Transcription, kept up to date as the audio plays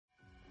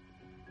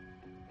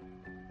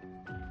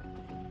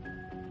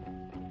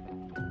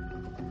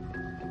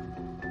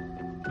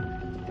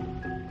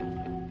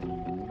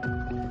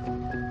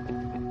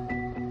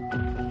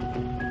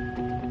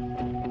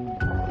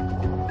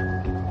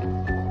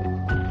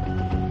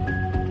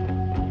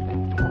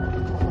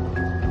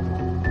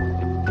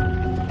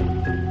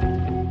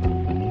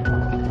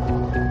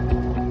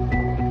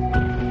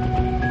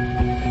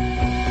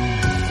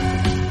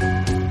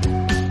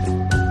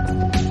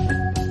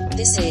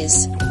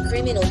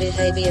criminal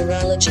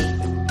behaviorology,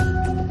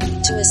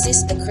 to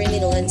assist the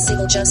criminal and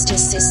civil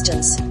justice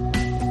systems,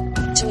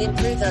 to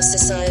improve our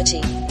society.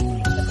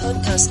 A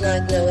podcast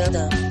like no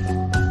other.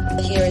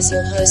 Here is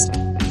your host,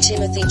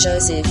 Timothy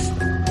Joseph.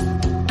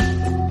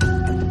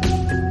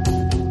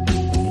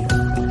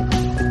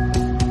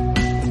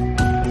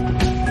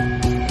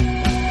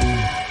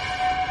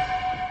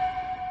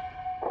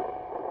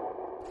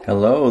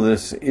 Hello,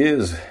 this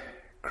is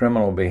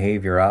Criminal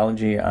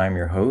Behaviorology. I'm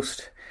your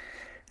host,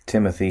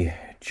 Timothy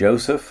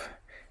Joseph.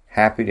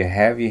 Happy to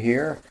have you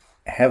here.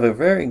 Have a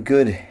very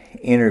good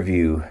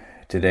interview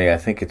today. I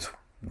think it's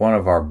one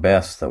of our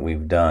best that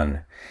we've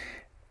done.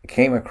 I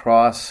came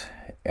across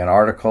an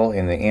article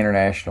in the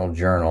International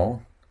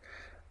Journal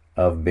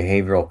of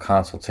Behavioral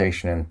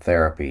Consultation and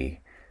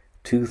Therapy,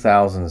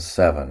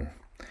 2007,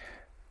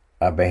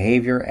 a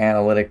behavior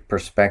analytic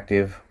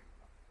perspective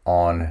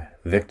on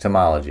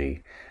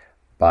victimology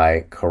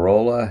by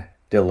Carola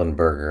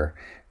Dillenberger.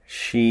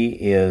 She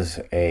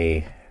is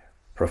a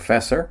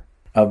professor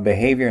of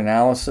behavior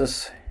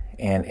analysis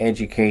and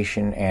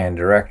education and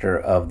director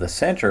of the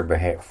Centre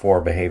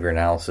for Behavior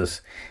Analysis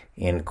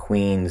in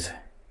Queen's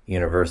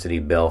University,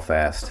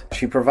 Belfast.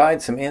 She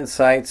provides some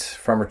insights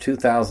from her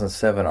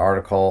 2007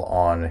 article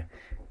on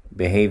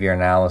behavior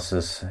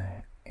analysis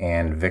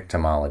and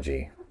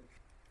victimology.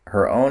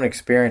 Her own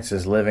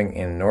experiences living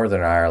in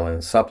Northern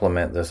Ireland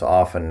supplement this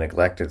often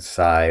neglected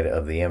side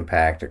of the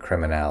impact of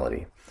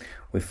criminality.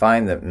 We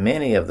find that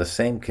many of the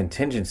same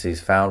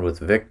contingencies found with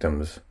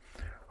victims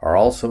are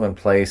also in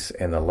place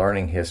in the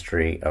learning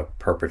history of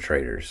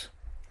perpetrators.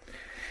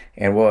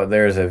 And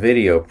there's a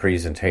video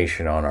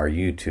presentation on our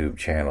YouTube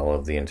channel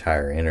of the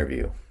entire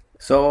interview.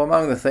 So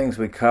among the things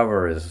we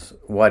cover is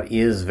what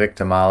is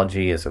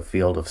victimology as a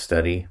field of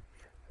study,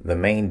 the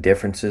main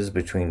differences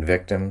between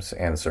victims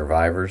and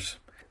survivors,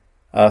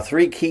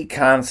 three key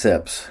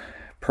concepts: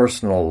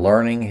 personal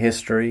learning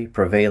history,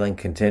 prevailing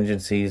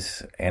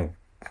contingencies, and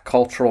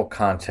cultural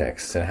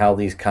contexts, and how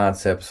these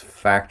concepts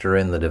factor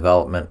in the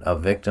development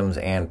of victims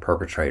and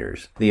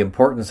perpetrators. The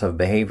importance of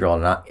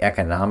behavioral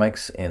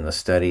economics in the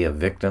study of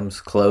victims,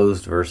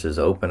 closed versus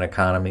open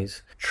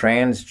economies,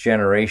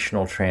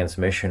 transgenerational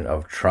transmission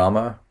of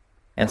trauma,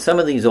 and some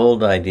of these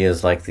old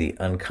ideas like the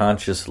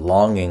unconscious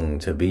longing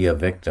to be a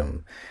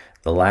victim,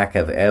 the lack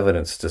of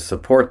evidence to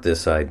support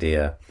this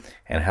idea,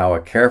 and how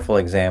a careful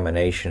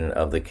examination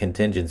of the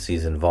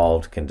contingencies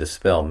involved can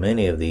dispel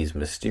many of these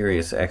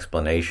mysterious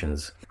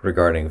explanations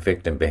regarding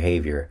victim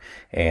behavior,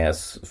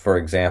 as, for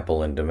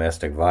example, in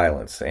domestic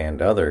violence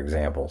and other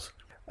examples.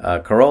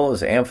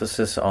 Carola's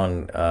emphasis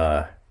on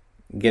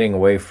getting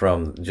away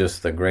from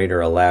just the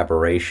greater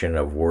elaboration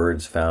of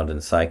words found in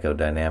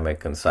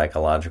psychodynamic and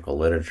psychological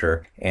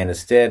literature, and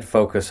instead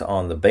focus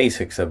on the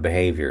basics of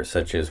behavior,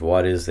 such as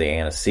what is the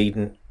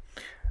antecedent,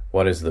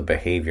 what is the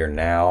behavior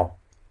now,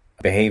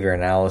 behavior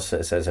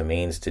analysis as a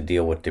means to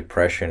deal with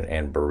depression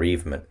and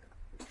bereavement,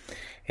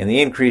 and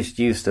the increased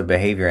use of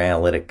behavior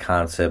analytic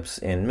concepts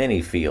in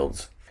many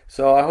fields.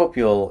 So I hope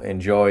you'll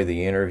enjoy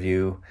the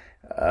interview.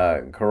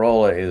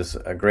 Carola is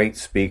a great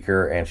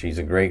speaker and she's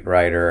a great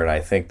writer, and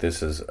I think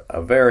this is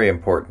a very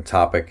important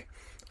topic.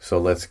 So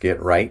let's get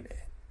right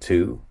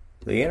to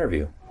the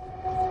interview.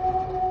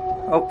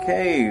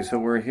 Okay, so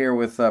we're here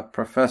with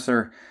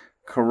Professor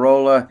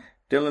Carola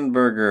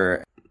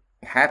Dillenberger.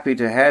 Happy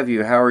to have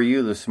you. How are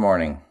you this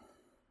morning?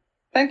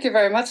 Thank you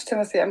very much,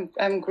 Timothy.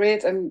 I'm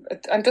great.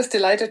 I'm just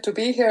delighted to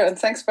be here, and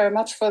thanks very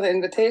much for the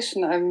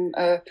invitation. I'm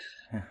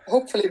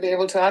hopefully be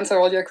able to answer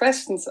all your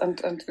questions,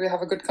 and we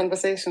have a good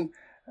conversation.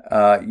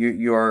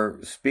 You're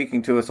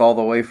speaking to us all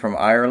the way from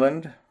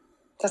Ireland?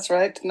 That's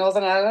right,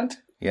 Northern Ireland.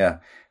 Yeah,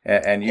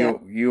 and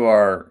you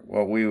are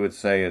what we would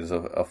say is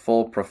a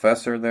full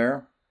professor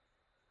there?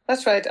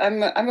 That's right.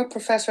 I'm a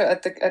professor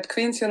at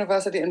Queen's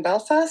University in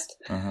Belfast,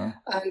 and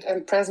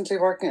I'm presently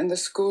working in the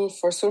School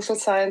for Social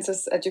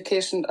Sciences,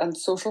 Education and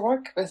Social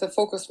Work with a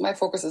focus. My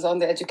focus is on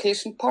the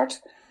education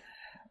part,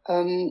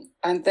 and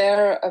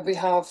there we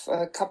have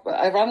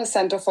I run a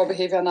Centre for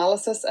Behaviour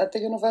Analysis at the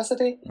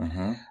university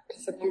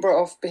with a number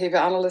of behaviour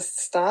analyst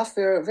staff.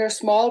 We're a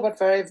small but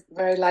very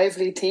very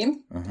lively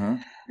team.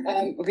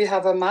 We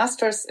have a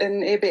master's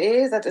in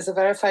ABA that is a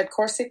verified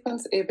course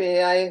sequence,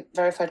 ABAI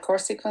verified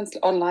course sequence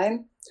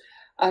online.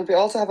 And we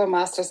also have a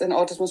master's in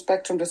autism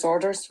spectrum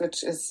disorders,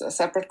 which is a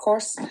separate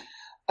course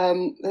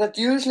that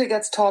usually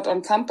gets taught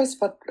on campus.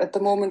 But at the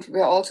moment, we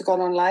are also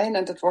gone online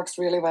and it works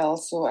really well.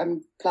 So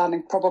I'm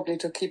planning probably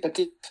to keep it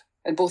deep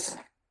in both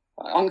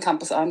on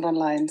campus and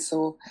online.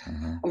 So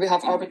and we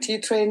have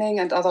RBT training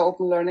and other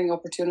open learning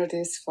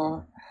opportunities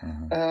for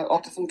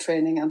autism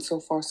training and so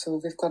forth. So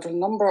we've got a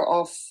number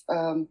of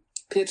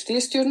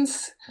PhD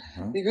students.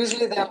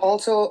 Usually they're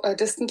also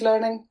distant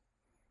learning.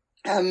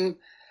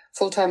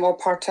 Full-time or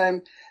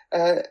part-time.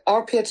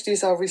 Our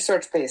PhDs are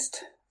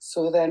research-based,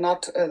 so they're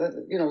not,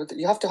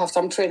 you have to have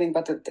some training,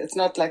 but it's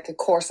not like a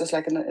course. It's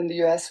like in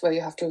the US where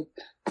you have to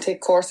take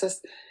courses.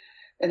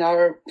 In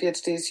our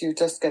PhDs, you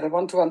just get a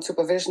one-to-one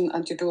supervision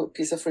and you do a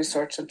piece of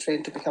research and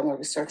train to become a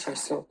researcher.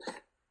 So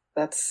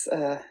that's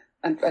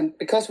and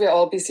because we are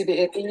all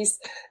BCBAPs,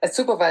 as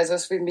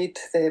supervisors, we meet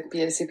the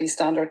BACB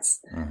standards.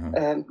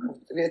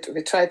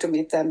 We try to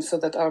meet them so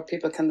that our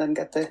people can then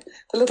get the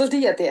little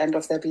D at the end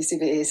of their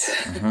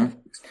BCBAs.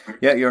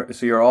 Yeah,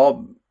 you're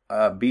all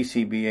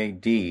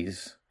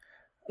BCBADs.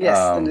 Yes,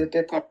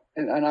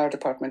 in our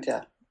department,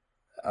 yeah.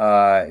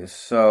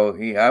 So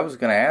I was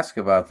going to ask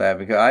about that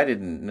because I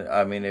didn't.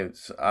 I mean,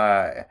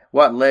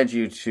 what led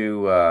you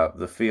to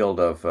the field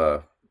of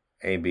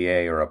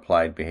ABA or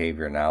applied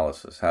behavior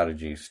analysis? How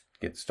did you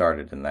get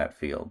started in that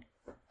field?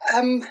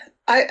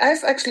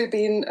 I've actually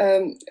been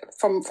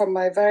from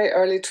my very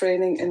early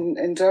training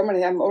in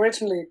Germany. I'm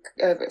originally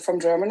from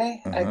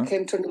Germany. I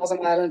came to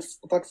Northern Ireland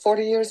about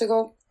 40 years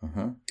ago,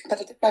 but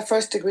I did my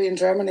first degree in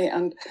Germany,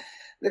 and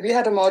we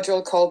had a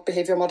module called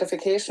behavior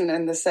modification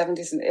in the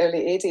 70s and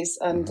early 80s,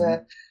 and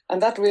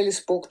that really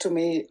spoke to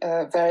me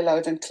very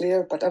loud and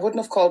clear. But I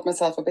wouldn't have called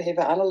myself a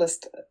behavior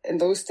analyst in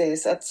those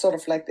days. That sort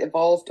of like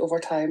evolved over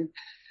time,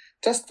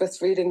 just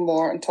with reading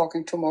more and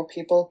talking to more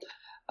people.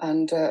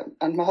 And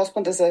my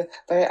husband is a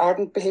very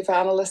ardent behavior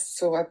analyst,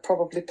 so I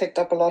probably picked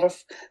up a lot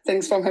of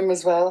things from him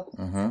as well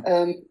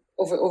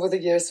over the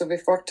years. So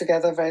we've worked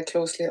together very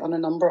closely on a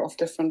number of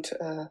different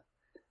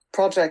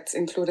projects,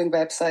 including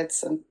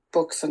websites and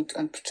books and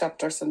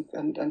chapters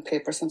and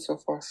papers and so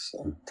forth,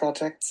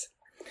 projects.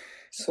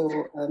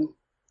 So,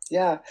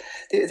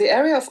 the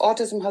area of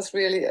autism has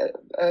really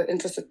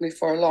interested me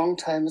for a long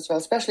time as well,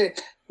 especially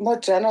more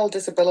general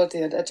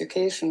disability and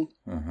education.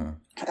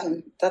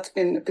 That's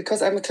been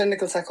because I'm a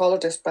clinical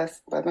psychologist by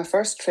my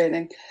first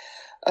training.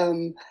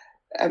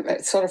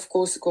 It sort of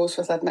goes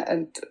with that,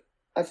 and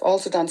I've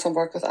also done some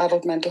work with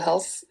adult mental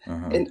health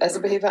as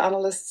a behavior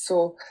analyst.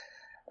 So,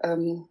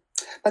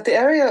 but the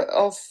area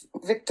of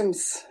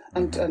victims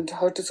and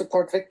how to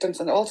support victims,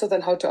 and also then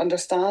how to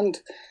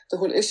understand the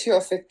whole issue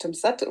of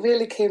victims, that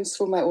really came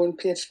through my own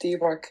PhD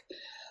work.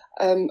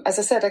 As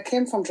I said, I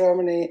came from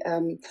Germany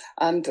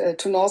and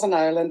to Northern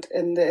Ireland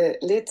in the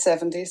late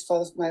 70s.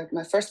 For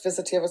my first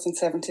visit here was in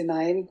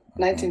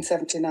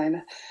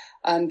 1979.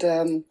 And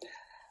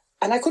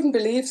I couldn't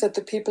believe that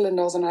the people in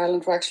Northern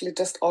Ireland were actually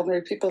just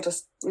ordinary people,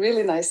 just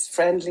really nice,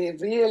 friendly,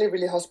 really,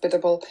 really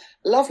hospitable,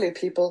 lovely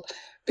people.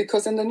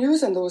 Because in the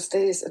news in those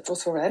days, it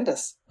was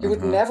horrendous. You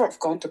would never have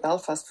gone to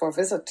Belfast for a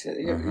visit.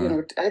 You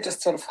know, I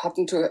just sort of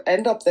happened to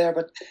end up there,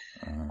 but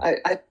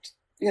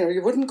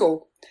you wouldn't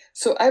go.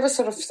 So I was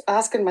sort of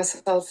asking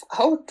myself,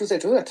 how do they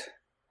do it?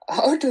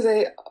 How do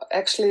they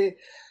actually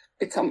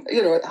become,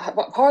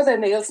 how are their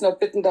nails not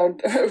eaten down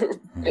to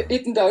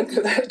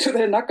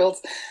their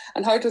knuckles?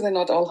 And how do they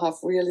not all have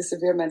really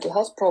severe mental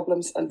health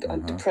problems and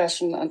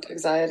depression and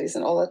anxieties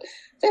and all that?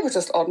 They were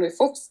just ordinary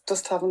folks,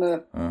 just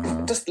having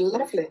just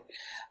lovely.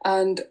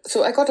 And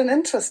so I got an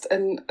interest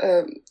in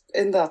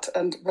that.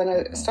 And when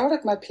I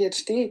started my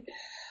PhD,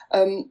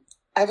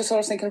 I was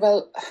sort of thinking,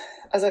 well,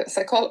 as a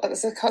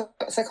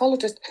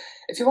psychologist,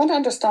 if you want to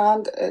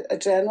understand a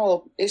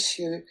general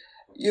issue,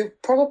 you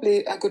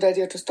probably a good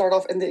idea to start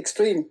off in the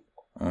extreme,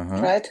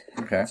 right?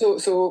 Okay.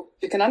 So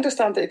you can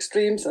understand the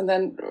extremes and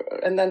then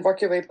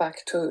work your way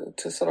back to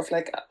sort of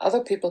like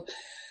other people.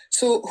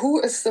 So who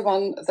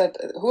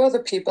are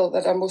the people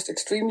that are most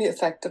extremely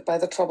affected by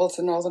the troubles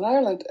in Northern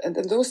Ireland? And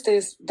in those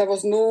days, there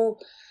was no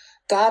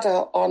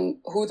data on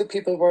who the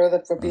people were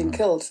that were being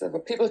killed. There were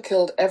people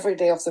killed every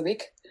day of the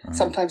week,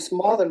 sometimes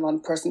more than one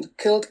person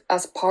killed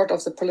as part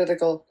of the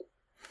political,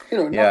 it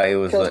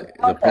was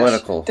the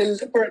political.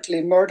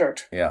 Deliberately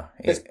murdered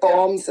with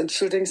bombs and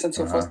shootings and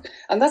so forth.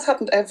 And that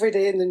happened every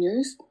day in the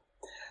news.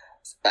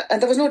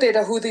 And there was no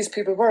data who these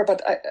people were,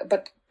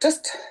 but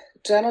just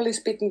generally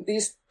speaking,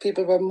 these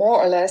people were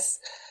more or less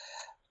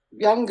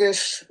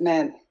youngish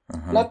men,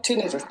 not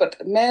teenagers, but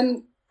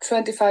men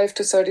 25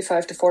 to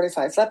 35 to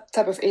 45, that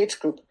type of age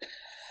group.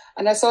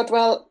 And I thought,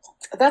 well,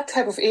 that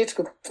type of age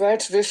group very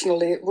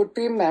traditionally would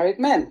be married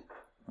men,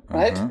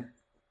 right?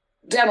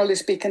 Generally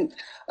speaking.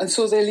 And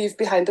so they leave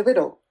behind a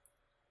widow,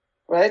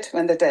 right?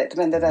 When they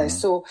die.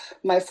 So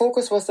my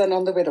focus was then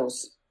on the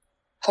widows.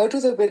 How do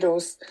the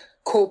widows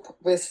cope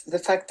with the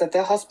fact that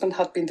their husband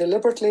had been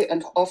deliberately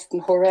and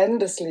often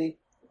horrendously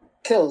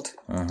killed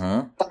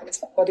by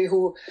somebody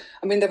who,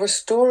 there were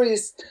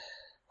stories,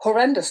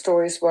 horrendous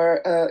stories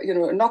where,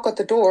 knock at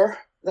the door,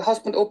 the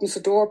husband opens the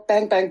door,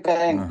 bang, bang,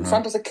 bang, in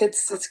front of the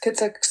kids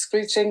are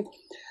screeching.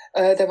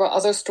 There were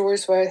other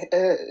stories where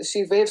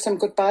she waves him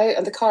goodbye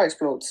and the car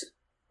explodes.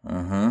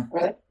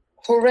 Right?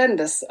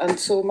 Horrendous. And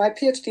so my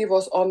PhD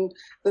was on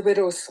the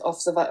widows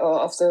of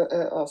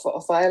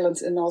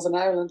violence in Northern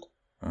Ireland.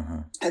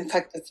 In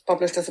fact, it's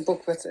published as a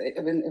book with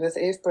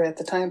Avebury at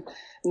the time,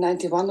 in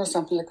 91 or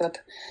something like that.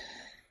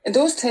 In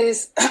those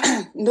days,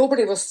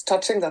 nobody was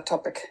touching that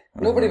topic.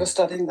 Nobody was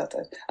studying that.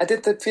 I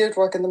did the field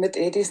work in the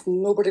mid-'80s.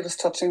 Nobody was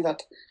touching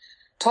that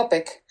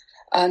topic.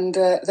 And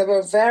there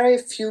were very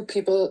few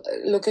people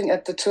looking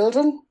at the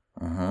children.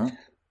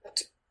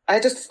 For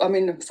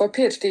a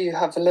PhD, you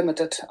have a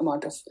limited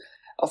amount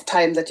of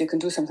time that you can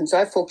do something. So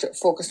I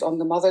focused on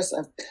the mothers.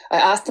 I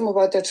asked them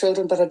about their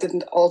children, but I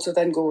didn't also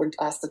then go and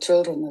ask the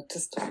children.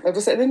 It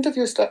was an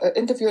interview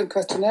and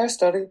questionnaire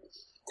study.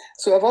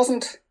 So I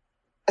wasn't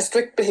a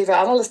strict behavior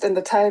analyst in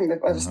the time.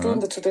 I was doing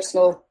the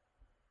traditional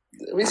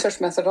research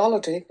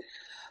methodology.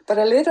 But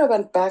I later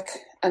went back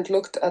and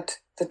looked at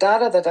the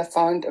data that I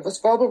found. It was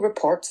verbal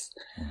reports,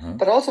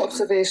 but also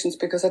observations,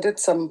 because I did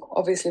some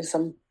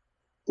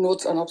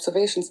notes on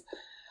observations.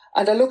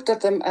 And I looked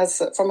at them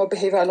from a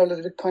behavior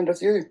analytic point of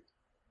view.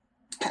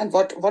 And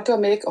what do I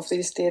make of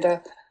these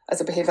data as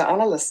a behavior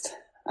analyst?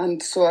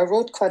 And so I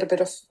wrote quite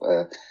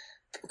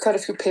a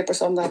few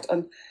papers on that.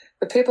 And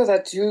the paper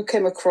that you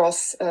came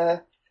across,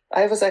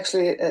 I was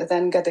actually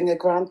then getting a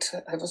grant.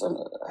 I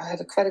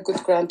had quite a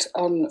good grant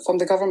from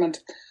the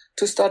government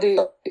to study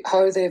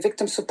how the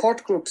victim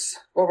support groups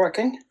were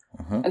working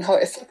and how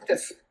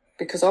effective,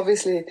 because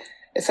obviously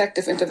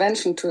effective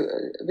intervention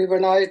we were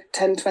now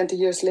 10, 20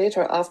 years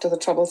later after the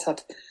Troubles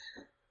had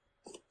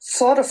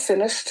sort of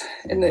finished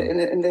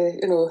they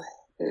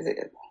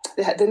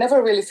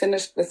never really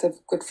finished with the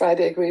Good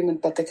Friday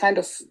Agreement, but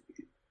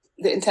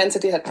the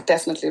intensity had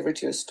definitely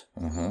reduced.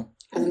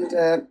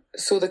 And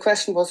so the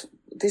question was,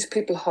 these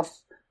people have,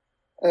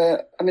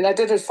 I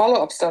did a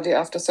follow-up study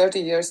after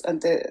 30 years,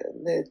 and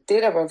the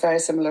data were very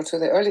similar to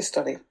the early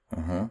study.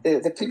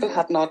 The people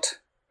had not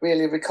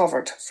really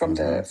recovered from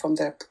their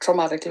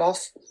traumatic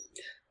loss.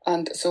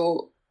 And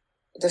so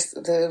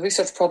the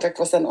research project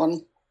was then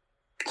on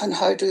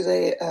how do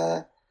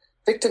the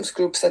victims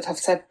groups that have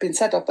been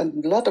set up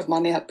and a lot of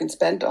money had been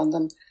spent on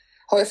them,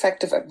 how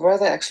effective were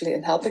they actually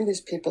in helping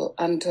these people?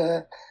 And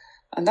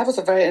that was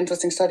a very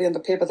interesting study, and the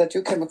paper that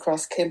you came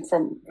across came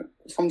from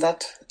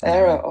that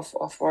era of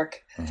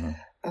work,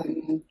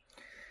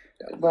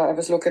 where I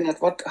was looking at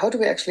how do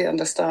we actually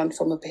understand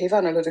from a behavior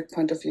analytic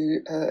point of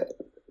view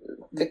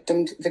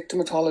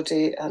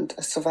victimatology and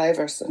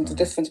survivors, and the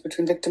difference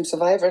between victim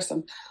survivors,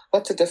 and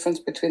what's the difference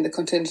between the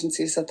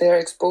contingencies that they're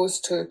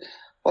exposed to,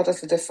 what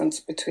is the difference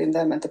between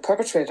them and the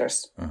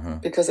perpetrators.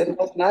 Because in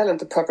Northern Ireland,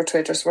 the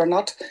perpetrators were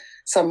not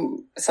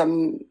some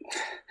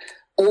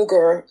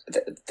ogre.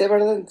 They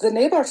were the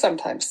neighbour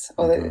sometimes,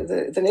 or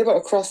the neighbour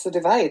across the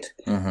divide.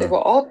 They were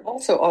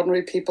also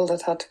ordinary people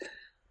that had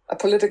a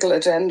political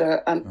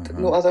agenda and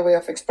no other way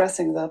of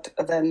expressing that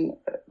than,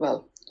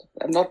 well,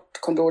 I'm not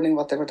condoning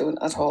what they were doing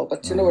at all,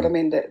 but you know what I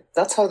mean?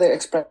 That's how they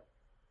expressed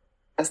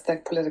their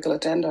political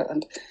agenda.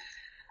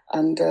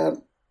 And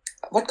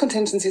what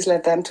contingencies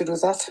led them to do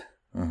that?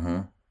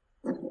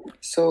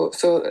 So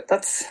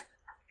that's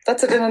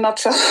it in a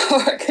nutshell.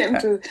 How I came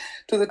to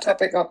the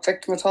topic of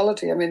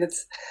victimatology. I mean,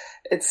 it's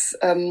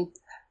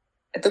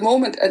at the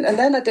moment, and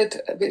then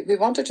we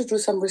wanted to do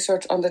some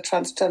research on the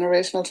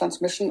transgenerational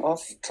transmission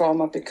of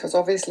trauma, because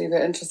obviously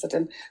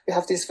we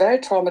have these very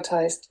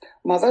traumatized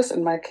mothers,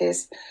 in my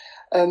case.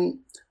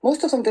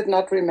 Most of them did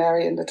not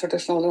remarry in the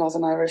traditional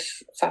Northern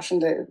Irish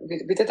fashion.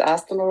 We did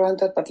ask them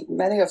around that, but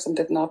many of them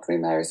did not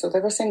remarry. So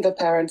they were single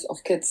parents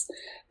of kids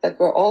that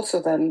were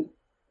also then,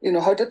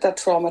 how did that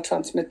trauma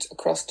transmit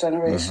across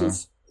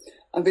generations?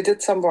 And we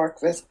did some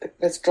work with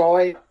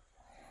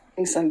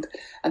drawings and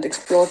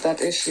explored that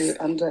issue.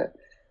 And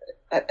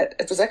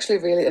it was actually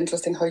really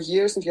interesting how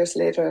years and years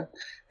later,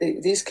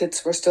 these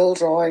kids were still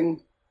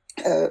drawing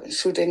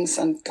shootings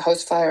and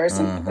house fires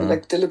and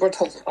like deliberate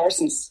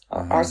arson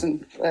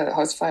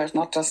house fires,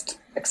 not just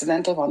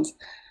accidental ones.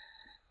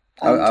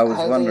 I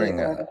was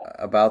wondering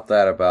about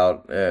that,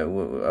 about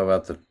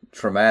the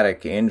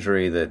traumatic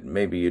injury, that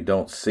maybe you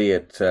don't see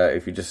it.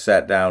 If you just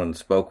sat down and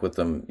spoke with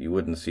them, you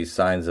wouldn't see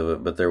signs of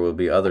it, but there would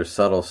be other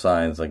subtle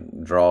signs like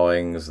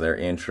drawings, their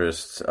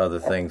interests, other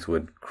things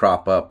would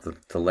crop up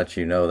to let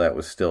you know that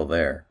was still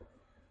there.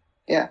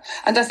 Yeah,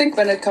 and I think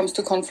when it comes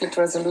to conflict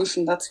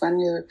resolution, that's when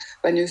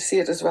you see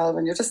it as well.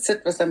 When you just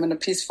sit with them in a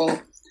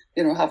peaceful,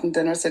 having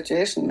dinner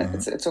situation,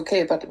 it's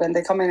okay. But when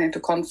they come into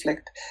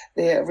conflict,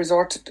 their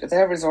resort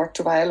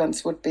to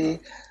violence would be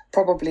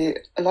probably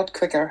a lot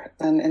quicker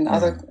than in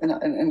other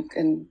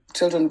in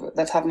children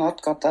that have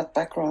not got that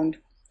background.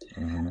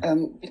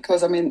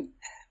 Because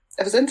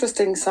it was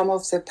interesting. Some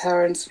of the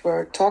parents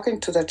were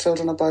talking to their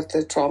children about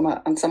the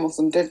trauma, and some of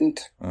them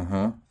didn't.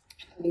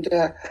 And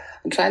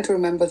I'm trying to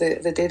remember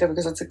the data,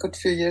 because it's a good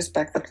few years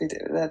back that we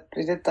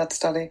did that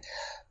study.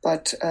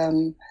 But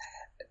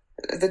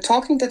the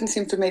talking didn't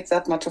seem to make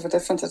that much of a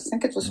difference. I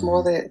think it was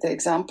more the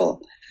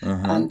example.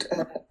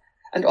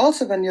 And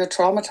also when you're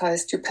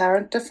traumatized, you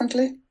parent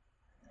differently.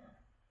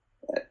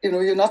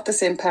 You're not the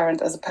same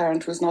parent as a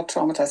parent who's not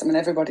traumatized.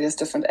 Everybody is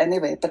different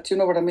anyway, but you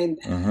know what I mean?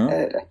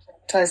 A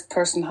traumatized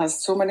person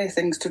has so many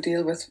things to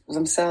deal with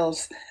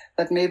themselves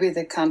that maybe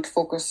they can't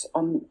focus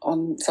on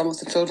some of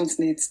the children's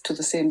needs to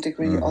the same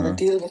degree, or they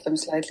deal with them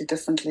slightly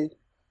differently.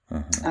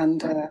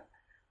 And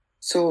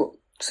so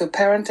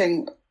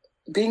parenting,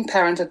 being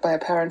parented by a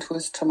parent who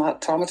is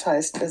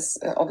traumatized is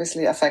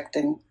obviously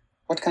affecting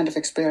what kind of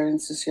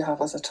experiences you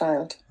have as a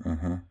child.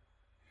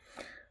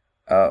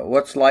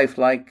 What's life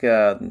like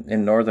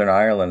in Northern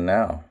Ireland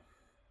now?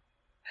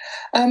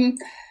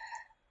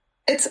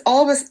 It's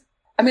always,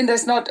 I mean,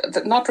 there's not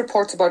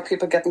reports about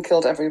people getting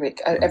killed every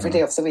week, every day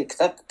of the week.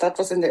 That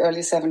was in the early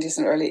 70s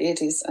and early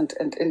 80s and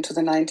into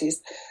the 90s.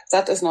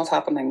 That is not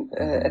happening.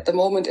 At the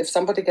moment, if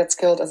somebody gets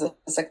killed as a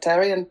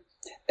sectarian,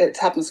 it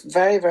happens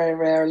very, very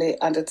rarely,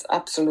 and it's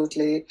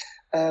absolutely,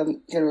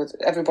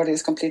 everybody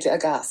is completely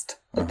aghast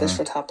that this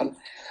should happen.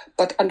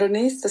 But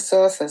underneath the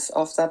surface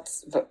of that,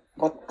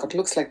 what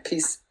looks like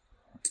peace,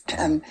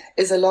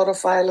 is a lot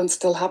of violence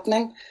still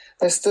happening.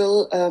 There's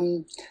still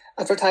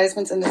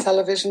advertisements in the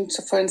television,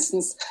 so for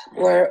instance,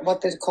 where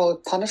what they call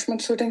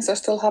punishment shootings are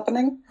still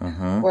happening,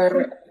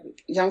 where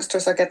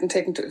youngsters are getting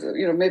taken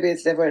to, maybe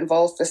they were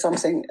involved with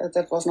something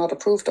that was not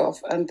approved of,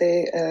 and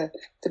they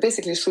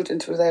basically shoot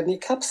into their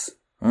kneecaps.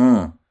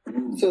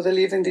 So they're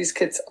leaving these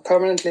kids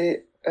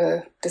permanently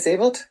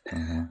disabled,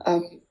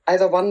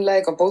 either one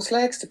leg or both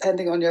legs,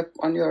 depending on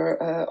your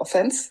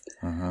offense.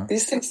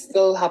 These things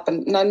still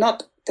happen. Now,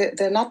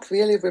 they're not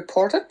really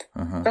reported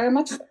very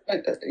much.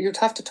 You'd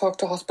have to talk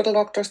to hospital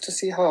doctors to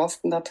see how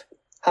often that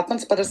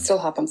happens, but it still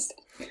happens.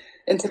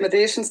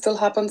 Intimidation still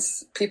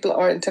happens. People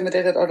are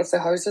intimidated out of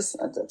their houses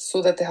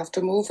so that they have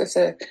to move if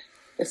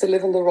they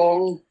live in the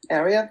wrong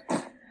area.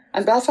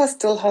 And Belfast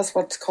still has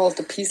what's called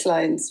the peace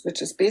lines,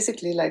 which is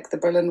basically like the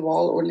Berlin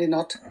Wall, only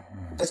not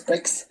with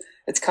bricks.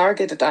 It's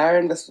corrugated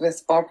iron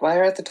with barbed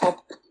wire at the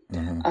top,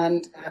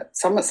 and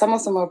some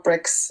of them are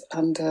bricks,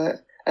 and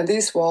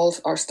these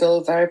walls are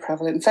still very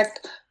prevalent. In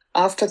fact,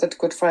 after the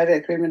Good Friday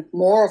Agreement,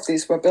 more of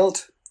these were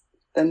built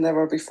than there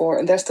were before,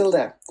 and they're still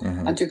there.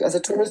 And as a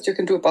tourist, you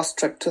can do a bus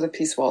trip to the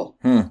Peace Wall.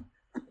 You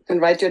can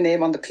write your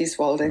name on the Peace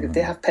Wall.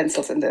 They have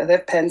pencils in there. They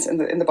have pens in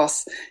the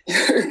bus.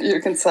 You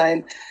can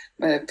sign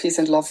peace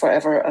and love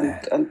forever,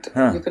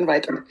 and you can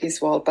write on the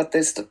Peace Wall, but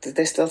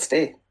they still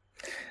stay,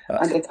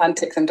 and they can't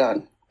take them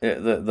down.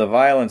 The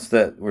violence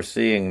that we're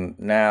seeing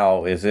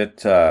now, is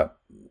it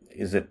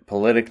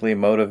politically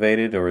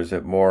motivated, or is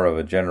it more of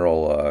a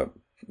general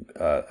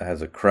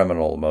has a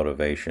criminal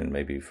motivation,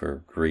 maybe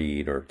for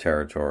greed or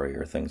territory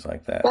or things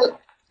like that? Well,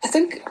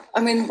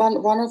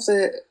 one of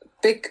the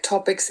big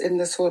topics in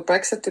this whole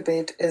Brexit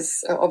debate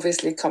is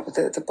obviously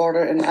the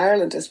border in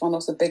Ireland is one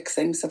of the big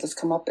things that has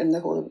come up in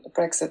the whole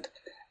Brexit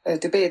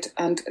debate.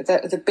 And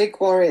the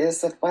big worry is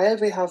that while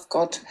we have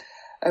got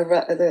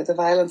the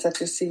violence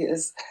that you see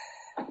is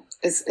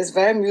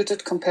very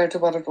muted compared to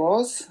what it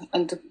was,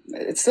 and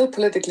it's still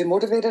politically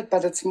motivated,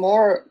 but it's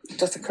more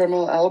just a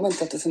criminal element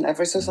that is in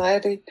every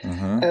society.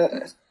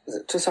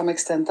 To some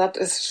extent, that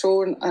is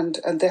shown, and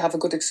they have a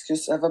good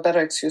excuse, have a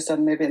better excuse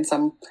than maybe in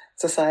some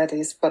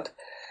societies. But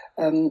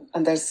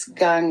and there's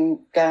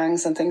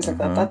gangs and things like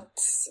that.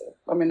 That's,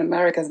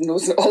 America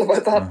knows all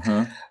about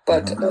that,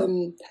 but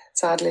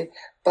sadly,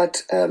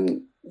 but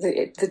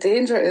the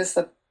danger is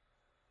that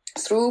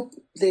through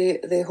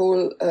the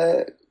whole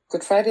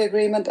Good Friday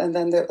Agreement and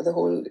then the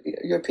whole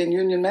European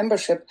Union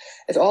membership,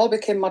 it all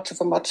became much of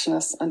a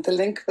muchness, and the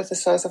link with the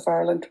south of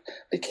Ireland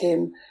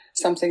became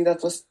something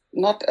that was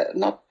not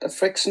a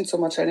friction so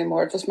much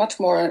anymore. It was much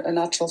more a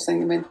natural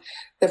thing.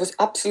 There was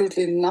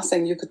absolutely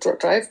nothing. You could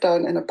drive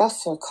down in a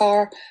bus or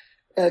car,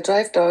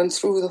 drive down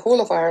through the whole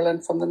of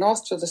Ireland from the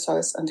north to the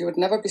south, and you would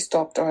never be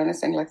stopped or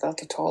anything like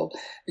that at all.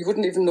 You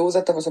wouldn't even know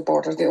that there was a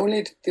border. The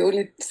only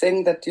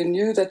thing that you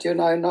knew that you're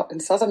now not in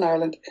Southern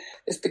Ireland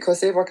is because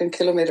they work in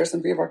kilometres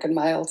and we work in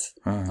miles.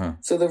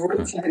 So the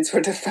road signs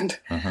were different,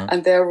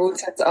 and their road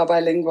signs are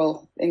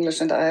bilingual, English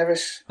and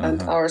Irish,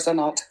 and ours are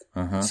not.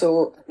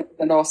 So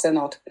the north they're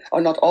not,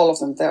 or not all of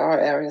them. There are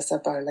areas that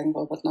are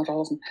bilingual, but not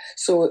all of them.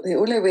 So the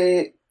only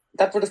way.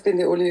 That would have been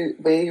the only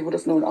way you would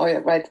have known, oh yeah,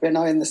 right, we're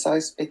now in the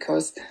south,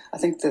 because I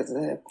think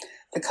the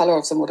colour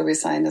of the motorway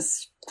sign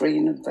is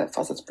green and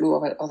Belfast it's blue,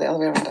 or the other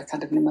way around, I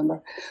can't even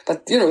remember.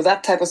 But,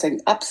 that type of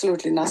thing,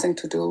 absolutely nothing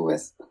to do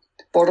with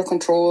border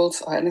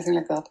controls or anything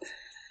like that.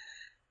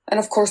 And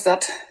of course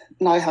that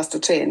now has to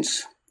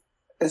change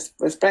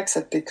with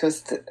Brexit,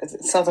 because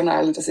Southern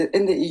Ireland is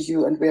in the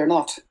EU and we are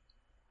not.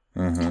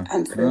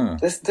 And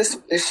this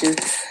issue,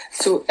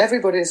 so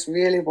everybody is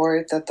really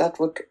worried that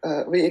would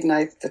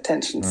reignite the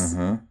tensions,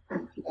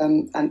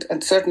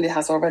 and certainly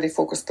has already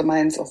focused the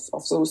minds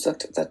of those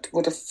that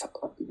would have,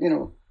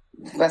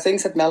 where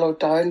things had mellowed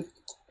down.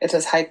 It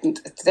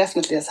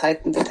definitely has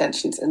heightened the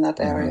tensions in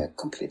that area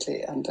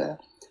completely,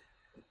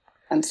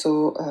 and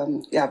so,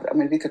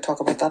 we could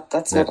talk about that.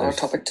 That's not our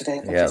topic today.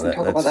 But we can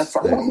talk about that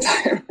for a long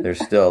time.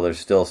 There's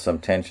still some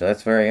tension.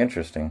 That's very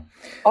interesting.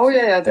 Oh,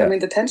 yeah.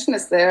 The tension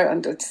is there,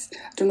 and I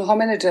don't know how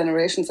many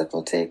generations it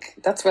will take.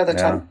 That's where the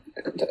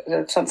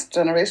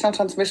generational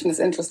transmission is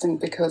interesting,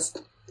 because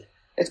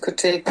it could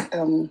take,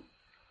 I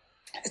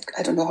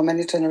don't know how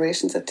many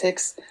generations it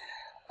takes.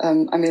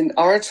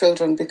 Our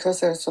children,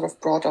 because they're sort of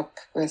brought up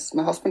with,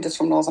 my husband is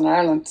from Northern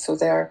Ireland, so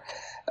they're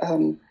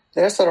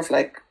sort of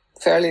like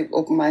fairly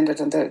open-minded,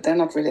 and they're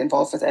not really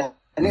involved with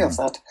any of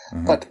that.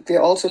 But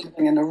we're also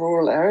living in a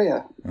rural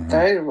area,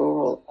 very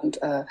rural, and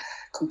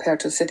compared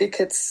to city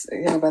kids,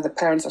 where the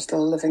parents are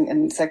still living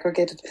in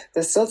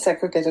there's still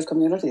segregated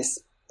communities,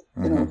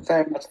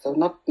 very much so.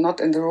 Not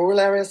in the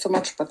rural areas so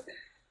much, but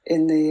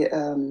in the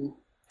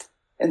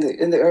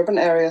in the urban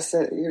areas,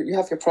 you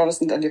have your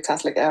Protestant and your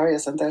Catholic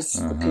areas, and there's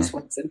the peace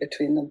ones in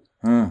between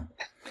them.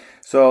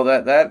 So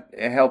that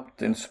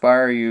helped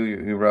inspire you.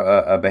 You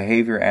wrote a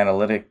behavior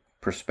analytic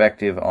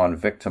perspective on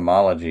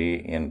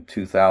victimology in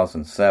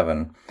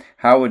 2007.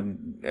 How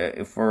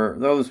would, for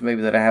those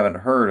maybe that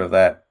haven't heard of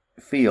that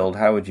field,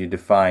 how would you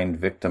define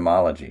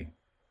victimology?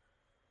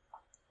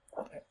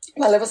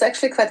 Well, it was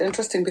actually quite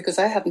interesting because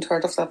I hadn't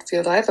heard of that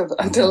field either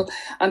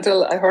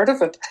until I heard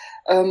of it,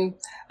 and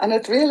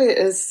it really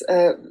is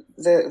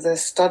the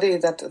study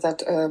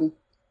the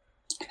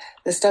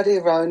study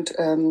around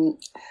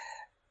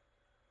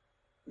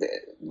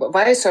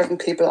why certain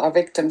people are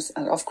victims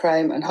of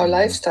crime and how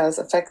lifestyles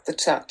affect the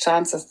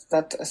chances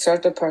that a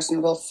certain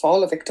person will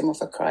fall a victim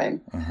of a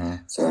crime.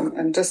 So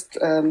I'm just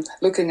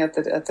looking at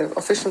the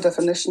official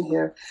definition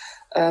here.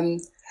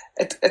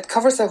 It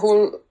covers a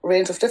whole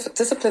range of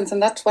disciplines,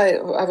 and that's why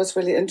I was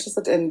really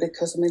interested in,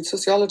 because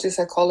sociology,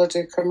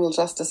 psychology, criminal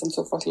justice, and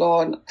so forth,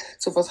 law and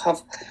so forth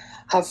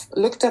have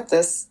looked at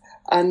this,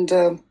 and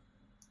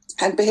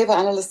behavior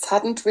analysts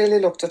hadn't really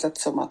looked at it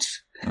so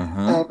much.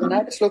 When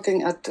I was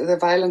looking at the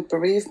violent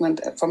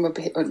bereavement from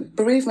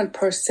bereavement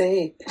per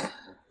se,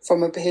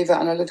 from a behavior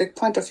analytic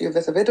point of view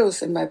with the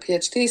widows in my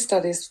PhD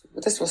studies,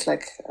 this was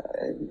like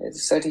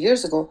 30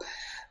 years ago.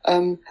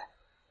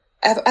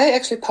 I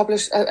actually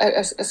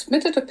I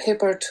submitted a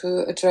paper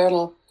to a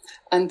journal,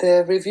 and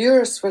the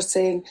reviewers were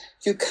saying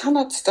you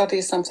cannot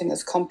study something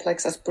as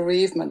complex as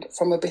bereavement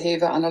from a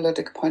behavior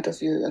analytic point of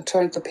view, and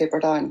turned the paper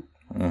down.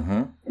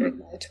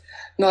 Right.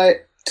 Now,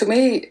 to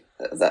me,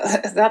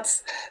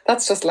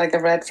 that's just like a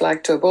red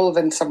flag to a bull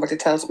when somebody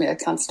tells me I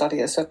can't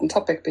study a certain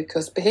topic,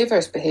 because behavior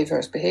is behavior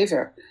is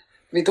behavior.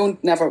 We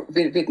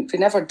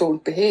never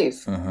don't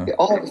behave. We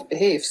always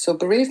behave. So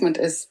bereavement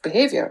is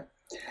behavior.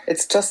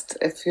 It's just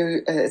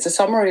it's a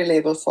summary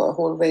label for a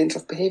whole range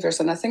of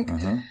behaviors, and I think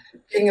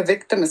being a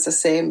victim is the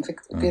same.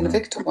 Being a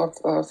victim or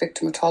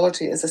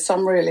victimatology is a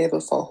summary label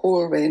for a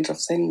whole range of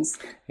things.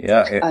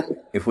 Yeah,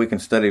 if we can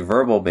study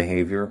verbal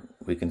behavior,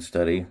 we can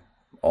study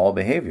all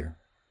behavior.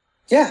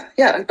 Yeah.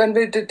 And when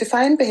we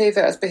define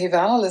behavior as behavior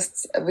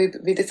analysts,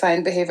 we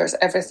define behavior as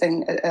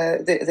everything,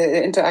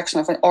 the interaction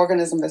of an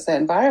organism with the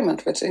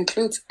environment, which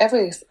includes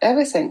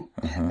everything.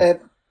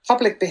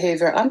 Public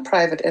behavior and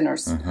private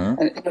inners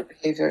and inner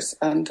behaviors,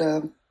 and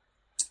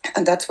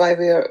that's why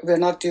we're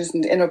not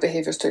using the inner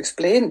behaviors to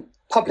explain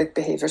public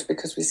behaviors,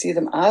 because we see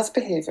them as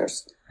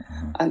behaviors,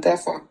 and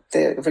therefore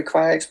they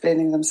require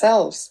explaining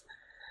themselves.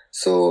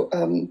 So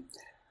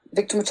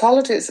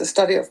victimatology is a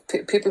study of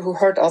people who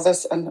hurt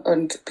others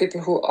and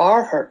people who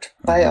are hurt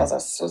by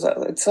others. So that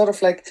it sort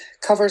of like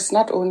covers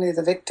not only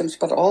the victims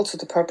but also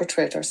the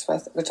perpetrators,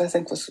 which I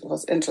think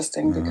was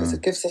interesting, because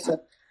it gives us a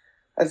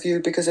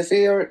view, because if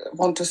we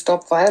want to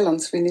stop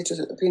violence, we need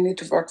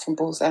to work from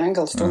both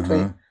angles, don't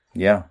we?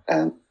 Yeah.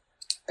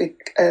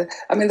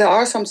 There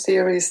are some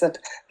theories that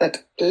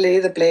lay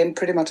the blame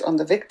pretty much on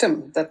the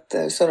victim, that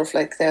they're sort of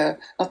like they're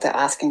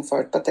asking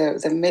for it, but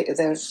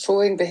they're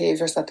showing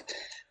behaviors that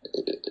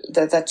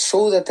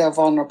show that they're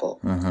vulnerable.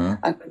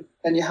 And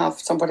when you have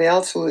somebody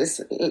else who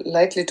is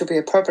likely to be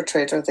a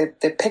perpetrator,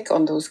 they pick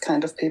on those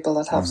kind of people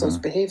that have those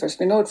behaviors.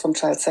 We know it from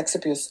child sex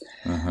abuse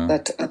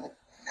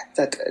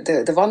that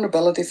the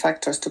vulnerability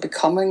factors to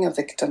becoming a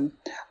victim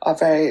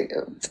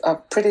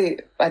are pretty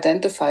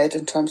identified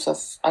in terms of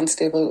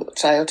unstable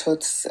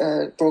childhoods,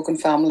 broken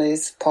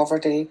families,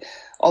 poverty,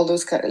 all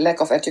those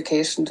lack of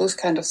education, those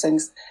kind of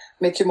things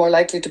make you more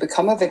likely to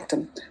become a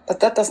victim. But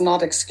that does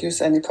not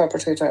excuse any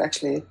perpetrator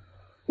actually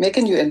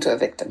making you into a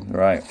victim.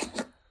 Right.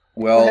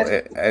 Well,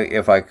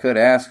 if I could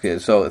ask you,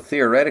 so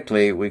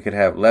theoretically we could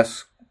have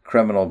less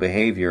criminal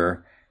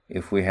behavior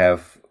if we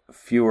have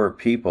fewer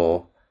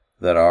people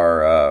that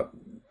are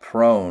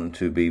prone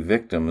to be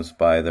victims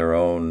by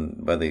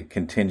the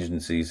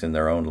contingencies in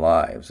their own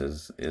lives.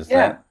 Is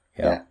that?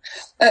 Yeah.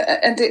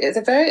 And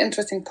the very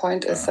interesting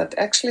point is that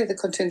actually the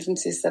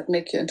contingencies that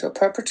make you into a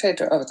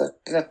perpetrator, or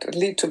that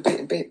lead to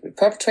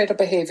perpetrator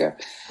behavior,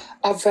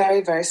 are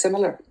very, very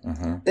similar.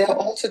 They are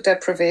also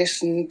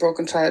deprivation,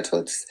 broken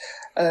childhoods,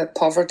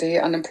 poverty,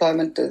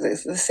 unemployment,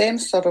 the same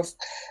sort of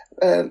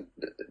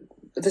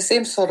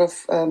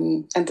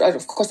and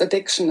of course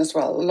addiction as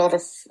well. A lot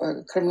of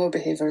criminal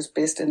behavior is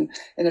based in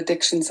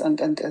addictions and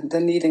the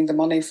needing the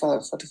money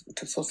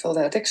to fulfill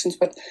their addictions.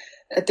 But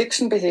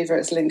addiction behavior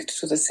is linked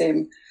to the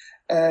same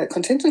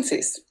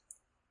contingencies.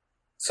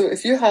 So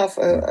if you have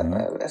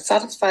a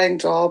satisfying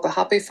job, a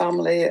happy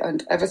family,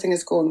 and everything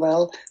is going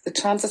well, the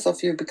chances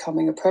of you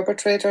becoming a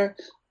perpetrator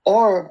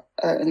or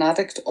an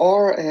addict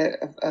or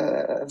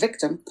a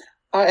victim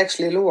are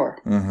actually lower.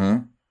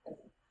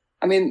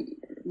 I mean,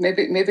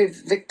 maybe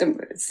victim,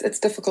 it's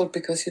difficult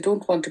because you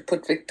don't want to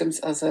put victims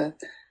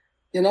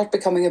you're not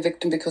becoming a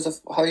victim because of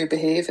how you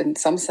behave in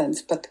some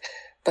sense, but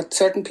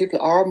certain people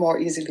are more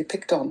easily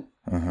picked on.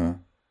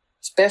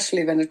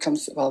 Especially when it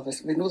comes,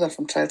 we know that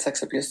from child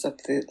sex abuse,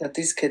 that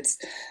these kids,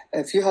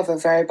 if you have a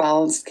very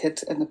balanced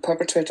kid and the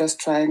perpetrator is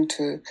trying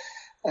to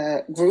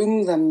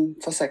groom them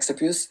for sex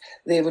abuse,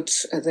 they would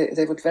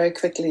very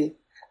quickly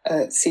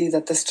see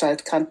that this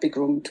child can't be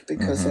groomed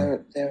because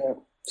they're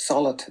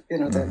solid. They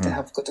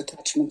have good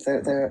attachment.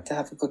 They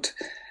have a good,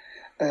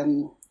 they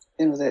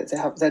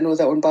know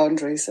their own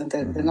boundaries, and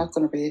they're not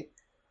going to be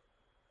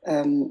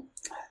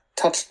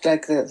touched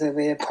like the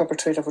way a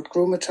perpetrator would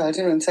groom a child.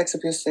 In sex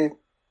abuse,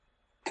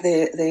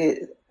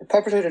 the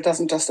perpetrator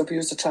doesn't just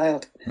abuse the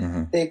child;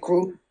 they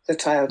groom the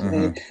child.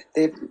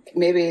 They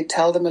maybe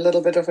tell them a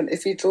little bit of an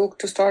iffy joke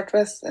to start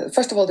with.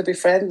 First of all, they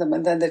befriend them,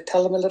 and then they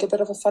tell them a little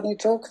bit of a funny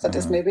joke that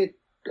is maybe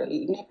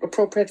not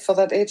appropriate for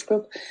that age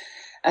group,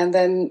 and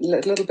then a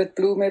little bit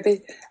blue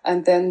maybe,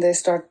 and then they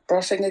start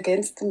brushing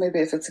against them. Maybe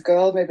if it's a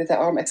girl, maybe the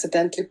arm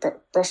accidentally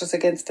brushes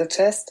against the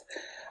chest,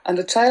 and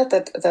the child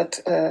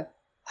that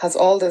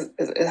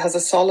has a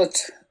solid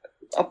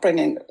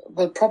upbringing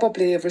will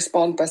probably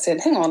respond by saying,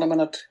 "Hang on a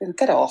minute,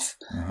 get off."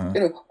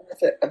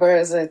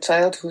 Whereas a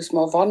child who's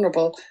more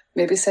vulnerable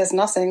maybe says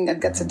nothing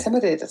and gets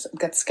intimidated and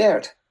gets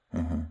scared.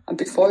 And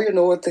before you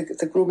know it,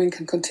 the grooming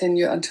can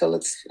continue until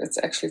it's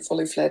actually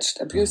fully fledged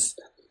abuse.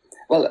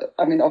 Well,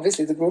 I mean,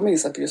 obviously the grooming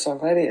is abuse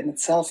already in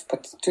itself,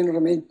 but do you know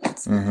what I mean?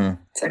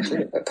 It's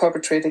actually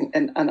perpetrating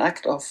an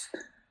act of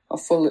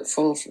full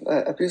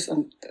abuse.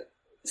 And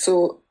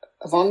so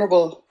a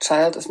vulnerable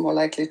child is more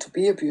likely to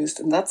be abused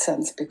in that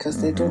sense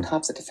because they don't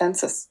have the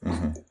defenses,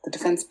 the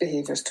defense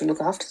behaviors to look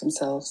after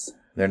themselves.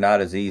 They're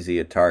not as easy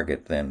a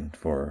target then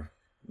for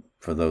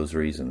those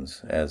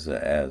reasons as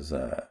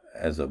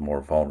a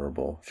more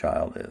vulnerable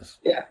child is.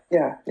 Yeah.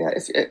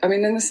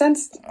 In a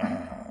sense,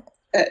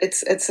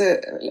 it's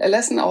a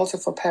lesson also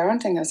for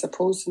parenting, I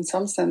suppose, in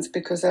some sense,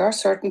 because there are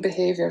certain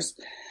behaviors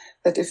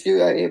that if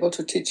you are able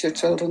to teach your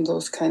children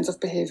those kinds of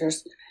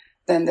behaviors,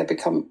 then they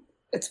become.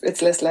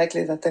 It's less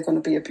likely that they're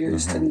going to be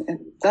abused in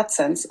that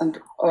sense,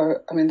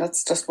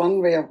 that's just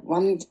one way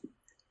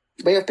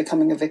of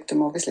becoming a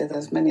victim. Obviously,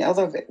 there's many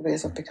other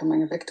ways of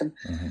becoming a victim,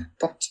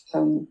 but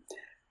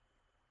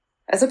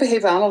as a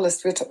behavior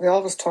analyst, we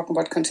always talk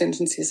about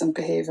contingencies and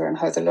behavior and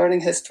how the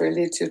learning history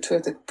leads you to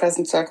the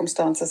present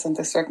circumstances, and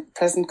the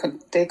present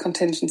day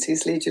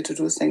contingencies lead you to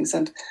do things.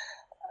 And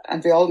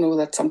we all know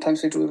that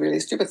sometimes we do really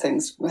stupid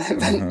things.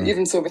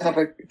 Even so, we have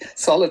a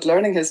solid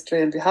learning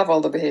history and we have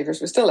all the behaviors,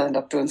 we still end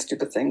up doing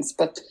stupid things.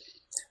 But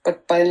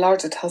by and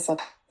large, it has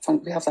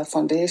we have that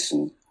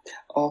foundation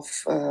of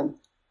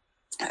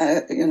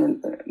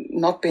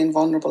not being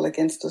vulnerable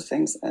against those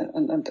things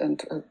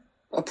and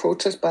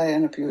approaches by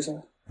an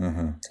abuser.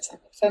 Does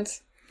that make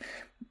sense?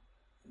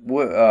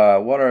 What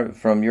are,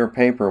 from your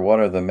paper, what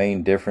are the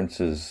main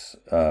differences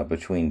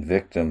between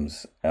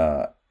victims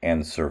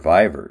and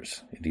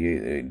survivors?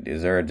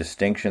 Is there a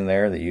distinction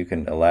there that you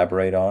can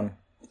elaborate on?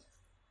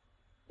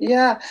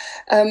 Yeah,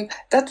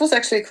 that was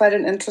actually quite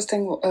an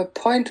interesting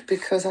point,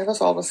 because I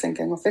was always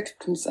thinking of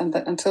victims, and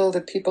until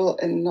the people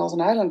in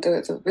Northern Ireland,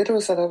 the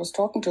widows that I was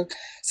talking to,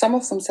 some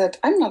of them said,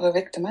 "I'm not a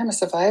victim, I'm a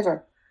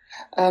survivor."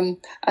 And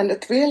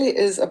it really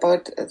is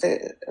about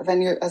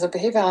when you, as a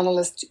behavior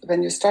analyst,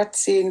 when you start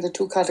seeing the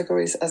two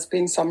categories as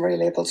being summary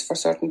labels for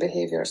certain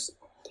behaviors.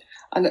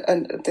 And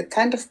the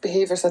kind of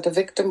behaviors that a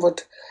victim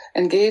would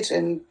engage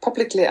in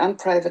publicly and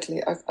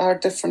privately are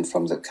different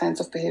from the kinds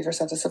of behaviors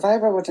that a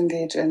survivor would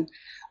engage in,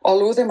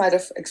 although they might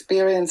have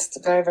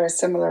experienced very, very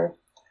similar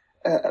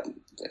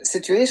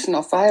situation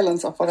of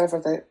violence of whatever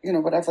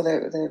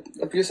the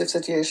abusive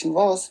situation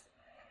was.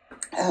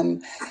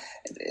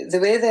 The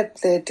way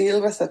that they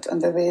deal with it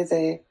and the way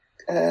they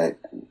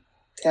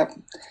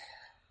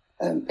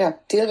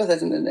deal with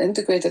it and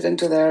integrate it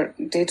into their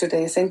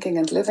day-to-day thinking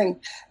and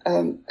living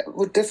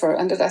would differ.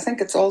 And I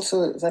think it's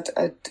also that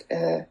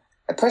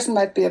a person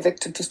might be a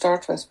victim to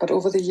start with, but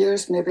over the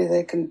years maybe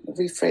they can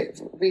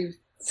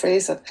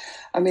rephrase it.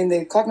 I mean,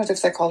 the cognitive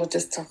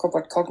psychologists talk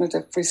about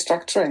cognitive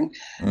restructuring,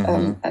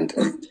 and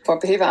for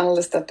behavior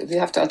analysts that we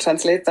have to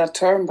translate that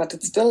term, but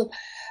it's still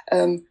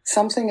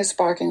something is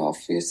sparking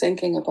off you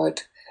thinking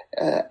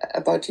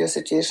about your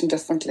situation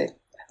differently.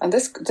 And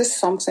this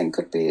something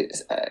could be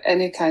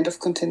any kind of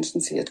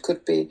contingency. It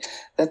could be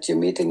that you're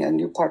meeting a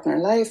new partner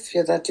in life,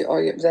 that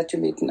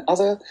you're meeting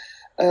other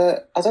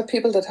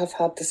people that have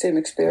had the same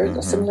experience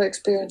or similar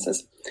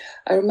experiences.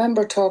 I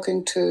remember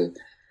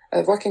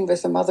working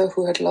with a mother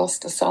who had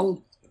lost a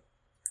son,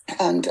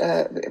 and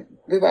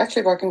we were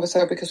actually working with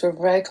her because we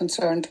were very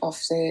concerned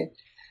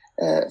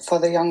for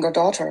the younger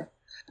daughter.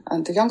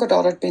 And the younger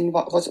daughter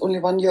was only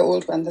 1 year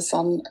old when the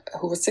son,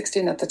 who was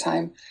 16 at the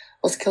time,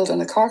 was killed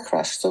in a car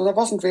crash. So there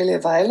wasn't really a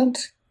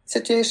violent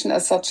situation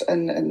as such,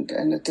 and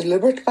a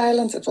deliberate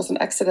violence. It was an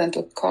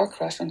accidental car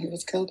crash and he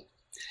was killed.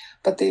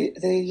 But the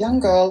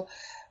young girl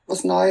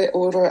was now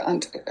older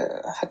and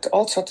had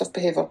all sorts of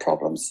behavioural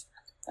problems.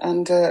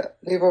 And I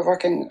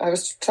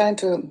was trying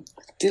to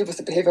deal with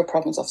the behavioural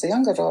problems of the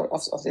younger daughter,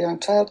 of the young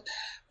child,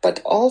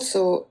 but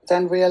also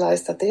then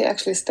realised that they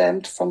actually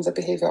stemmed from the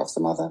behaviour of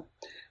the mother,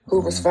 who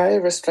was very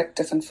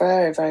restrictive and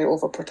very, very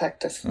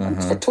overprotective,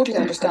 and for totally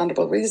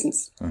understandable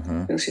reasons.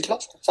 She'd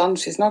lost her son.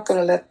 She's not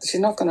going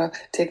to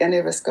take any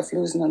risk of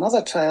losing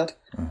another child.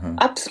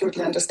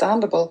 Absolutely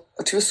understandable.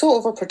 But she was so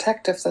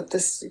overprotective that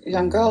this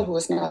young girl, who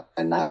was now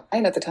 9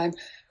 at the time,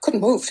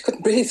 couldn't move, she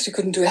couldn't breathe, she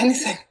couldn't do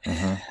anything.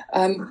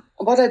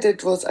 What I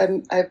did was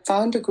I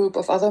found a group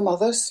of other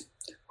mothers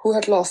who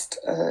had lost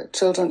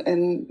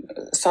children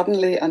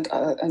suddenly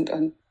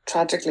and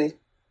tragically,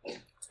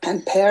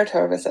 and paired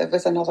her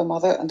with another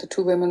mother. And the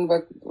two women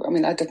were,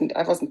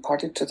 I wasn't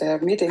party to their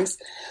meetings,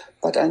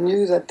 but I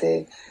knew that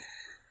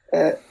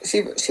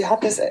she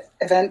had this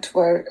event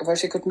where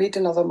she could meet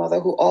another mother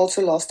who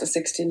also lost a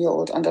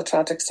 16-year-old under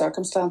tragic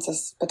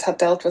circumstances, but had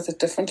dealt with it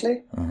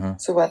differently.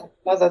 So while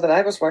the mother that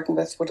I was working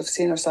with would have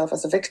seen herself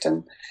as a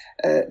victim,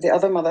 the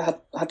other mother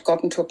had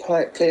gotten to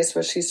a place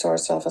where she saw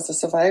herself as a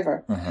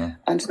survivor,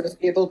 and she was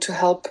able to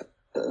help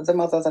the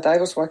mother that I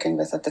was working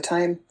with at the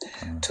time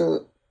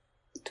to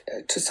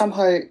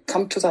somehow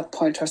come to that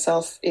point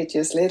herself 8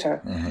 years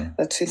later,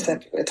 that she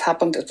said, it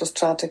happened, it was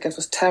tragic, it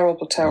was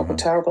terrible, terrible,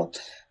 terrible.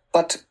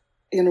 But,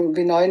 we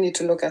now need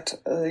to look at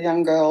a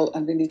young girl,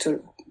 and we need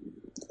to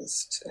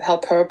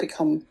help her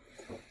become,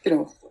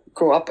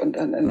 grow up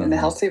in a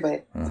healthy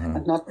way,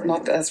 and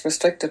not as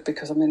restricted,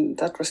 because,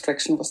 that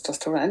restriction was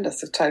just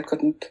horrendous. The child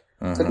couldn't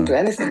do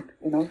anything,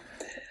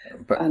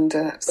 But, and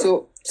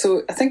so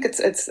I think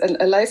it's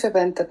a life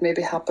event that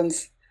maybe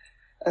happens.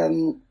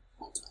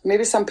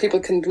 Maybe some people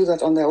can do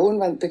that on their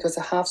own because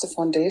they have the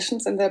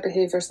foundations in their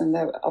behaviors and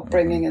their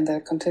upbringing and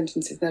their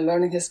contingencies and their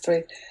learning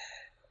history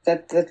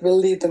that will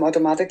lead them not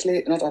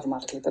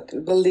automatically, but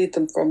will lead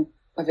them from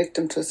a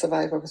victim to a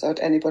survivor without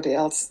anybody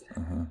else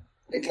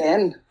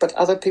again. But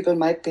other people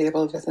might be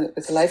able,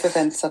 with a life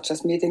event such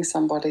as meeting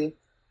somebody,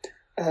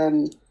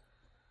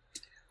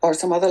 or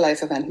some other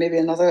life event, maybe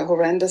another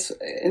horrendous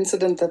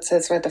incident that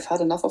says, right, I've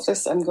had enough of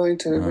this. I'm going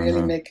to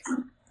really make,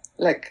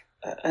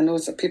 I know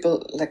some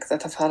people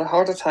that have had a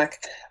heart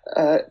attack,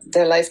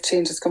 their life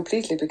changes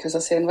completely because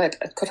they're saying, right,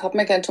 it could happen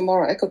again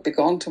tomorrow. I could be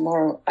gone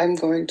tomorrow. I'm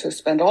going to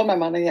spend all my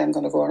money. I'm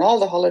going to go on all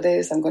the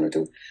holidays. I'm going to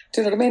do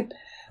you know what I mean?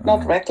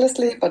 Not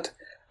recklessly, but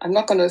I'm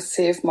not going to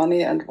save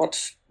money and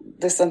watch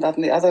this and that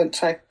and the other and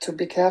try to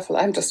be careful.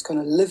 I'm just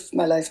going to live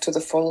my life to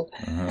the full.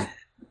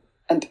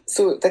 And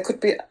so there could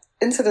be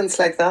incidents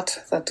like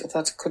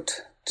that could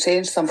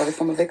change somebody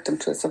from a victim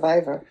to a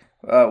survivor.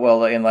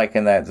 In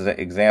that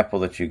example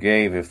that you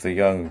gave, if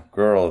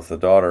the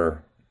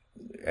daughter,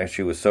 as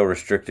she was so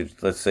restricted,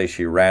 let's say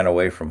she ran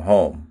away from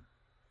home,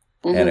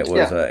 and it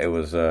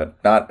was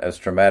not as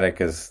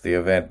traumatic as the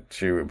event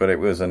but it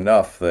was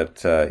enough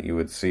that you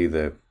would see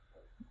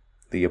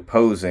the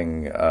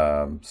opposing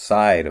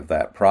side of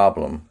that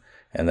problem,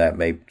 and that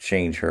may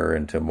change her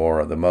into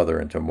more of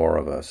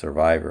a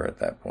survivor at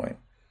that point.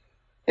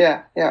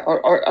 Yeah.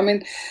 Or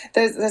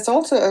there's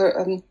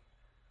also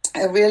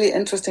a really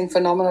interesting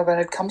phenomenon when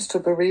it comes to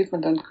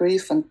bereavement and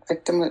grief and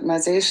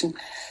victimization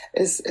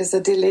is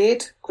a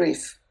delayed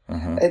grief.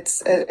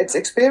 It's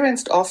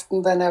experienced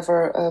often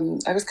whenever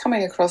I was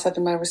coming across that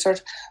in my research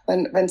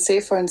when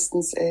say for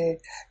instance a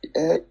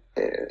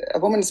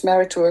woman is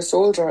married to a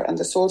soldier and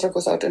the soldier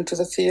goes out into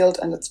the field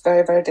and it's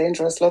very, very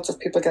dangerous. Lots of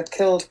people get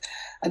killed,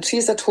 and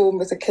she's at home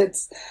with the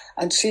kids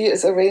and she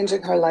is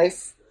arranging her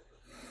life,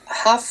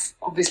 half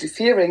obviously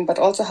fearing but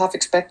also half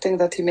expecting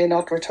that he may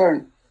not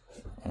return.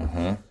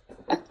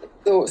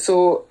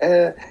 So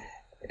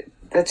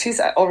that she's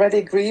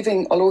already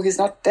grieving, although he's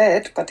not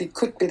dead, but he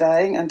could be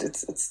dying, and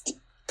it's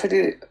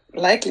pretty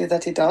likely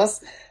that he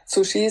does.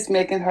 So she's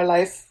making her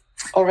life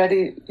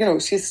already,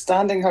 she's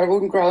standing her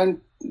own ground,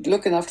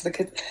 looking after the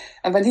kids.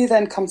 And when he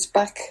then comes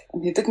back,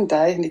 and he didn't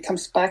die, and he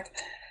comes back,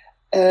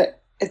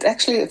 it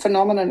actually, a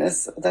phenomenon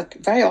is that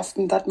very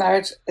often that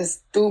marriage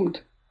is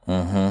doomed.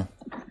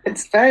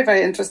 It's very,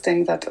 very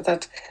interesting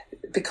that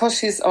because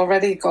she's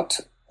already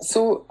got...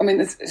 So,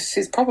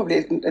 she's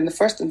probably in the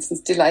first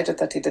instance delighted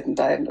that he didn't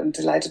die and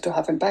delighted to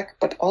have him back.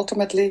 But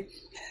ultimately,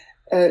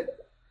 where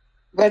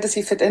does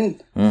he fit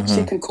in?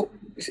 She can cope.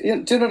 Do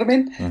you know what I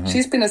mean?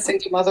 She's been a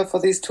single mother for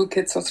these 2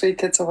 kids or 3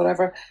 kids or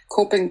whatever,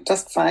 coping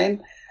just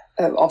fine.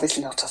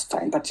 Obviously not just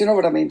fine, but you know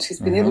what I mean? She's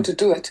been able to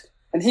do it.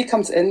 And he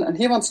comes in and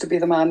he wants to be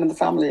the man in the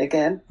family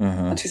again.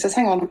 And she says,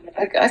 hang on,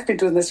 I've been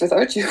doing this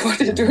without you. What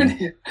are you doing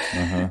here?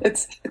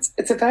 It's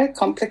a very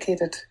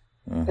complicated,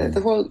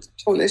 the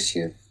whole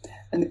issue.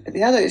 And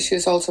the other issue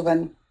is also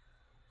when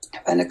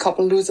a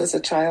couple loses a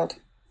child,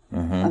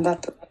 and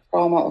that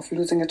trauma of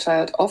losing a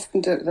child,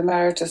 often the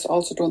marriages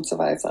also don't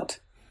survive that.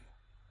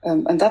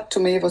 And that to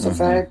me was a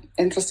very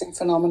interesting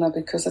phenomena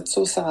because it's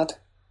so sad.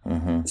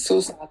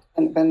 So sad.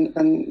 And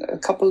when a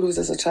couple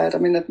loses a child,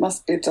 it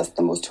must be just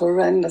the most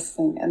horrendous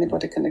thing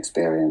anybody can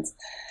experience.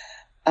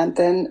 And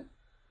then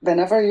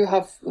whenever you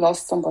have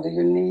lost somebody,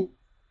 you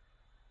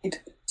need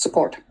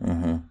support.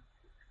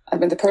 And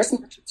when the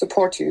person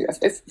supports you,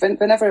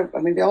 whenever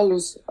we all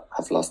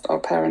have lost our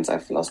parents.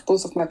 I've lost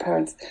both of my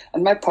parents,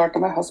 and my partner,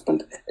 my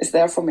husband, is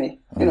there for me.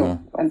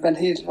 And when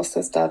he lost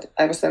his dad,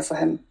 I was there for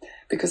him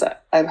because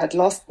I had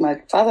lost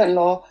my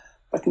father-in-law,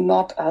 but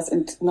not as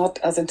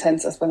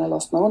intense as when I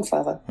lost my own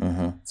father.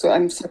 So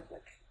I'm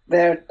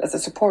there as a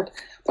support.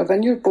 But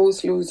when you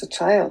both lose a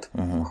child,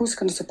 who's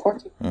going to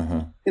support you?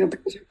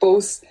 Because you're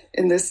both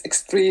in this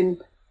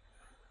extreme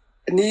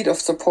need of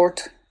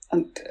support.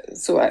 And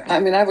so, I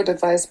mean, I would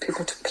advise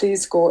people to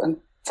please go and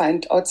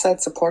find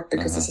outside support,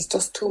 because this is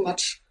just too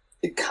much.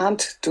 You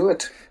can't do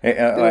it.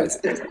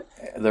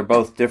 They're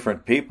both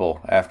different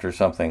people after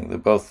something.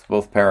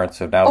 Both parents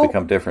have now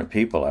become different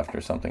people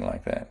after something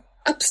like that.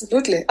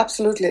 Absolutely,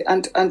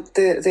 and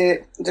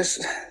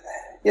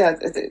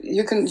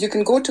you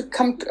can go to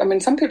come. I mean,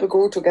 some people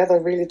grow together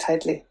really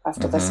tightly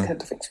after this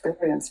kind of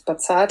experience,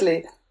 but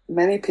sadly,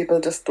 many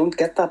people just don't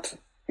get that.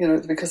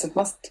 Because it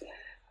must.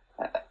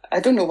 I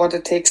don't know what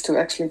it takes to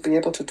actually be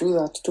able to do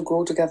that, to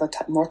grow together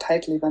more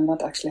tightly when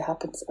that actually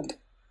happens.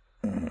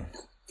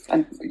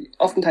 And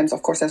oftentimes,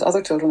 of course, there's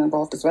other children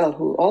involved as well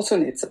who also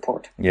need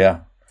support.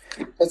 Yeah.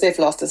 Because they've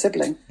lost a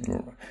sibling.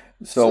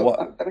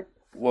 So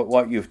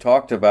what you've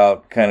talked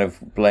about kind of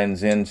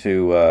blends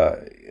into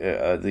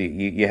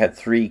you had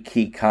three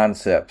key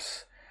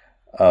concepts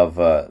of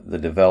the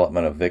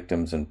development of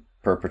victims and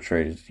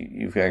perpetrators.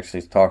 You've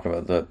actually talked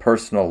about the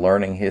personal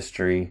learning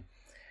history,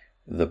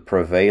 the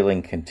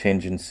prevailing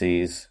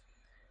contingencies,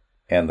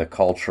 and the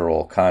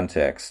cultural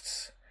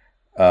contexts.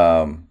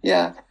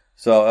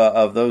 So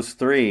of those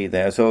three,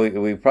 so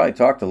we probably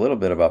talked a little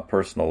bit about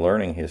personal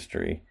learning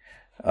history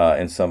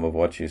in some of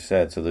what you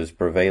said. So there's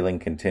prevailing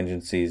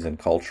contingencies and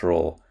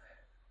cultural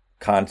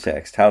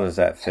context. How does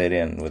that fit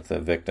in with the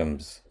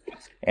victims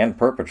and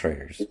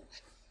perpetrators?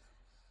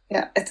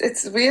 Yeah,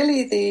 it's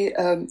really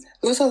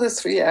those are the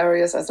three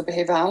areas as a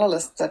behavior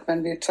analyst that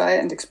when we try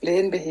and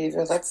explain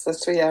behavior, that's the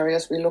three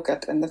areas we look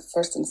at in the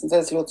first instance.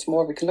 There's loads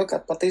more we can look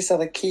at, but these are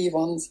the key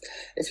ones.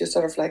 If you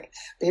sort of like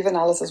behavior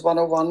analysis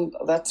 101,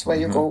 that's where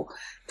you go.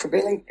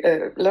 Prevailing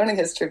learning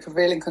history,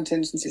 prevailing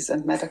contingencies,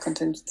 and meta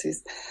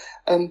contingencies.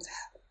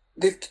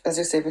 As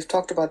you say, we've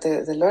talked about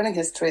the learning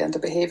history and the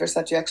behaviors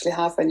that you actually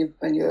have when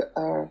you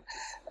are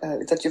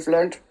that you've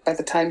learned by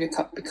the time you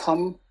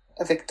become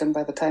a victim,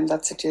 by the time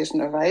that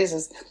situation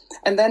arises.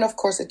 And then, of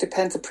course, it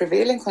depends. The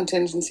prevailing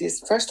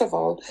contingencies, first of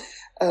all,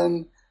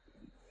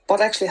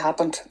 what actually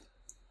happened?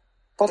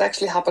 What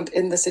actually happened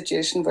in the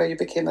situation where you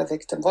became a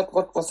victim? What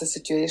was the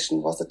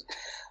situation? Was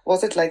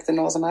it like the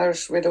Northern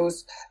Irish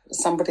widows?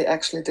 Somebody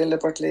actually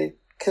deliberately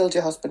killed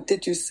your husband?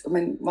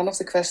 One of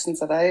the questions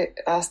that I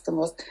asked them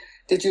was,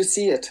 did you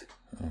see it?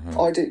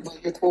 Or were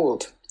you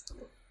told?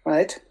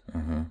 Right?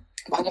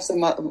 One of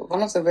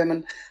the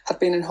women had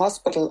been in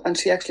hospital, and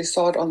she actually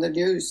saw it on the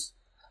news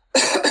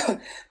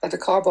that a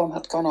car bomb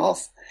had gone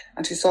off,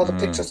 and she saw the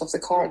pictures of the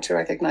car, and she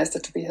recognized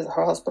it to be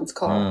her husband's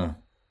car.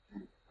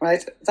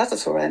 Right? That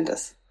is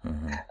horrendous.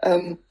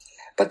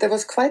 But there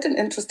was quite an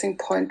interesting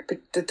point,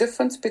 the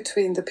difference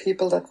between the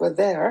people that were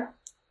there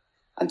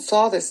and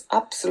saw this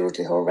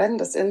absolutely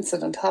horrendous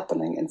incident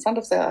happening in front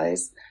of their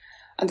eyes,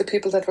 and the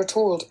people that were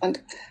told.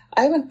 And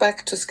I went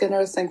back to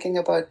Skinner thinking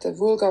about the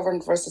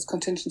rule-governed versus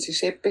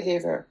contingency-shaped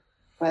behavior,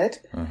 right?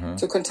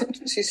 So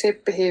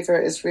contingency-shaped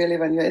behavior is really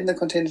when you're in the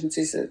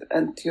contingencies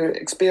and you're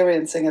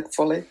experiencing it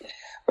fully,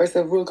 whereas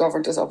the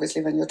rule-governed is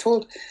obviously when you're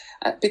told.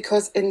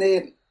 Because in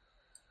the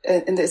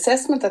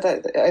assessment that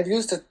I've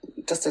used it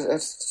just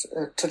as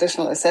a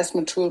traditional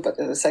assessment tool, but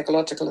a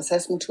psychological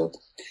assessment tool,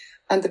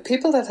 and the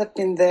people that had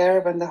been there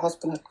when the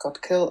husband had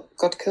got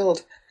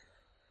killed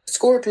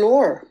scored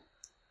lower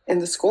in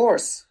the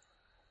scores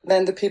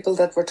than the people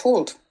that were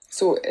told.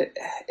 So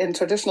in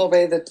traditional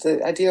way, that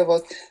the idea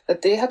was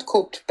that they had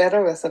coped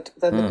better with it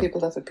than the people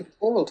that had been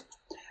told.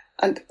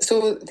 And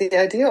so the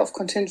idea of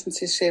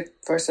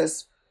contingency-shaped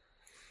versus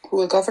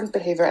rule-governed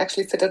behavior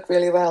actually fitted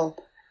really well,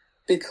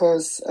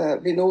 because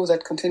we know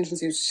that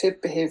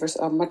contingency-shaped behaviors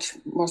are much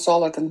more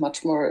solid and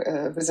much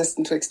more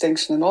resistant to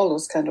extinction and all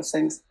those kind of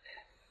things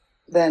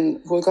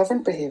than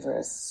rule-governed behavior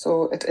is.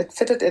 So it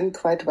fitted in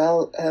quite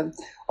well.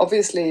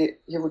 Obviously,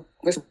 you would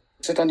wish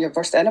it on your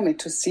worst enemy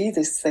to see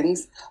these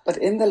things, but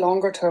in the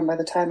longer term, by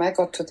the time I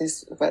got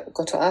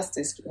to ask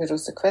these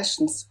widows the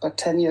questions, about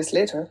 10 years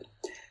later,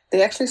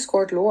 they actually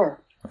scored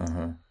lower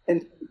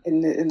in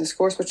the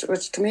scores,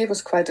 which to me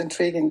was quite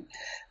intriguing.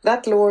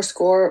 That lower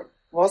score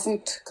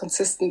wasn't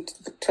consistent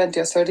 20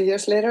 or 30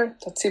 years later.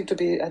 That seemed to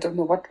be, I don't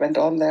know what went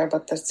on there,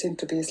 but there seemed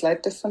to be a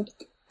slight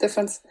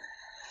difference.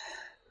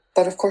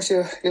 But of course,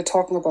 you're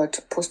talking about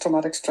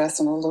post-traumatic stress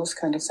and all those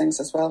kind of things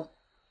as well.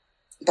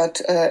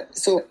 But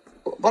so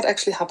what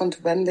actually happened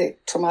when the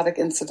traumatic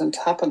incident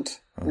happened?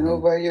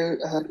 Where you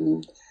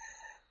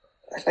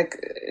like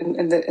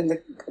in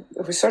the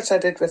research I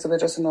did with the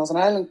widows in Northern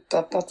Ireland,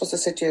 that was the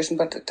situation.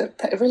 But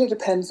it really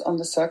depends on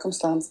the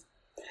circumstance.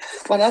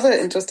 One other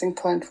interesting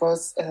point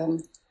was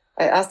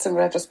I asked them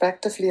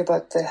retrospectively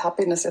about the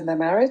happiness in their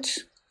marriage,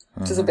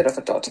 which is a bit of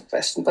a dodgy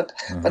question, but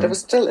it was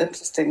still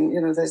interesting.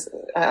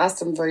 I asked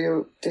them,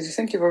 did you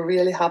think you were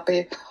really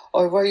happy,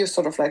 or were you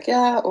sort of like,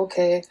 yeah,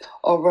 okay,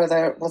 or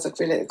was it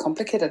really a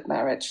complicated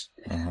marriage?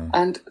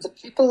 And the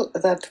people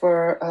that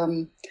were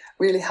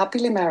really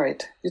happily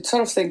married, you'd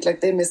sort of think like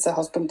they miss their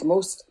husband the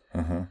most,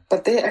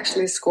 but they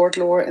actually scored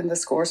lower in the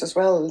scores as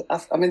well.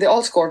 I mean, they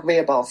all scored way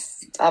above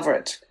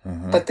average,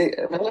 but they,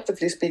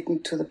 relatively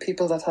speaking, to the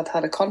people that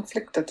had a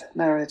conflicted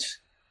marriage,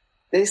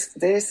 they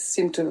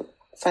seem to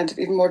find it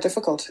even more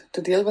difficult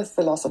to deal with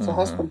the loss of the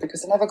husband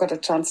because they never got a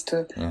chance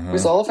to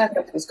resolve any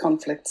of those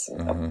conflicts.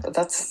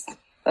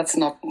 That's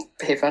not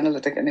behavior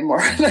analytic anymore.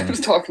 I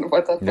was talking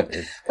about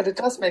that, but it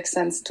does make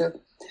sense to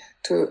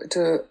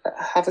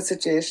have a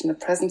situation, the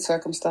present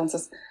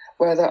circumstances,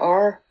 where there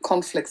are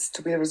conflicts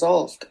to be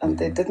resolved, and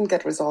they didn't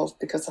get resolved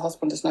because the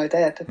husband is now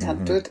dead. They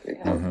can't do it.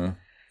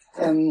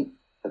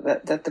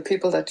 That the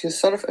people that you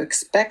sort of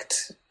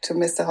expect to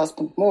miss the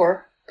husband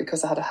more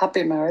because they had a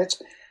happy marriage,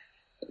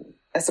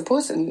 I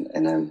suppose in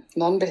a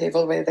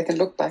non-behavioral way, they can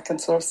look back and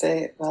sort of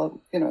say,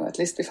 well, at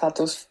least we've had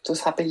those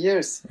happy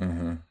years.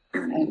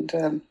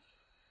 And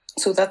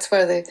so that's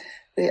where the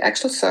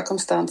actual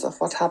circumstance of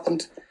what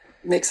happened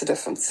makes a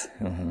difference.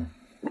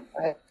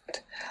 Right?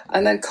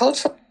 And then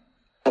cultural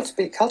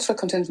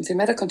contingency,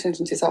 meta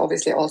contingencies are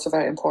obviously also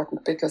very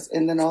important, because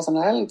in the Northern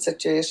Ireland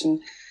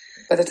situation,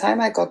 by the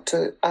time I got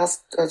to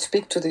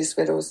speak to these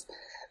widows,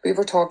 we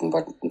were talking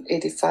about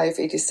 85,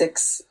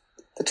 86.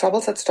 The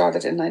Troubles had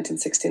started in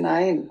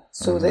 1969.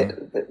 So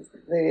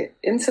the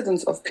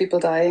incidence of people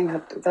dying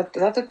that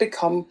had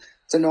become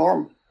the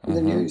norm in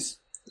the news.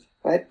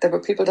 Right? There were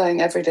people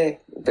dying every day,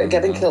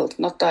 getting killed,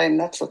 not dying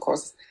natural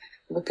causes.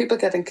 There were people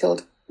getting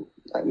killed.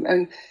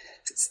 And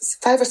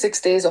 5 or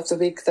 6 days of the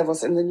week, there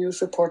was in the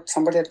news report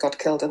somebody had got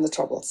killed in the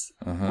Troubles.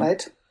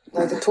 Right?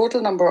 Now, the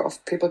total number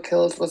of people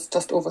killed was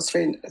just over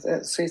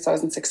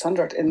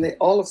 3,600 in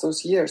all of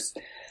those years.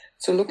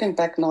 So looking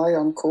back now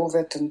on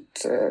COVID and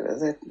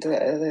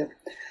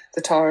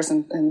the towers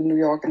in New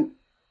York, and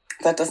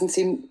that doesn't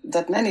seem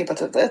that many,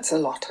 but it's a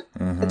lot.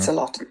 It's a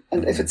lot.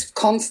 And if it's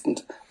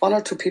constant, 1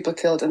 or 2 people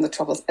killed in the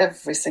Troubles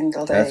every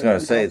single day. I was going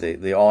to say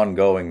the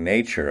ongoing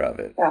nature of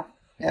it.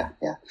 Yeah.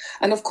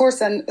 And of course,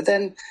 then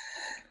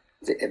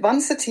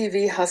once the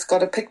TV has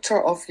got a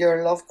picture of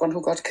your loved one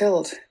who got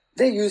killed,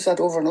 they use that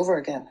over and over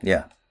again.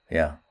 Yeah.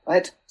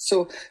 Right?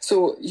 So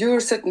you're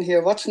sitting here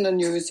watching the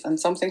news and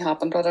something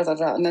happened,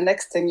 and the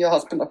next thing your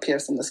husband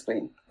appears on the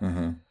screen.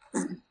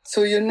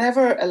 So you're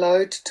never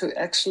allowed to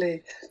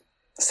actually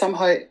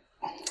somehow,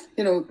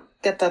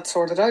 get that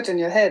sorted out in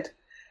your head.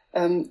 Do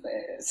you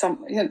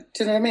know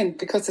what I mean?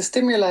 Because the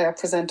stimuli are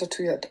presented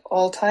to you at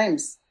all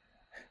times.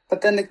 But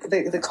then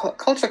the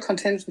cultural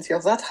contingency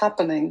of that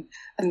happening,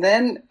 and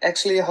then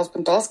actually your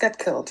husband does get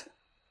killed.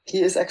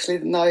 He is actually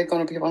now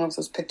going to be one of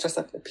those pictures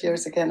that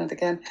appears again and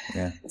again.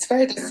 Yeah. It's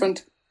very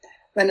different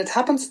when it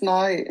happens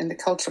now in the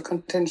cultural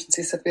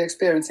contingencies that we're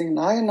experiencing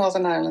now in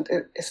Northern Ireland.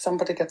 If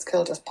somebody gets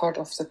killed as part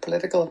of the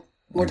political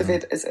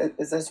is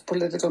there's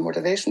political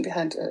motivation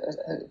behind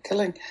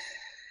killing,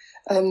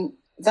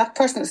 that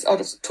person is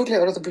totally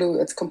out of the blue.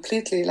 It's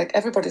completely like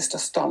everybody's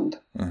just stunned.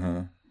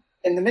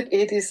 In the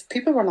mid-'80s,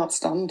 people were not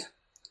stunned.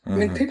 I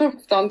mean, people were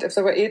stunned if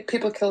there were 8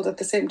 people killed at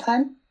the same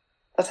time.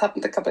 That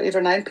happened 8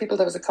 or 9 people.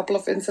 There was a couple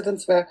of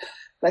incidents where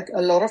like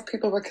a lot of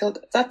people were killed.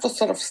 That was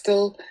sort of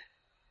still,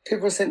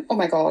 people were saying, oh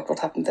my God, what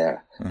happened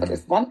there? But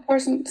if one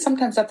person,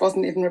 sometimes that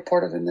wasn't even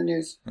reported in the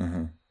news.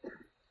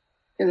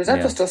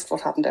 That was just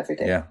what happened every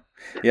day.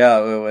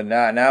 Yeah.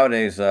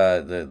 Nowadays,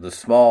 the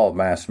small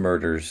mass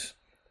murders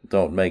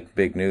don't make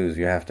big news.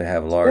 You have to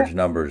have large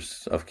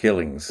numbers of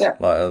killings.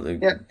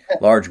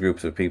 Large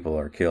groups of people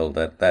are killed.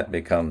 That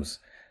becomes,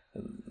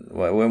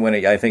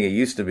 I think it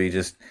used to be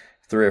just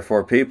 3 or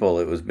 4 people,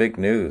 it was big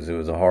news. It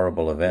was a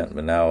horrible event.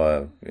 But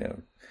now,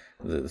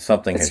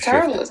 something has shifted. It's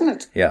terrible, isn't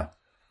it? Yeah.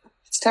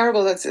 It's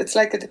terrible. It's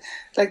like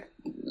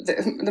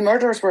the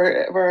murderers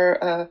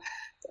were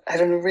I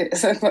don't know.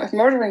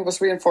 Murdering was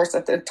reinforced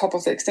at the top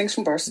of the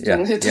extinction burst. Yeah.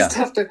 You just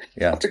have to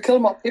kill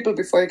more people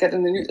before you get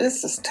in the news.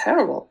 This is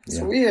terrible. It's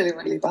really,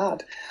 really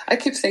bad. I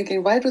keep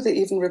thinking, why do they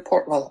even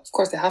report? Well, of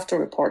course they have to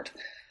report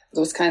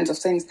those kinds of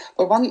things.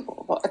 But one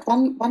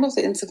of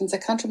the incidents, I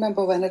can't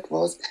remember when it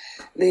was,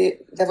 there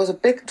was a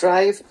big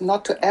drive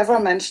not to ever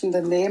mention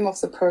the name of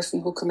the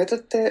person who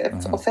committed the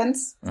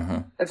offense.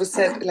 It was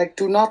said, like,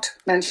 do not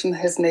mention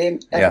his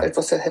name ever. It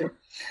was him.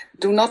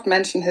 Do not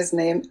mention his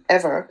name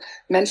ever.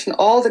 Mention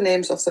all the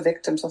names of the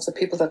victims, of the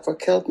people that were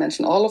killed.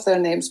 Mention all of their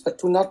names, but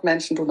do not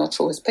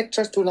show his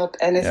pictures, do not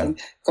anything.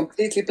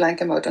 Completely blank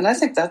him out. And I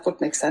think that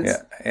would make sense.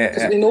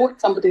 Because we know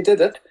somebody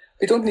did it.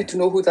 We don't need to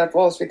know who that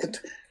was. We could...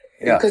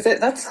 Because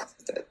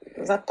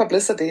that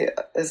publicity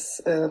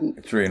is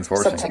it's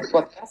reinforcing.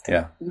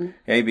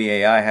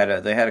 ABAI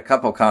had a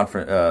couple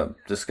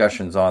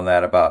discussions on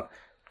that about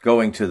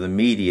going to the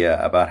media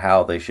about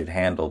how they should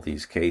handle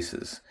these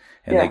cases,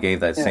 and they gave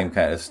that same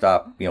kind of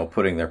stop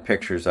putting their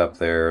pictures up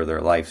there,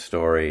 their life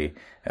story,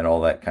 and all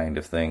that kind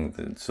of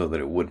thing, so that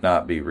it would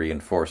not be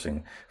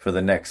reinforcing for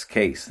the next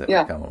case that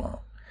would come along.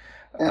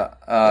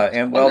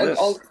 And all the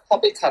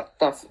copycat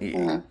stuff.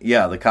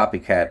 The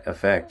copycat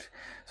effect.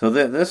 So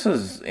this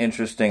is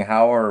interesting.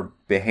 How are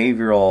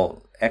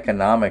behavioral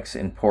economics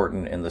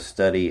important in the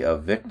study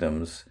of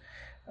victims?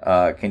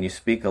 Can you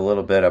speak a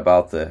little bit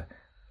about the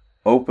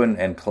open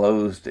and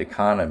closed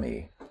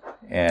economy,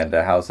 and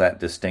how's that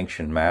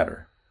distinction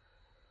matter?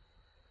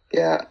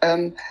 Yeah,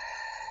 I'm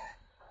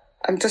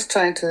just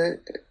trying to,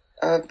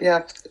 let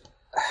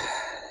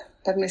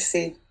me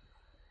see.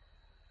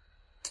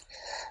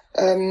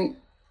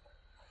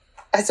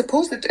 I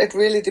suppose it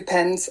really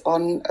depends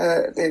on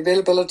the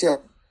availability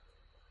of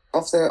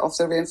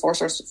the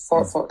reinforcers.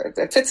 For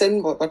it fits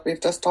in with what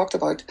we've just talked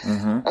about.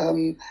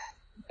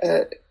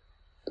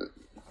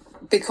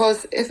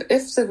 Because if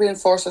the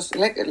reinforcers,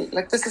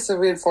 like this is the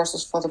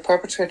reinforcers for the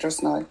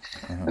perpetrators now,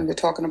 when we're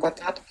talking about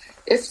that,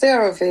 if they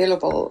are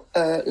available,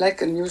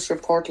 like a news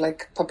report,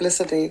 like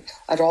publicity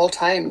at all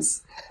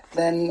times,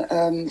 then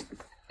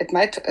it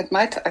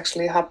might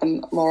actually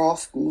happen more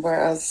often.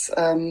 Whereas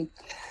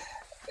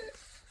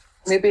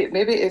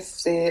maybe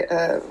if the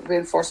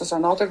reinforcers are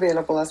not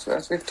available,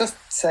 as we've just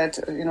said,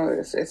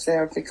 if they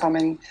are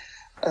becoming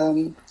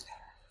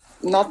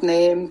not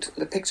named,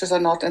 the pictures are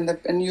not in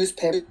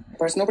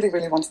newspapers, nobody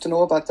really wants to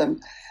know about them,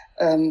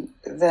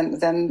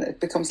 then it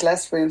becomes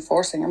less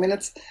reinforcing. I mean,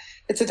 it's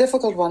a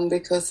difficult one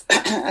because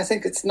I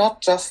think it's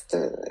not just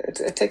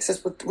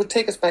would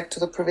take us back to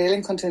the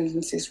prevailing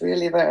contingencies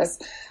really, whereas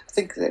I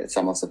think that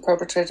some of the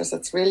perpetrators,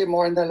 it's really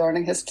more in their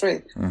learning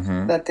history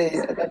that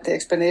the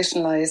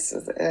explanation lies.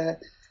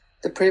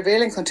 The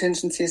prevailing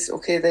contingencies,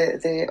 okay,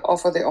 they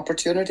offer the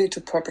opportunity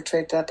to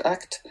perpetrate that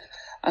act,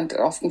 and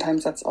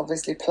oftentimes that's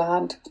obviously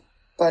planned.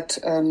 But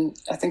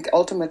I think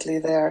ultimately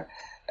the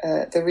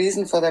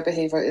reason for their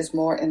behaviour is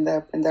more in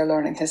their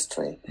learning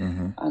history,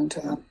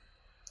 and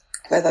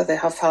whether they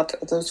have had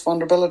those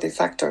vulnerability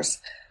factors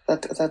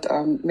that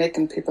are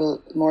making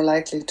people more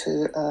likely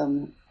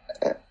to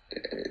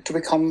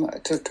become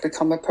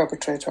a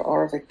perpetrator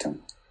or a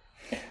victim.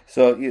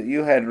 So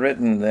you had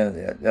written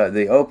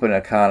the open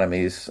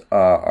economies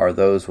are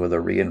those where the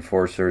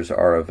reinforcers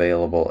are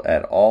available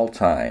at all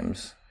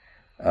times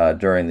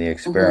during the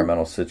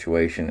experimental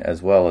situation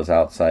as well as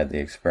outside the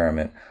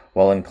experiment,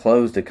 while in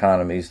closed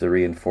economies the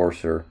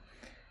reinforcer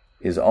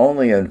is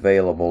only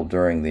available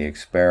during the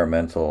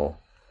experimental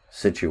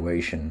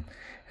situation,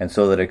 and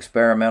so that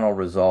experimental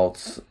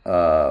results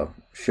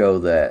show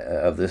that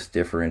of this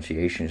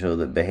differentiation show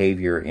that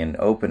behavior in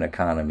open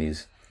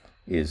economies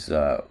is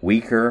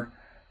weaker,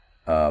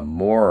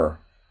 more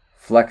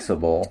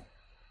flexible,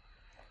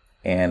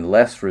 and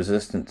less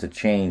resistant to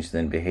change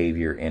than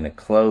behavior in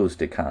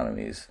closed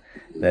economies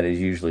that is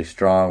usually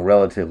strong,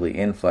 relatively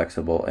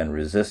inflexible, and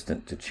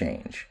resistant to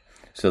change.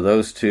 So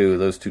those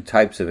two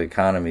types of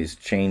economies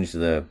change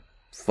the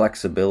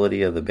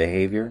flexibility of the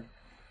behavior.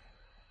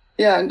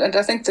 Yeah, and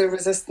I think the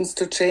resistance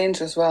to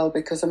change as well,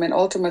 because I mean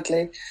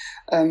ultimately,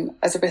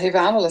 as a behavior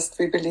analyst,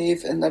 we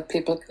believe in that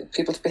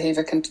people's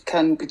behavior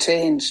can be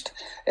changed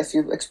if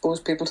you expose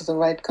people to the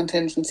right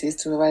contingencies,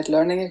 to the right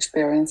learning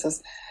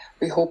experiences.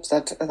 We hope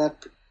that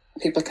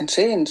people can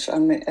change,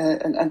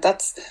 and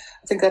that's,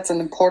 I think that's an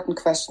important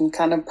question.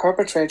 Can a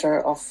perpetrator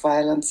of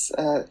violence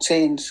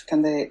change?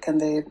 Can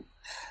they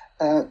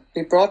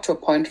be brought to a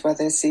point where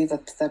they see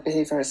that their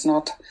behavior is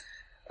not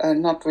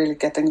really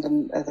getting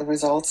them the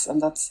results,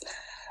 and that's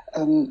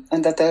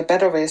and that there are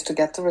better ways to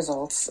get the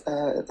results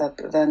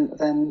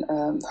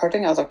than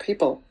hurting other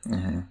people.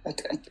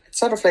 It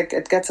sort of like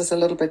it gets us a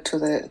little bit to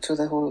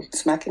the whole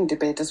smacking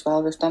debate as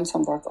well. We've done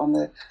some work on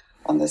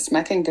the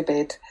smacking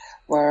debate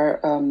where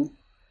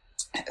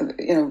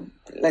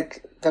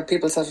like the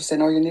people sort of say,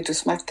 no, you need to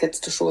smack kids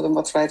to show them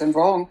what's right and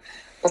wrong.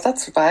 But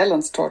that's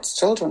violence towards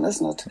children,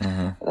 isn't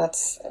it?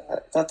 That's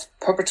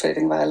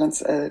perpetrating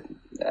violence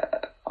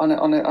on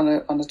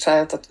a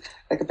child. That,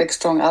 like, a big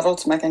strong adult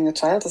smacking a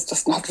child is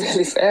just not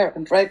really fair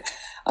and right.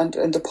 And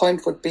the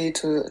point would be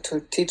to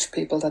teach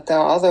people that there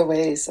are other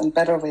ways and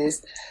better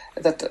ways.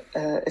 That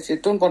if you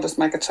don't want to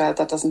smack a child,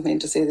 that doesn't mean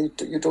to say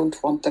that you don't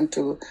want them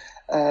to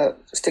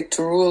stick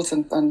to rules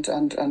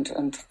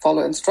and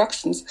follow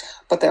instructions.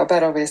 But there are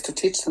better ways to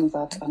teach them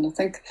that. And I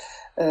think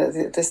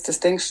this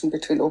distinction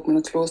between open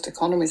and closed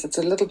economies, it's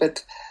a little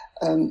bit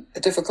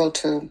difficult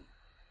to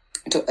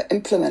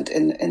implement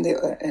in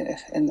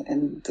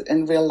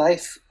real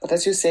life. But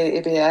as you say,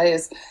 ABI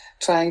is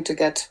trying to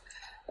get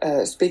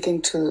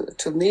speaking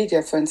to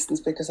media, for instance,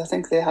 because I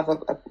think they have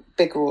a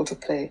big role to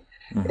play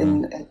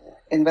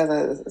in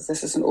whether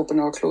this is an open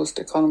or closed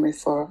economy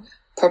for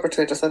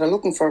perpetrators that are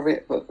looking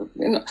for,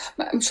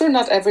 I'm sure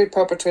not every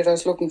perpetrator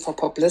is looking for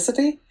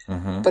publicity,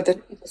 but they're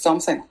looking for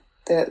something.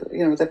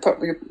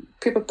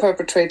 People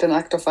perpetrate an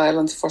act of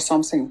violence for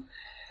something.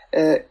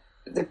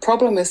 The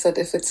problem is that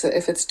if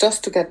it's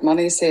just to get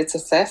money, say it's a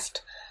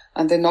theft,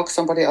 and they knock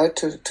somebody out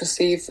to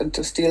thieve and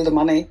to steal the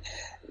money,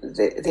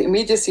 the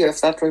immediacy of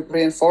that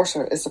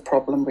reinforcer is a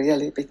problem,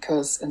 really,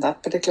 because in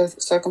that particular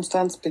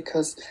circumstance,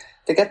 because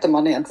they get the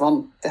money and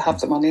run. They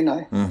have the money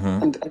now.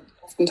 And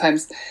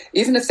oftentimes,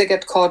 even if they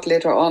get caught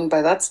later on,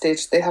 by that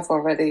stage, they have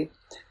already,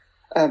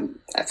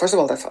 first of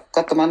all, they've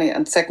got the money,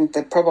 and second,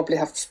 they probably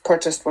have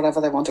purchased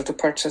whatever they wanted to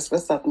purchase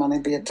with that money,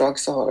 be it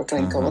drugs or a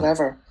drink or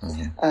whatever.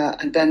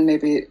 And then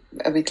maybe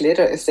a week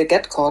later, if they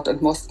get caught, and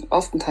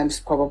oftentimes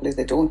probably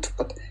they don't,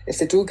 but if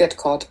they do get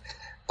caught,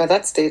 by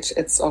that stage,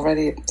 it's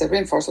already, the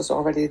reinforcer is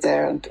already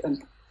there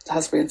and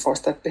has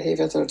reinforced that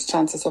behaviour. So the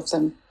chances of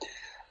them,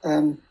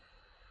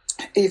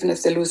 even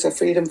if they lose their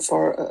freedom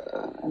for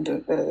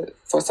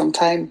some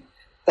time,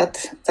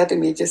 that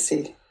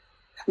immediacy.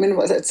 I mean,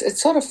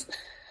 it's sort of,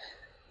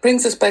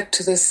 brings us back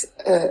to this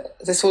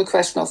whole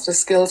question of the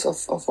skills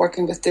of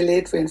working with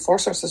delayed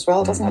reinforcers as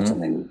well, doesn't it? I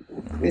mean,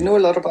 we know a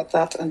lot about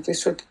that, and we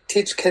should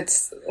teach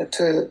kids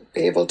to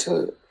be able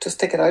to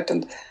stick it out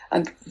and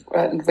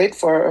wait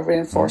for a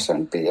reinforcer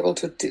and be able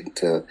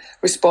to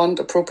respond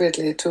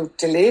appropriately to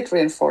delayed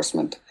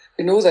reinforcement.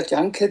 We know that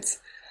young kids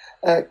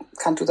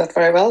can't do that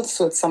very well,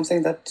 so it's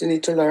something that you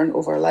need to learn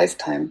over a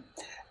lifetime.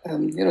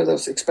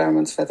 Those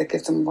experiments where they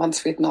give them 1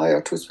 sweet now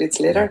or 2 sweets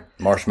later.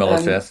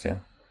 Marshmallow test, yeah.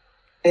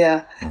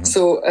 Yeah.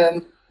 So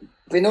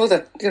we know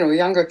that,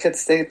 younger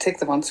kids, they take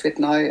the 1 sweet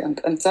now, and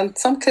then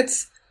some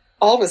kids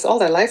always, all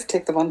their life,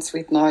 take the 1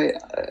 sweet now,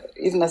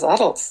 even as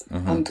adults.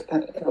 And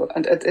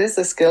it is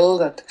a skill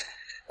that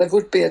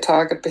would be a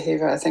target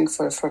behavior, I think,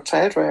 for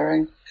child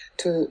rearing,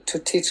 to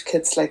teach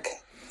kids, like,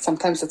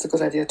 sometimes it's a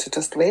good idea to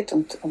just wait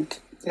and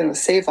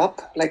save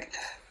up. Like,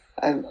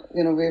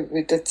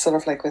 we did sort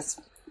of like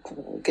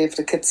gave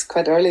the kids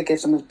quite early,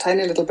 gave them a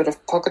tiny little bit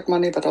of pocket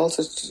money, but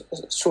also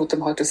showed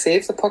them how to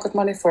save the pocket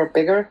money for a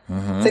bigger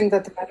thing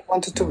that they might have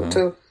wanted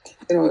to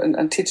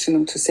and teaching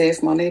them to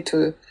save money,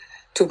 to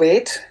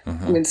wait.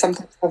 I mean,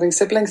 sometimes having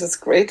siblings is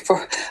great.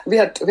 We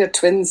had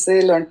twins.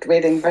 They learned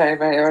waiting very,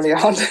 very early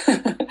on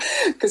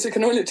because you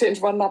can only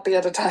change one nappy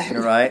at a time.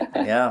 Right.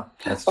 Yeah,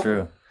 that's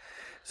true.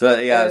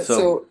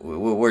 So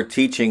we're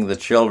teaching the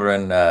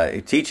children,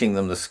 teaching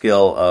them the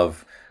skill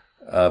of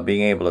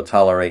being able to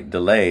tolerate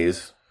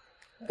delays,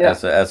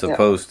 as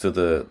opposed to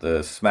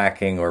the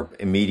smacking or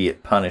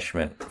immediate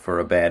punishment for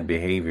a bad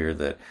behavior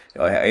that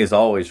is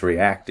always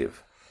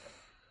reactive.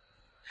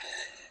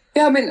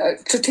 Yeah, I mean,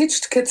 to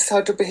teach kids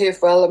how to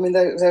behave well, I mean,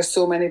 there's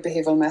so many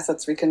behavioral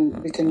methods we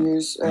can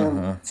use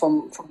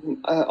from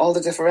all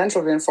the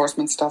differential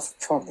reinforcement stuff,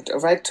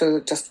 right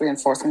to just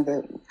reinforcing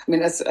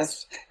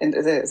as in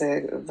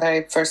the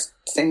very first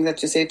thing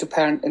that you say to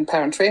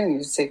parent training,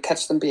 you say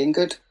catch them being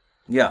good.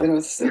 Yeah,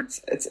 it's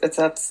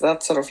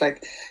that's sort of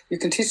like you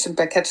can teach them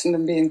by catching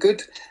them being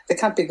good. They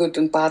can't be good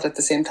and bad at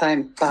the same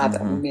time.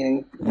 Bad,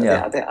 meaning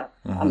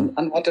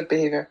unwanted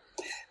behavior.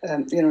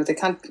 They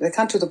can't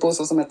do the both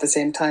of them at the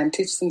same time.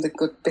 Teach them the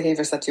good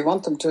behaviors that you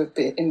want them to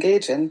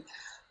engage in.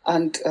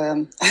 And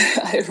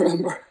I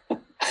remember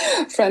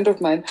a friend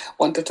of mine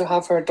wanted to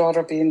have her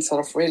daughter being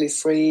sort of really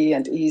free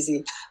and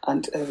easy,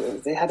 and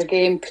they had a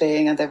game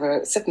playing, and they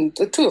were sitting,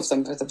 the two of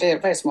them with a very,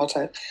 very small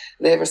child,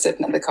 they were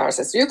sitting in the car,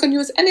 says, you can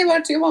use any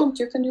words you want,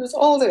 you can use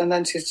all the, and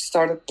then she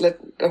started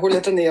a whole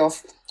litany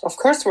of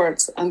curse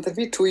words, and the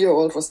wee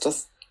 2-year-old was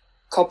just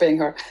copying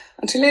her,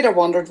 and she later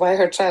wondered why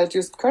her child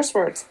used curse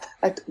words.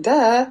 Like,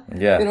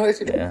 if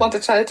you don't want a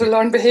child to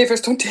learn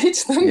behaviors, don't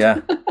teach them. Yeah,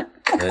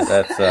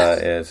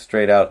 that's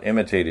straight out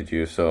imitated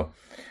you. So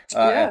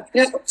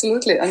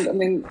absolutely. And I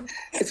mean,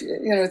 if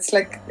it's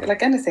like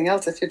anything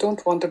else. If you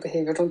don't want a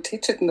behavior, don't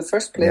teach it in the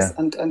first place,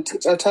 and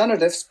teach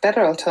alternatives,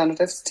 better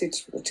alternatives.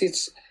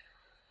 Teach.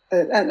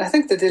 And I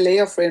think the delay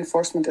of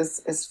reinforcement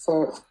is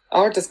for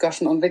our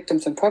discussion on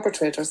victims and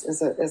perpetrators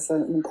is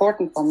an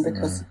important one,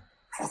 because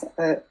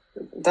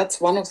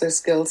that's one of the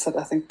skills that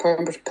I think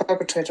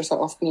perpetrators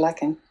are often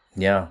lacking.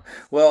 Yeah.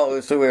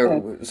 Well,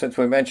 so since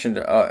we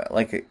mentioned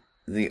like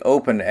the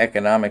open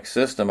economic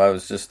system, I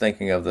was just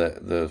thinking of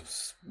the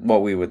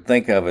what we would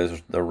think of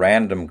as the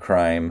random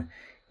crime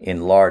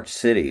in large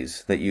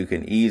cities, that you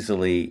can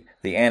easily,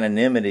 the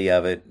anonymity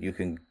of it, you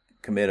can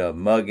commit a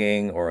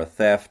mugging or a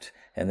theft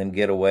and then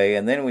get away.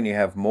 And then when you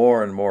have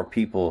more and more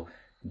people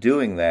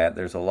doing that,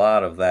 there's a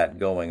lot of that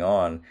going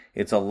on.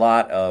 It's a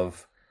lot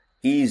of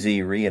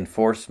easy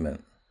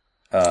reinforcement,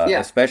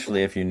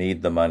 especially if you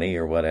need the money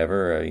or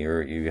whatever,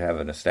 you have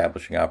an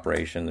establishing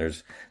operation.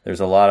 There's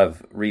a lot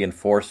of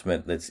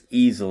reinforcement that's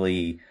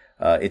easily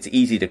it's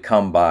easy to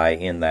come by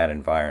in that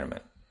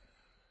environment.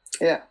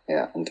 And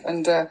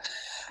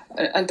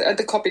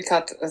the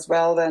copycat as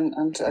well, then,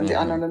 and the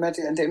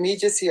anonymity and the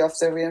immediacy of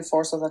the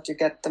reinforcer, that you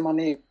get the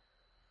money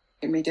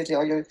immediately,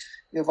 or you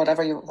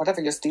whatever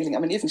you're stealing. I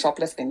mean, even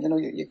shoplifting.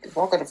 You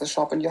walk out of the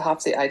shop and you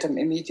have the item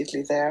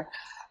immediately there.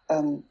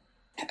 I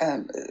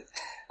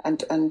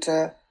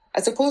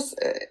suppose,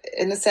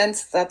 in a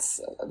sense,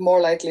 that's more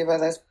likely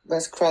where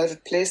there's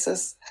crowded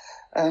places.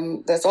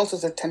 There's also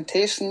the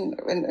temptation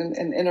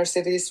in inner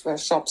cities where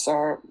shops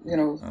are,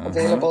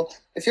 available.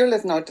 If you're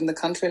living out in the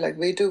country like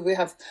we do, we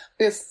have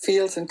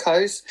fields and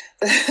cows.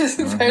 There's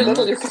very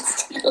little you can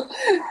steal.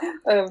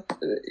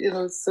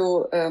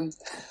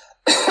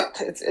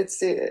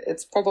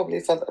 It's probably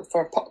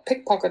for a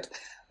pickpocket,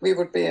 there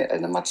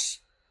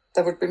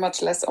would be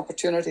much less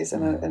opportunities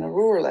in a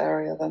rural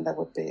area than there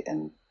would be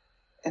in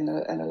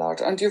a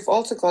larger. And you've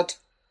also got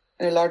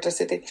in a larger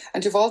city,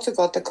 and you've also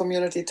got the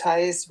community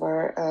ties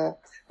where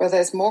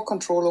there's more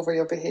control over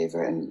your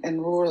behavior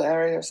in rural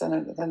areas than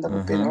there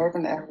would be in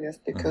urban areas,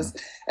 because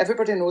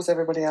everybody knows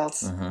everybody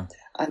else.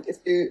 And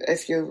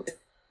if you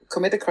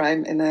commit a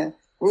crime in a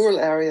rural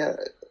area,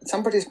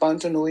 somebody's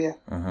bound to know you.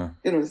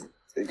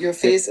 Your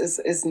face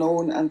is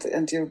known,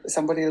 and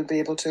somebody will be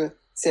able to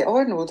say, "Oh,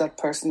 I know that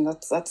person.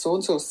 That's so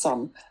and so's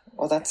son,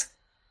 or that's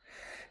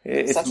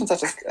such and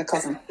such a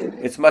cousin."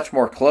 It's much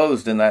more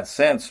closed in that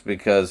sense,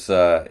 because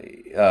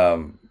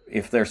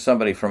if there's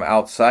somebody from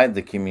outside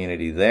the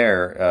community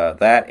there,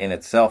 that in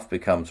itself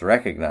becomes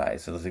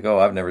recognized. It's like, oh,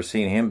 I've never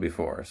seen him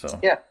before. So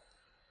yeah.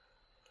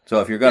 So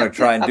if you're going to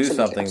try and do absolutely,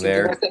 something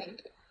absolutely. there,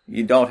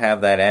 you don't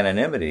have that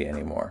anonymity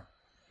anymore.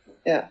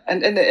 Yeah,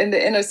 and in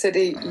the inner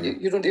city,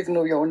 you don't even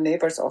know your own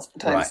neighbors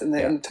oftentimes in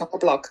the top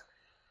block.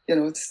 You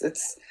know,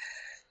 it's.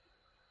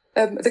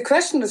 The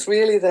question is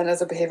really then,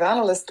 as a behavior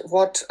analyst,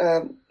 what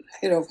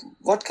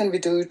can we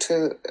do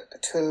to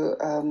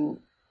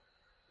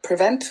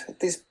prevent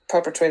these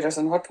perpetrators,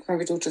 and what can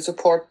we do to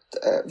support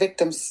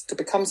victims to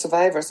become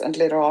survivors? And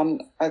later on,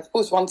 I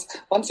suppose once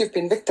you've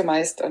been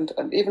victimized, and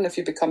even if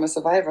you become a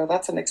survivor,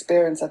 that's an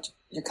experience that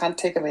you can't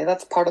take away.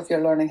 That's part of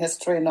your learning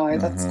history now.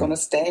 That's going to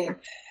stay.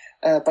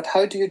 But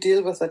how do you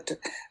deal with it?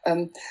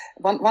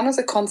 One of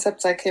the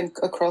concepts I came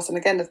across, and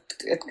again,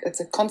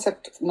 it's a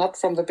concept not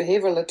from the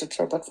behavioral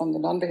literature, but from the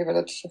non-behavioral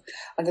literature,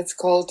 and it's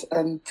called,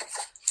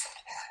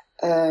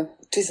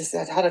 Jesus,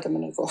 I had it a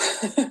minute ago.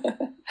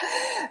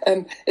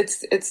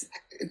 It's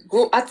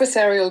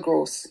adversarial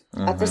growth,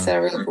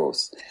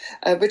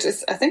 which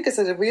is, I think, is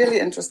a really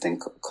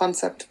interesting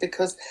concept,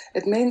 because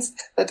it means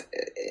that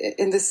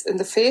in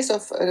the face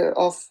of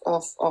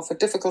a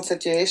difficult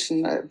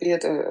situation, be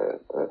it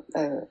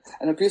an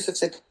abusive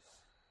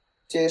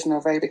situation or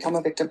where you become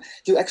a victim,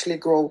 you actually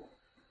grow.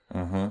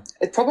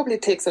 It probably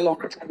takes a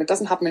longer time. It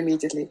doesn't happen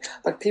immediately,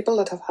 but people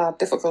that have had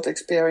difficult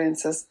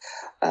experiences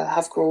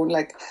have grown.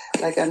 Like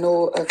I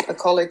know a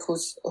colleague who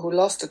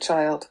lost a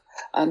child,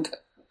 and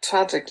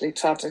tragically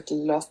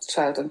lost a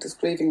child, and is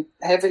grieving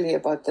heavily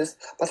about this,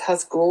 but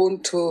has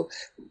grown to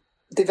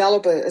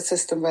develop a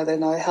system where they're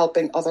now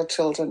helping other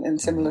children in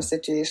similar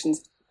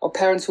situations, or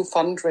parents who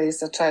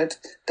fundraise. A child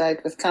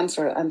died with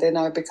cancer, and they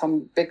now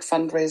become big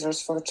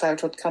fundraisers for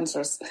childhood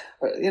cancers.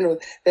 You know,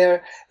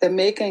 they're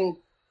making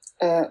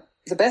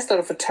the best out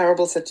of a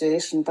terrible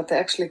situation, but they're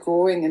actually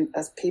growing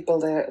as people.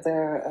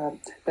 They're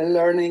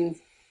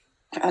learning,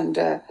 and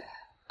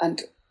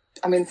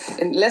I mean,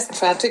 in less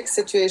tragic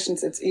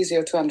situations, it's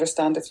easier to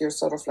understand if you're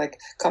sort of like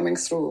coming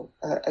through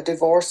a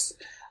divorce,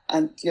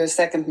 and your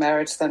second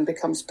marriage then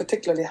becomes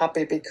particularly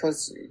happy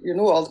because you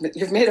know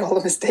you've made all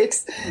the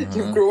mistakes,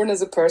 you've grown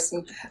as a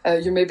person,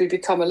 you maybe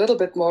become a little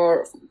bit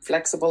more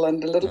flexible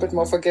and a little bit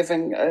more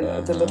forgiving.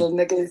 The little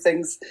niggly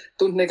things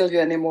don't niggle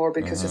you anymore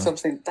because you're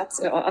something that's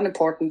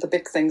unimportant. The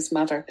big things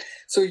matter.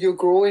 So you're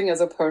growing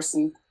as a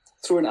person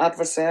through an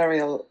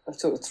adversarial,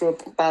 through a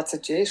bad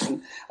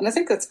situation. And I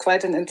think that's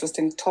quite an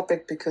interesting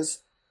topic, because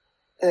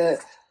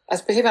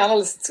as behavior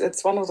analysts,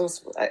 it's one of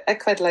those, I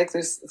quite like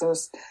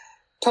those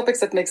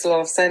topics that makes a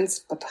lot of sense,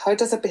 but how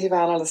does a behavior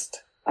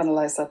analyst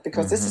analyze that?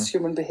 Because this is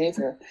human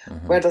behavior.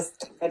 Where does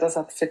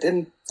that fit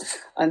in?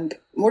 And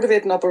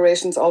motivating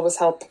operations always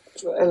help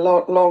a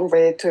long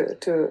way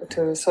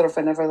to sort of,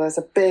 whenever there's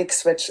a big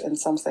switch in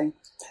something,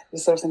 you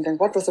sort of thinking,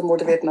 what was the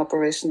motivating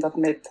operation that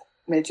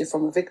made you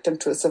from a victim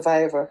to a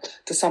survivor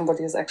to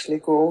somebody who's actually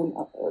grown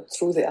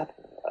through the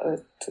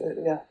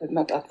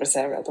not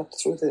adversarial, but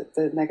through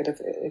the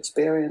negative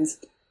experience.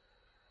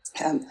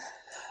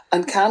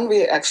 And can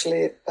we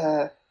actually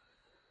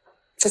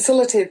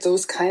facilitate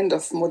those kind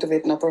of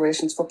motivating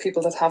operations for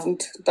people that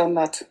haven't done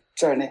that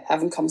journey,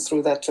 haven't come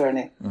through that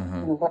journey? You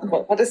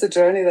know, what is the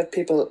journey that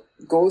people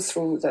go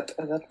through? That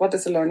what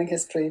is the learning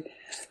history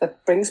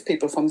that brings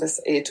people from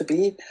this A to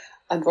B?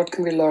 And what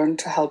can we learn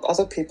to help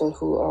other people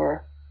who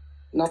are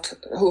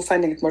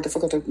finding it more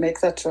difficult to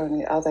make that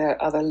journey? Are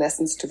there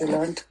lessons to be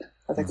learned?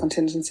 Are there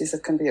contingencies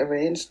that can be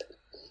arranged?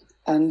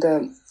 And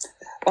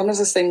one of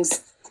the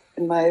things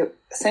in my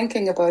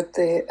thinking about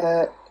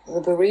the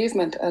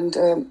bereavement and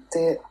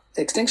the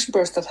extinction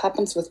burst that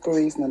happens with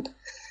bereavement,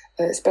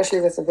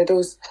 especially with the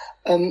widows,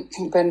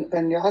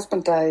 when your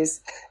husband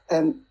dies,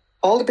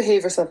 all the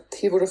behaviours that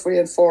he would have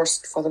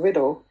reinforced for the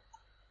widow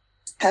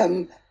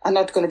are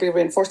not going to be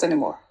reinforced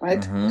anymore,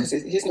 right? Because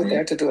he's not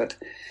there to do it.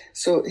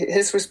 So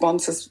his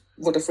responses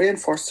would have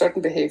reinforced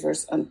certain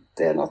behaviours, and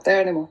they're not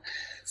there anymore.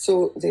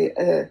 So so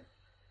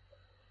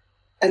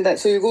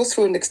you go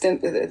through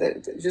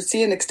you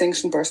see an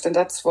extinction burst, and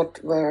that's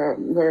where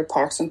Murray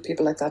Parks and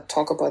people like that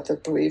talk about the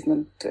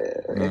bereavement,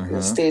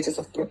 stages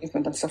of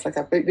bereavement and stuff like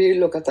that. We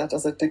look at that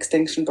as an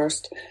extinction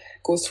burst,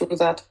 go through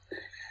that.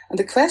 And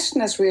the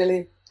question is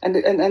really, and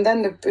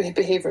then the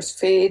behaviours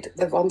fade.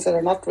 The ones that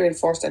are not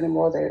reinforced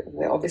anymore, they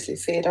obviously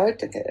fade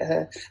out.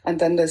 And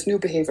then there's new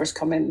behaviours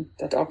come in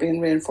that are being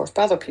reinforced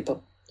by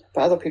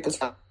other people's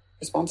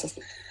responses.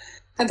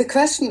 And the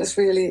question is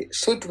really,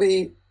 should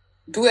we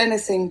do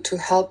anything to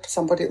help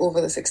somebody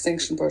over this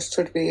extinction burst?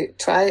 Should we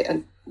try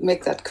and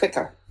make that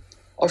quicker?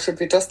 Or should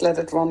we just let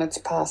it run its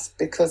path?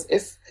 Because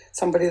if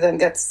somebody then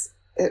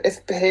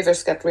if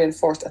behaviours get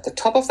reinforced at the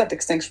top of that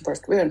extinction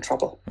burst, we're in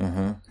trouble.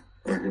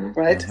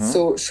 Right?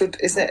 So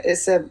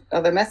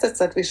are there methods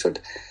that we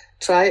should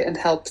try and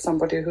help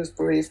somebody who's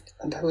bereaved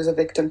and who's a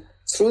victim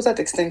through that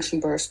extinction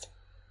burst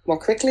more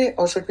quickly,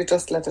 or should we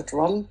just let it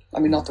run? I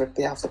mean, not that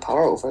we have the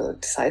power over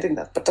deciding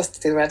that, but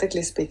just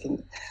theoretically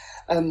speaking.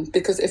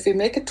 Because if we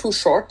make it too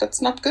short, that's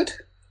not good.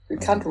 We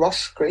can't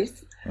rush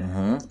grief.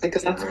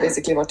 because that's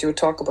basically what you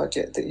talk about.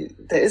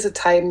 There is a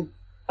time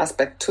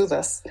aspect to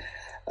this,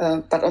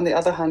 but on the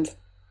other hand,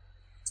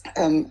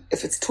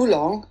 if it's too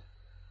long,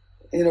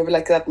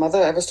 like that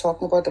mother I was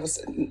talking about, there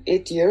was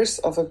 8 years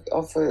of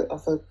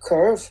a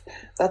curve.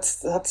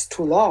 That's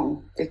too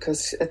long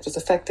because it was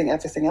affecting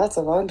everything else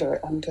around her.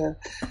 And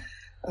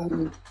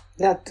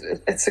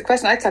it's a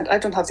question I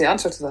don't have the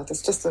answer to that.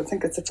 It's just I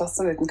think it's a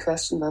fascinating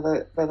question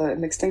whether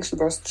an extinction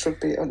burst should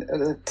be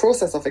a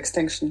process of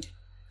extinction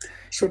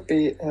should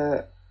be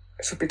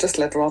just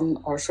let run,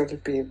 or should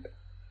it be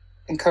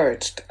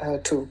encouraged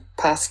to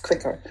pass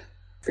quicker?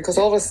 Because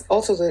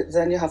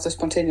then you have the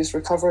spontaneous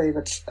recovery,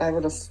 which I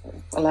would have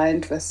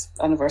aligned with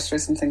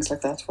anniversaries and things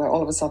like that, where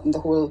all of a sudden the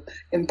whole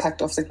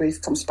impact of the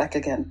grief comes back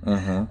again.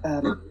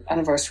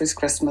 Anniversaries,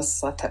 Christmas,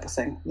 that type of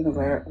thing,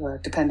 where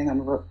depending on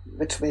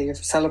which way you're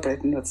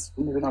celebrating, it's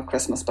maybe not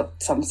Christmas, but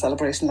some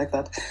celebration like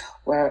that,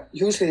 where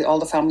usually all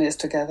the family is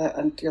together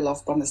and your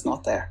loved one is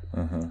not there.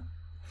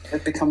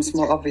 It becomes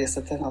more obvious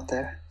that they're not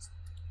there.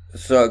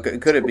 So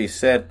could it be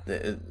said,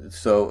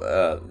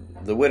 the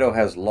widow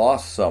has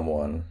lost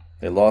someone,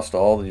 they lost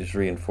all these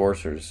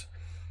reinforcers,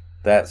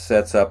 that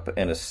sets up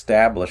an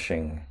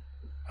establishing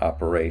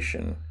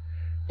operation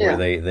where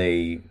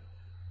they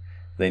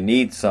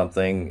need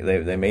something,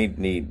 they may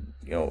need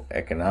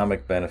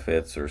economic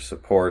benefits or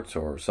supports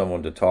or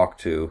someone to talk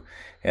to,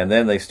 and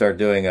then they start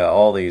doing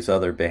all these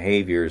other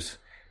behaviors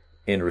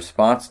in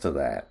response to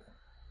that.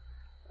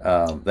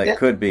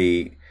 Could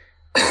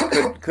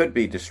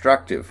be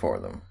destructive for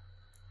them.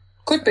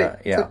 Could be,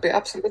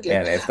 absolutely.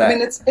 And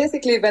it's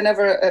basically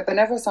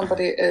whenever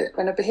somebody,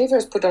 when a behavior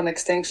is put on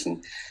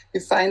extinction, you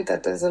find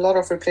that there's a lot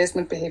of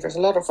replacement behaviors,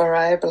 a lot of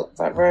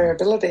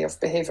variability of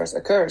behaviors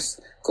occurs.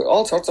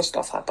 All sorts of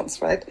stuff happens,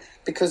 right?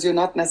 Because you're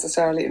not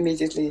necessarily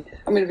immediately,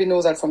 we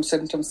know that from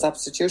symptom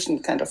substitution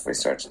kind of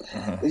research.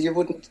 You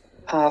wouldn't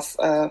have,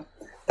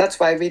 that's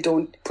why we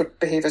don't put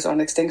behaviors on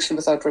extinction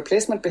without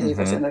replacement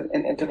behaviors in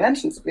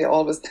interventions.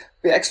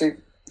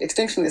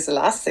 Extinction is the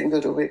last thing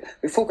we'll do.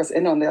 We focus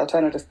in on the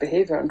alternative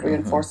behavior and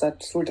reinforce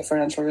that through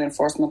differential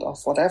reinforcement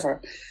of whatever.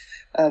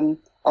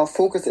 Our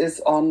focus is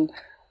on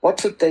what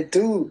should they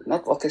do,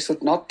 not what they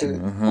should not do,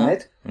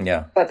 right?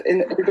 Yeah. But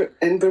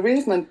in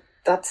bereavement,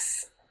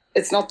 it's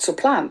not so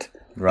planned.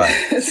 Right.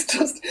 It's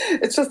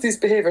just these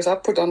behaviors are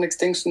put on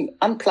extinction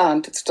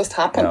unplanned. It just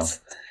happens.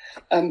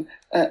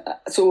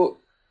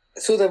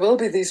 So there will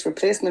be these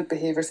replacement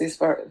behaviors,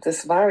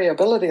 this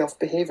variability of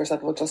behaviors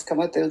that will just come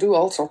out. They'll do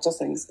all sorts of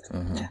things.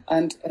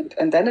 And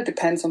then it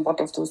depends on what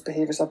of those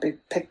behaviors are being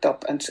picked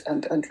up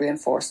and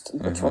reinforced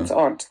and which ones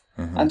aren't.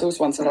 And those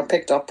ones that are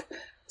picked up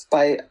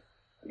by,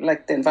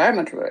 like the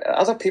environment,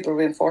 other people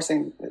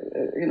reinforcing,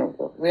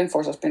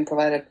 reinforcers being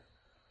provided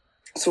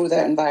through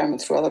their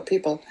environment, through other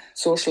people,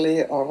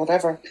 socially or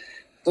whatever,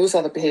 those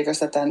are the behaviors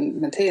that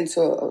then maintain.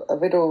 So a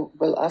widow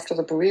will, after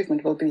the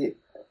bereavement, will be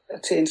a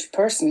changed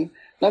person.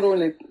 Not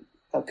only,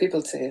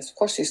 people say, of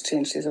course she's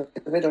changed, she's a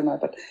widow now,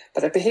 but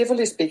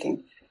behaviorally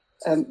speaking,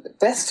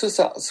 Beth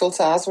Sulza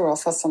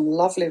Asaroff has some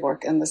lovely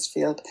work in this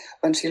field.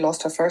 When she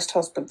lost her first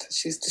husband,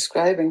 she's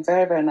describing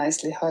very, very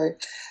nicely how,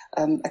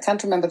 I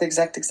can't remember the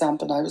exact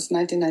example now, it was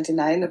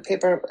 1999, a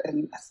paper,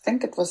 I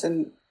think it was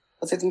in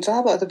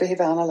JABA or the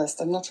Behavior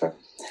Analyst, I'm not sure,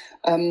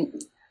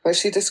 where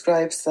she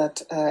describes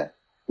that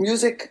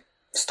music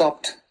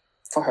stopped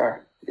for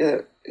her.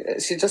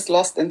 She just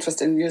lost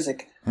interest in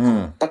music.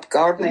 But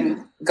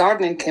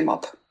gardening came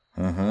up.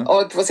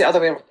 Or it was the other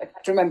way around. I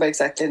can't remember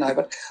exactly now,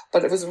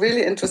 but it was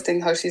really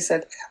interesting how she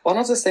said one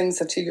of the things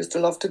that she used to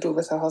love to do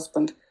with her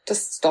husband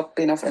just stopped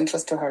being of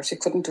interest to her. She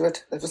couldn't do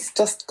it. It was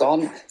just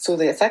gone. So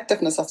the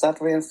effectiveness of that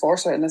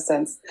reinforcer, in a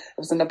sense, it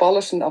was an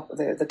abolition of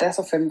the death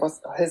of him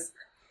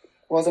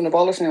was an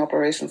abolishing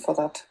operation for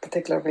that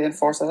particular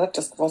reinforcer. That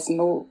just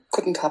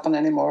couldn't happen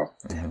anymore.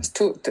 It was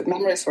the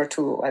memories were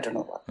too, I don't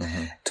know what,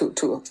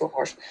 too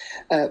harsh.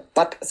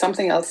 But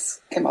something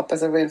else came up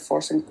as a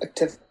reinforcing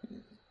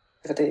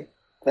activity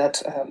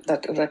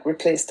that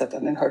replaced it.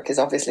 And in her case,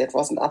 obviously, it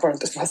wasn't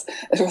aberrant.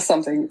 It was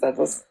something that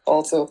was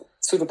also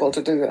suitable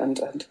to do.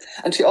 And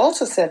she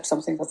also said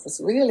something that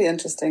was really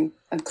interesting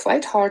and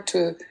quite hard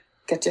to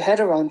get your head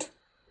around.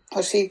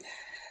 How she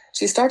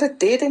started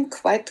dating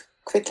quite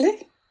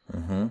quickly.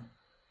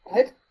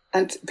 Right?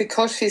 And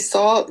because she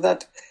saw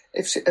that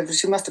if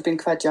she must have been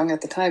quite young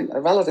at the time,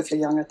 relatively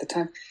young at the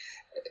time,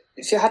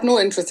 she had no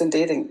interest in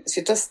dating.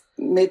 She just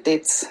made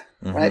dates,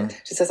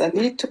 right? She says, I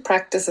need to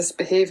practice this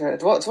behavior.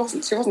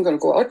 She wasn't going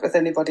to go out with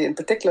anybody in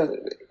particular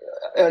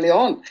early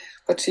on,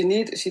 but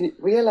she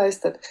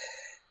realized that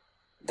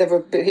there were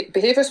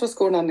behaviors was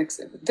going on,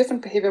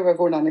 different behavior were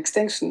going on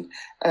extinction,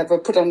 were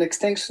put on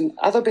extinction.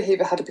 Other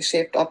behavior had to be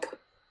shaped up.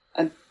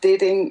 And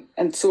dating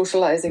and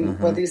socializing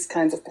were these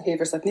kinds of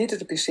behaviors that needed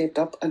to be shaped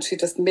up. And she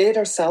just made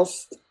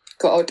herself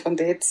go out on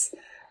dates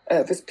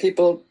with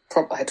people,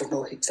 I don't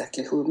know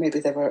exactly who, maybe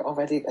they were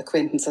already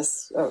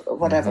acquaintances or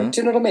whatever.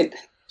 Do you know what I mean?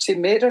 She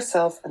made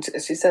herself, and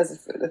she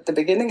says at the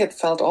beginning it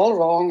felt all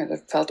wrong and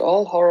it felt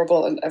all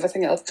horrible and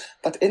everything else.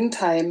 But in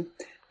time,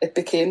 it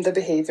became the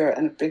behavior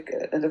and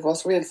it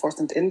was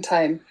reinforced. And in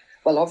time,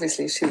 well,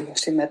 obviously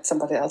she met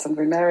somebody else and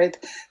remarried.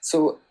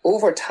 So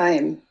over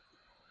time,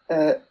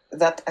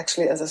 that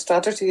actually as a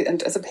strategy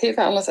and as a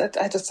behavior analyst,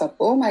 I just thought,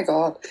 oh my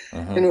God,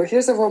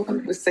 here's a woman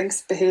who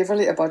thinks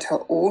behaviorally about her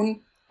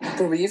own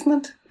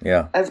bereavement.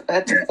 Yeah.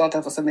 I just thought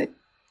that was amazing.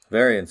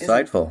 Very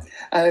insightful.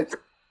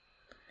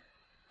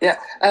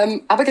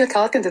 Abigail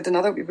Calkin did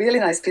another really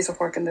nice piece of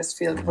work in this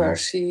field where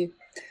she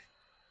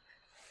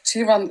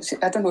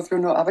I don't know if you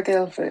know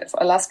Abigail,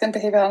 Alaskan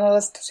behavior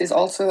analyst. She's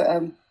also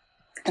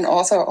an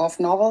author of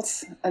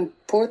novels and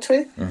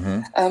poetry.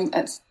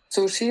 And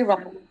so she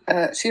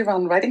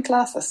ran writing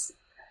classes,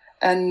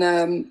 and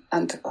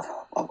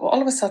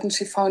all of a sudden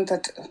she found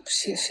that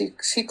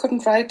she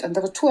couldn't write, and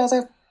there were 2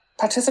 other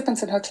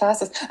participants in her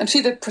classes, and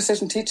she did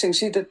precision teaching.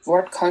 She did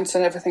word counts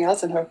and everything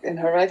else in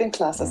her writing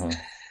classes.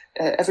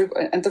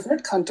 And the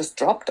word count just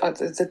dropped out.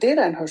 The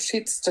data in her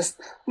sheets just,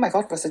 oh my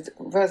God,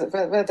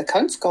 where the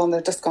count's gone?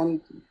 They're just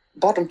gone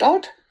bottomed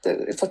out.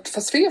 For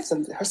 3 of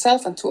them,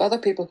 herself and 2 other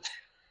people,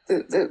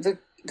 the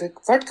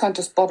word count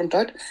just bottomed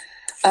out.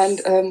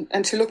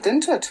 And she looked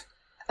into it,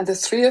 and the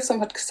 3 of them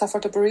had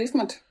suffered a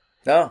bereavement.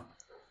 Oh.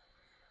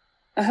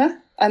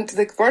 And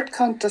the word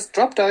count just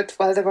dropped out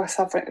while they were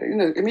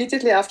suffering,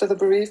 immediately after the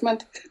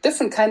bereavement,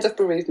 different kinds of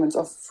bereavements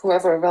of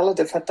whoever a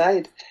relative had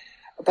died.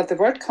 But the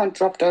word count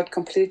dropped out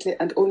completely,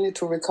 and only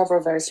to recover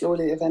very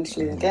slowly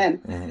eventually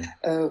again.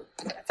 I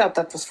thought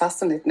that was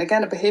fascinating.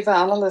 Again, a behavior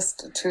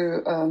analyst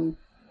to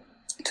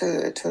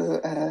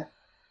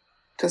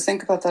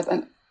think about that.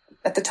 And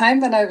at the time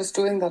when I was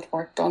doing that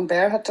work, Don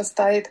Bear had just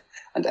died,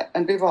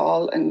 and we were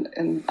all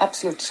in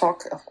absolute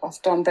shock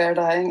of Don Bear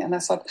dying. And I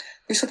thought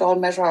we should all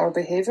measure our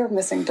behavior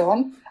missing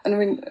Don. And I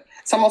mean,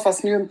 some of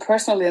us knew him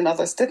personally and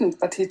others didn't,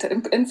 but he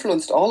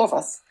influenced all of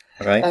us.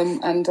 Right.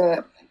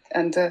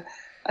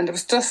 And it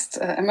was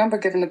just, I remember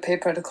giving a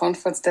paper at a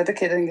conference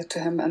dedicating it to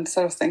him and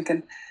sort of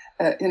thinking,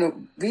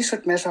 we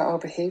should measure our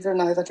behavior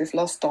now that we've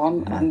lost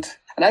Don. And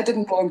I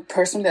didn't know him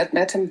personally. I'd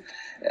met him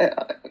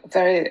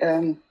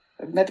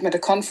met him at a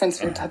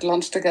conference. We'd had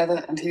lunch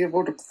together, and he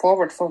wrote a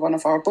forward for one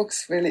of our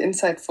books, really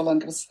insightful.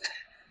 And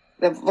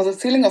there was a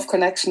feeling of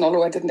connection,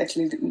 although I didn't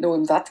actually know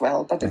him that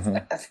well, but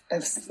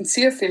a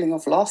sincere feeling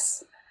of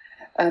loss.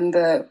 And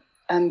I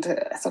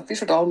thought we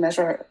should all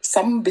measure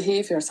some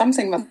behavior.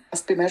 Something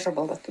must be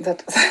measurable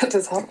that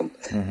has happened.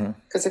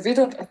 Because if we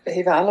don't, as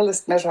behavior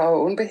analysts, measure our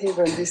own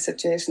behavior in these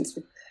situations,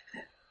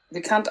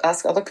 we can't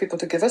ask other people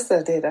to give us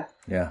their data.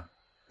 Yeah.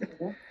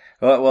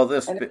 Well,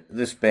 this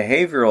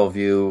behavioral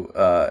view,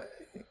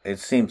 it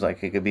seems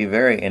like it could be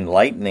very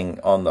enlightening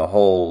on the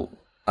whole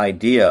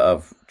idea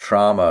of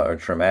trauma or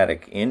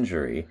traumatic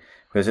injury.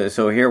 Because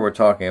so here we're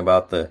talking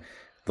about the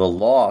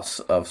loss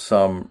of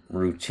some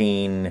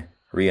routine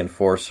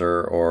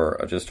reinforcer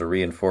or just a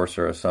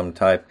reinforcer of some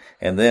type,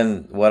 and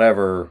then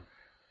whatever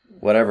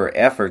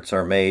efforts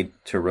are made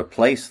to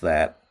replace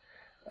that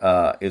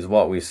is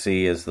what we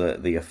see as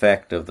the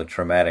effect of the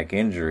traumatic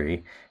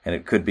injury. And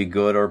it could be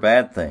good or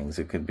bad things.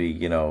 It could be,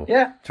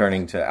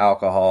 turning to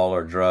alcohol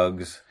or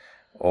drugs,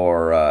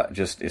 or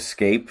just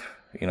escape,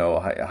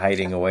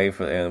 hiding away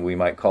and we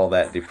might call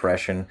that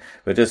depression.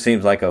 But it just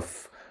seems like a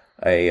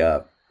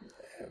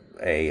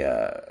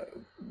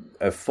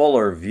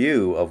fuller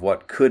view of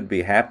what could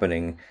be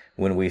happening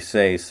when we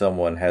say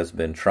someone has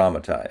been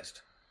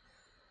traumatized.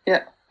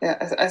 Yeah.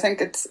 I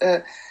think it's.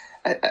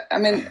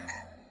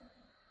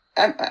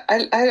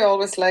 I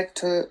always like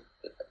to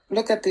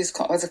look at these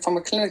from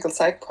a clinical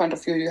psych point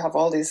of view. You have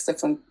all these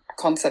different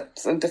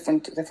concepts and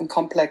different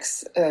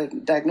complex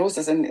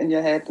diagnoses in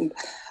your head,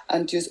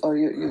 and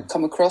you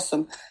come across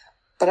them.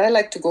 But I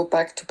like to go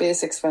back to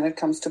basics when it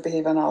comes to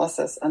behavior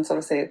analysis and sort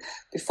of say,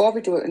 before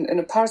we do it in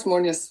a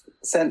parsimonious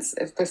sense,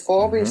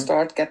 before we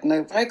start getting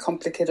a very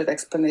complicated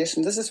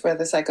explanation, this is where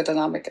the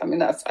psychodynamic. I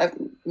mean,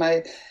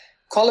 my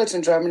college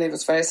in Germany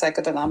was very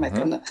psychodynamic,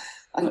 and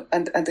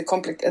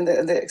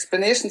the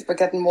explanations were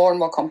getting more and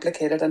more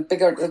complicated and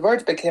bigger. The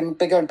words became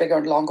bigger and bigger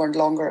and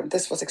longer. And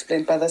this was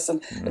explained by this,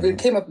 and it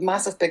became a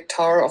massive big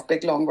tower of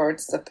big long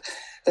words that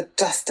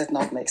just did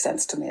not make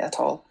sense to me at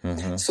all.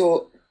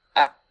 So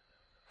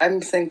I'm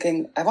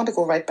thinking, I want to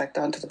go right back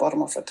down to the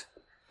bottom of it,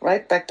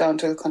 right back down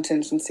to the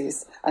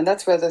contingencies. And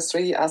that's where the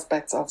 3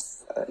 aspects of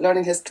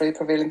learning history,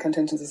 prevailing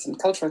contingencies, and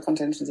cultural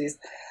contingencies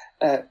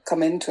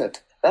come into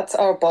it. That's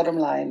our bottom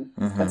line.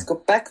 Let's go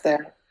back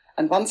there.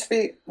 And once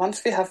we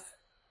have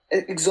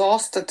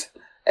exhausted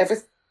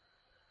everything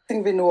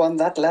we know on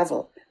that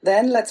level,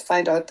 then let's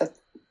find out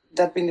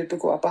that we need to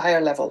go up a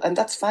higher level. And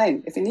that's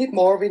fine. If we need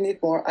more, we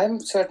need more. I'm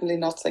certainly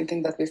not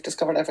thinking that we've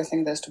discovered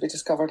everything there's to be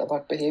discovered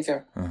about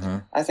behavior.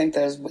 I think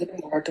there's way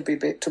more to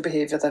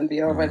behavior than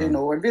we already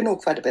know, and we know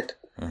quite a bit.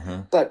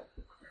 But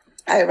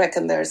I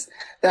reckon there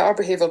are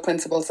behavioral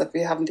principles that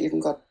we haven't even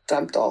got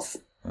dreamt of.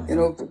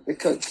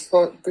 Because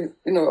a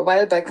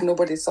while back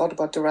nobody thought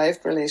about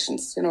derived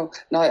relations.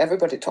 Now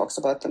everybody talks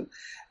about them.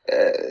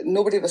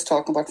 Nobody was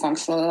talking about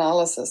functional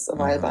analysis a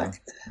while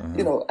back. And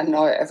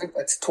now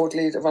it's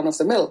totally the run of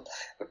the mill.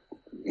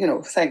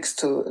 Thanks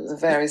to the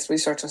various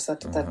researchers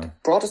that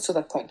brought us to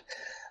that point.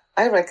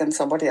 I reckon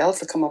somebody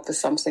else will come up with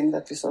something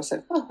that we sort of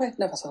say, oh, I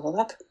never thought of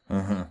that.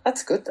 Mm-hmm.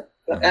 That's good.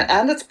 Mm-hmm.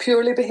 And it's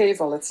purely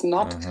behavioral. It's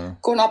not mm-hmm.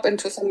 going up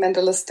into some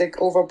mentalistic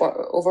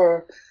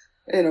over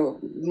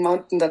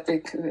mountain that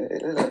we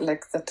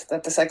like that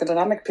the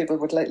psychodynamic people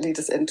would lead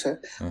us into,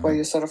 mm-hmm. where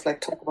you sort of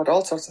like talk about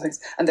all sorts of things,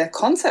 and their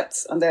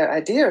concepts and their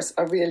ideas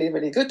are really,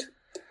 really good.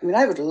 I mean,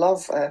 I would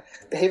love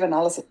behavior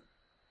analysis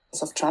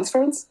of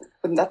transference.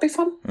 Wouldn't that be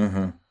fun?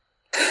 Mm-hmm.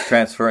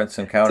 Transference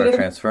and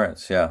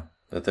counter-transference, yeah.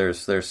 That there's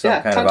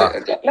some kind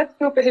of... Let's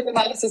do behavior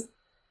analysis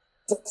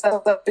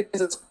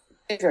because it's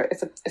behavior.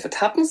 If it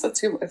happens, it's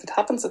human. If it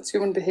happens, it's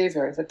human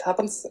behavior. If it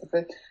happens,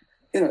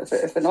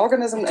 if an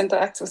organism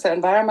interacts with the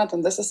environment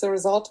and this is the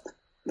result,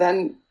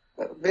 then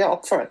we are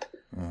up for it.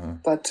 Mm-hmm.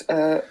 But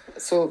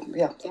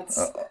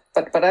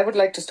but I would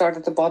like to start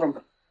at the bottom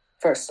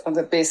first, on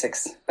the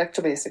basics. Back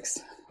to basics.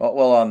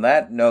 Well, on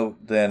that note,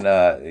 then,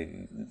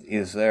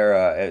 is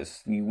there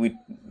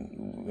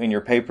in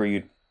your paper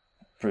you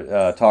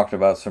talked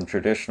about some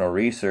traditional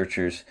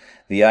researchers,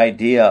 the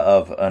idea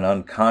of an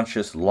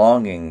unconscious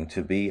longing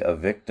to be a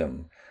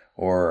victim,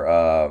 or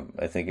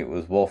I think it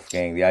was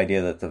Wolfgang, the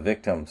idea that the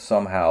victim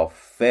somehow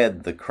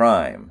fed the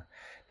crime.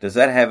 Does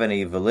that have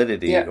any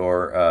validity,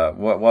 or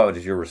what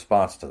is your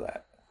response to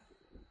that?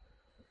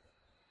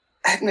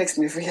 It makes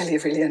me really,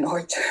 really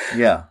annoyed.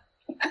 Yeah.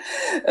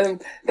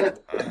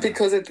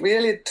 Because it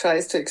really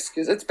tries to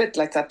excuse. It's a bit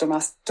like that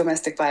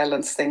domestic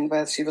violence thing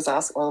where she was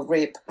asked, or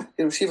rape.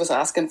 She was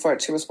asking for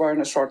it. She was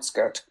wearing a short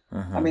skirt.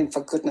 Mm-hmm. I mean,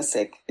 for goodness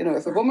sake,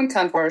 if a woman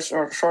can't wear a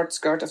short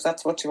skirt, if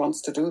that's what she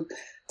wants to do,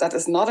 that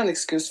is not an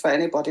excuse for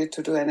anybody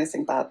to do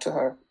anything bad to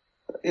her.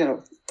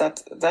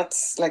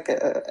 That's like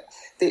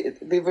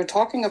we were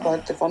talking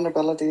about the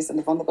vulnerabilities and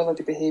the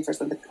vulnerability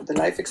behaviors and the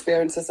life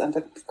experiences and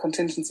the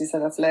contingencies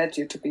that have led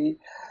you to be.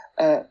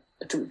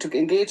 To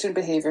engage in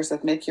behaviors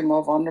that make you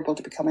more vulnerable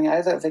to becoming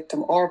either a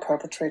victim or a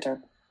perpetrator.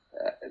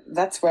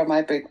 That's where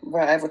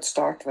I would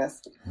start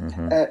with.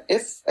 Mm-hmm.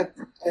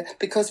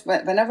 Because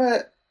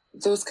whenever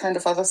those kind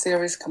of other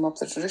theories come up,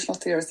 the traditional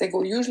theories,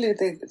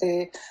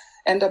 they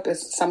end up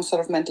as some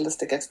sort of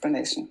mentalistic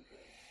explanation.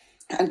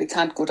 And we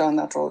can't go down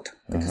that road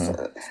because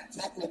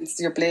that means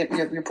you're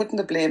putting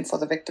the blame for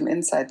the victim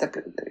inside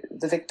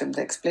the victim,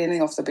 the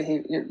explaining of the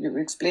behavior. You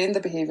explain the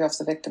behavior of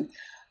the victim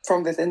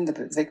from within the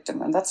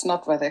victim, and that's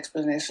not where the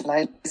explanation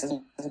lies as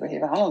a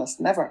behavior analyst.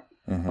 Never,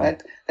 right?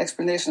 The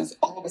explanation is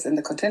always in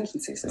the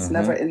contingencies. It's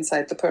never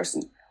inside the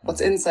person.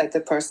 What's inside the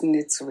person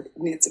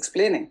needs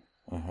explaining.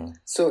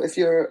 So if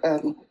you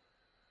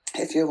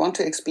want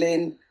to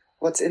explain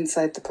what's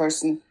inside the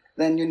person,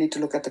 then you need to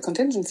look at the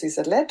contingencies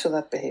that led to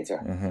that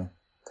behavior.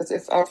 Because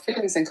if our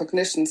feelings and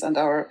cognitions and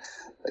our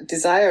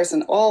desires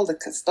and all the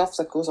stuff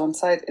that goes on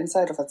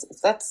inside of us, if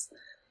that's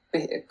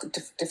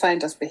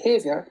defined as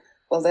behavior,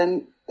 well,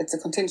 then it's the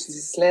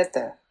contingencies led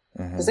there.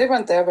 Because they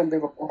weren't there when we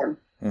were born.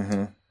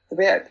 The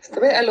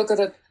way I look at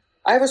it,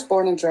 I was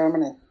born in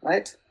Germany,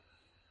 right?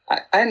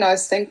 I now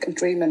think and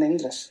dream in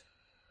English.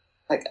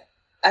 Like,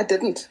 I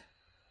didn't.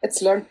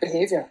 It's learned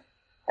behavior.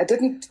 I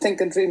didn't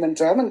think and dream in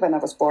German when I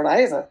was born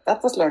either.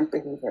 That was learned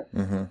behavior.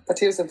 But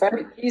here's a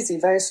very easy,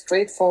 very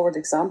straightforward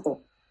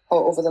example how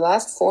over the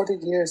last 40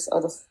 years,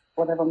 out of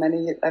whatever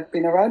many I've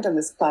been around on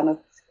this planet,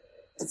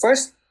 the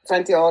first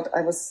 20 odd,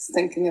 I was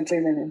thinking and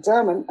dreaming in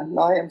German, and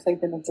now I'm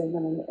thinking and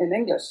dreaming in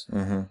English.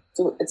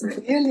 So it's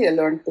clearly a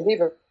learned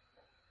behavior.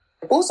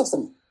 Both of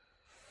them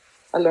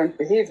are learned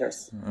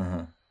behaviors,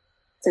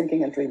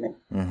 thinking and dreaming.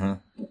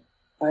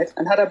 Right?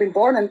 And had I been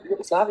born in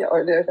Yugoslavia,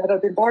 or had I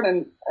been born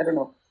in, I don't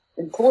know,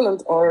 in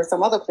Poland or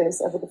some other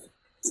place, I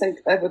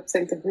would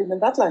think and dream in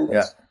that language.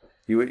 Yeah,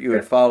 you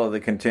would follow the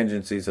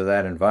contingencies of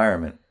that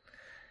environment.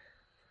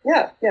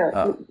 Yeah.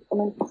 I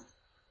mean,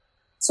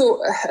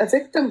 so a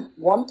victim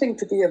wanting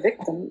to be a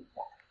victim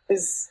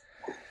is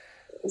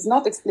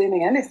not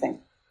explaining anything.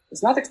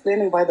 It's not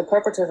explaining why the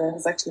perpetrator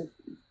has actually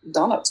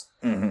done it.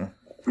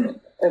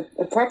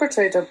 A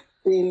perpetrator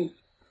being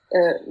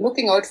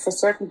looking out for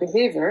certain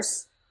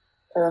behaviors,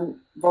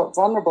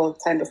 vulnerable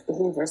kind of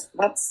behaviors.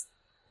 That's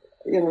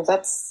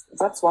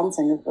one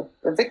thing.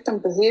 A victim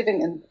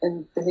behaving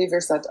in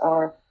behaviors that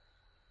are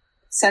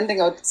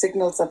sending out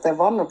signals that they're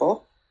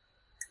vulnerable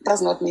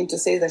does not mean to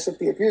say they should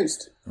be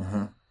abused.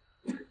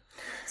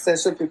 They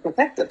should be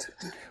protected.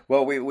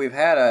 Well,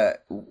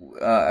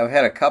 I've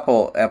had a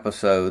couple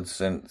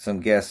episodes and some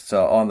guests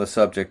on the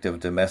subject of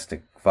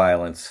domestic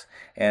violence,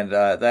 and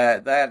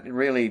that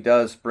really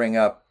does bring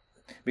up,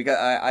 because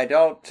I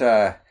don't.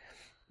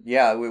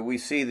 We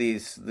see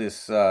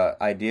this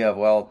idea of,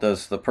 well,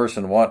 does the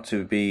person want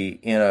to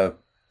be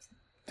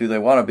do they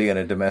want to be in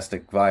a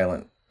domestic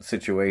violent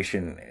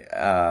situation?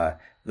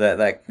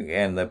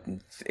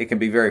 It can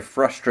be very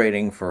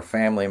frustrating for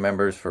family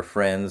members, for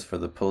friends, for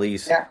the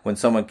police, when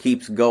someone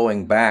keeps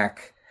going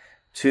back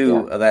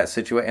to that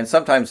situation. And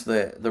sometimes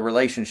the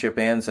relationship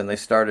ends and they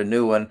start a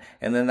new one,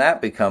 and then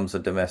that becomes a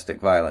domestic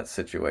violence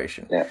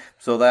situation.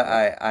 So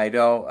that I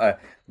don't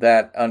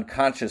that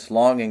unconscious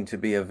longing to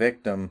be a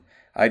victim,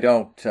 I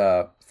don't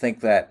think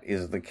that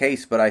is the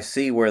case, but I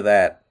see where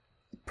that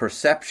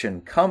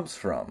perception comes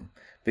from,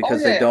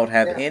 because they don't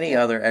have any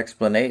other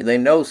explanation. They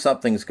know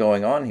something's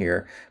going on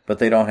here, but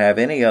they don't have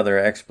any other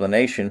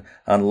explanation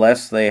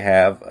unless they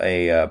have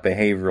a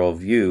behavioral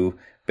view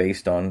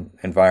based on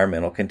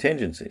environmental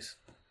contingencies.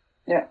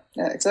 Yeah,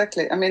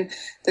 exactly. I mean,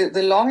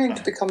 the longing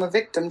to become a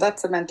victim,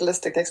 that's a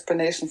mentalistic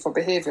explanation for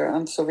behavior,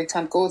 and so we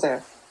can't go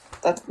there.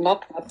 That's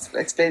not what's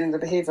explaining the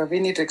behavior. We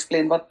need to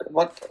explain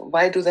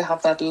why do they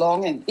have that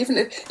longing? Even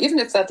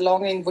if that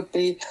longing would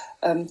be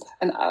an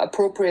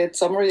appropriate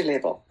summary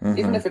label,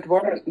 even if it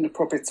were an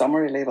appropriate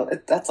summary label,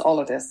 that's all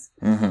it is.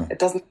 It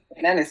doesn't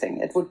mean anything.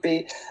 It would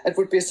be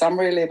a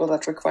summary label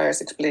that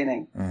requires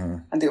explaining,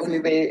 and the only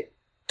way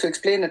to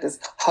explain it is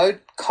how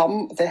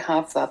come they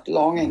have that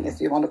longing,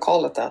 if you want to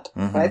call it that,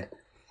 right?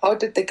 How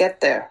did they get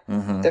there?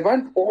 They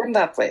weren't born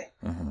that way.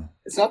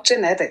 It's not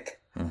genetic.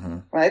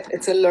 Right?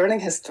 It's a learning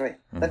history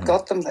that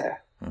got them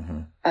there.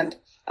 And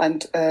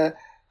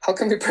how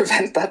can we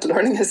prevent that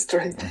learning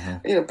history?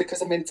 You know,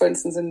 because I mean, for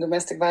instance, in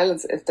domestic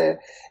violence, if the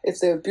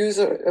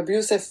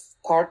abusive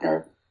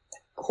partner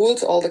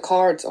holds all the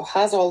cards or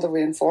has all the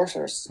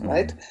reinforcers,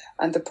 right?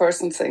 And the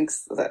person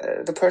thinks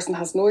that the person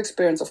has no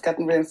experience of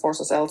getting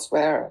reinforcers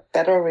elsewhere,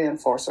 better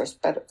reinforcers,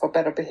 for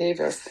better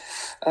behaviors,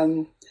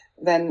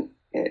 then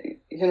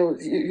you know,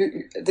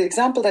 the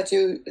example that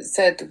you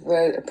said,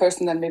 where a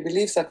person then maybe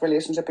leaves that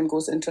relationship and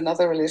goes into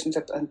another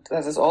relationship and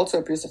that is also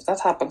abusive,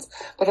 that happens.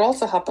 But it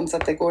also happens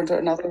that they go into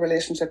another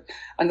relationship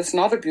and it's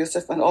not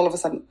abusive, and all of a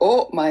sudden,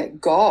 oh my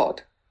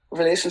God,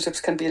 relationships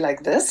can be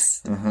like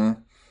this.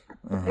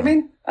 I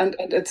mean, and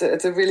it's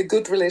a really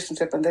good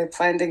relationship, and they're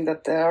finding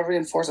that there are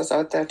reinforcers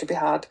out there to be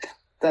had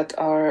that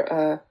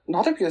are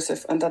not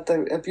abusive, and that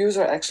the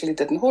abuser actually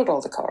didn't hold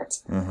all the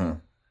cards.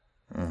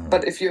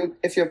 But if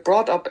you're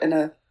brought up in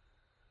a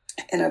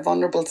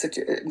vulnerable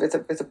situation with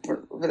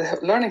a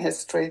learning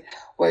history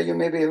where you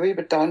may be a wee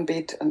bit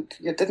downbeat and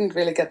you didn't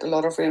really get a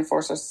lot of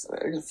reinforcers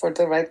for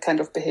the right kind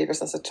of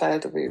behaviors as a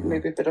child,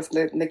 maybe a bit of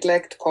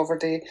neglect,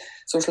 poverty,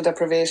 social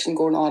deprivation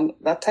going on,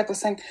 that type of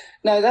thing.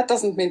 Now, that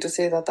doesn't mean to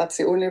say that that's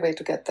the only way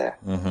to get there.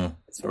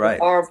 So right.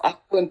 There are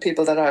affluent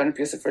people that are in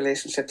abusive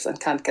relationships and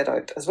can't get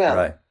out as well.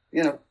 Right.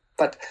 You know,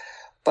 but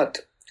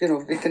you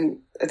know, we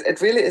can.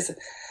 It really is.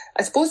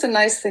 I suppose the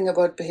nice thing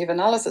about behavior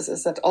analysis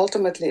is that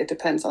ultimately it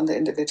depends on the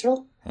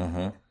individual.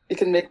 You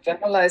can make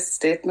generalized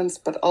statements,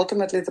 but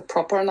ultimately the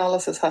proper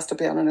analysis has to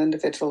be on an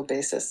individual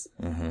basis.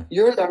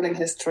 Your learning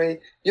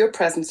history, your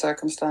present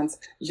circumstance,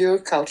 your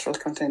cultural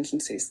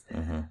contingencies.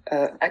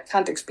 I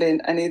can't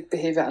explain any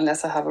behavior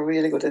unless I have a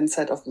really good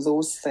insight of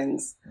those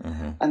things.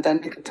 And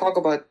then we can talk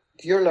about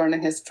your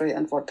learning history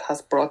and what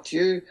has brought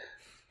you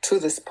to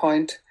this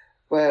point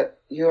where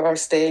you are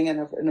staying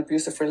in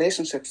abusive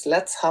relationships.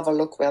 Let's have a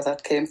look where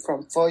that came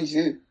from for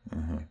you.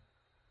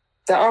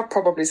 There are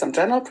probably some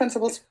general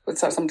principles,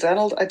 some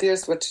general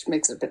ideas, which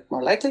makes it a bit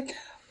more likely,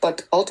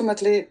 but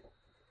ultimately,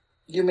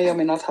 you may or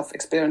may not have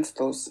experienced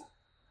those.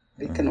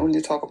 We can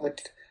only talk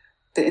about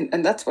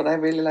and that's what I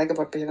really like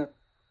about behavior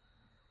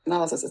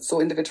analysis. It's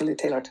so individually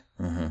tailored.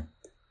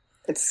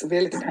 It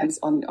really depends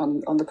on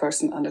the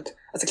person, and it,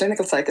 as a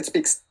clinical psych, it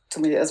speaks to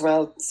me as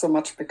well so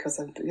much because,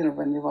 you know,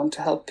 when you want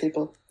to help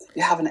people,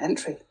 you have an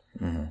entry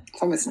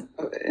from it.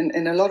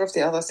 In a lot of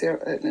the others here,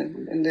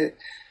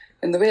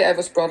 in the way I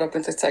was brought up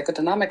with the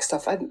psychodynamic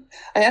stuff, I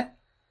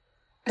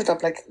ended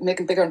up like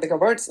making bigger and bigger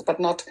words, but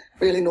not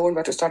really knowing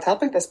where to start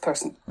helping this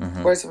person.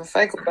 Whereas if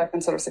I go back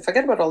and sort of say,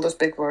 forget about all those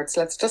big words,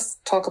 let's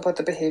just talk about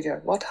the behavior.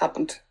 What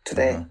happened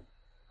today,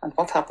 and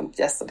what happened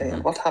yesterday,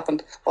 and what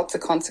happened? What's the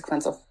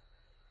consequence of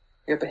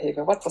your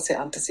behavior? What was the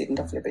antecedent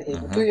of your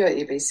behavior? Do your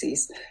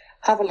ABCs.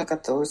 Have a look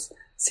at those.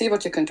 See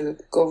what you can do.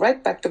 Go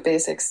right back to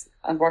basics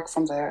and work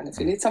from there. And if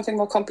you need something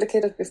more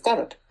complicated, we've got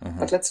it.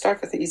 But let's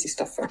start with the easy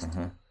stuff first.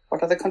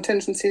 What are the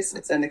contingencies?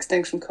 It's an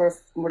extinction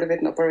curve,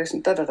 motivating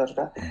operation,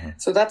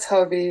 So that's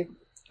how we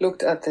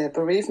looked at the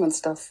bereavement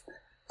stuff.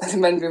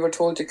 And when we were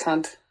told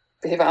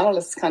behavior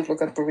analysts can't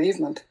look at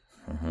bereavement,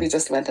 we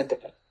just went and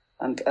did it.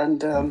 And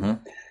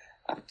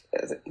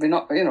we're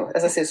not, you know,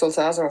 as I say, Sol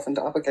Zaharoff and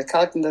Abigail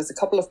Calkin, there's a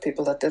couple of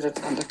people that did it,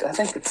 and I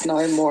think it's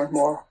now more and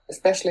more,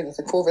 especially with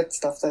the COVID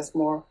stuff, there's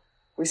more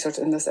research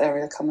in this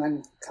area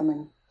coming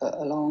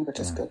along, which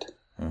is good.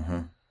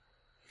 And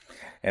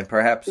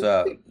perhaps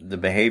the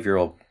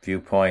behavioral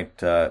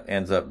viewpoint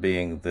ends up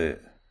being the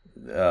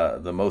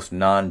most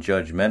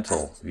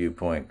non-judgmental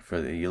viewpoint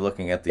you're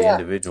looking at the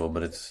individual,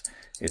 but it's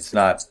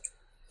not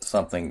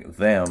something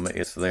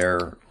it's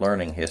their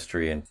learning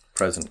history and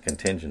present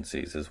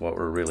contingencies is what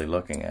we're really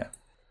looking at.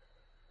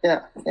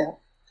 Yeah.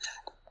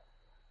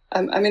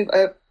 I mean,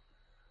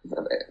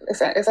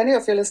 if any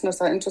of your listeners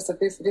are interested,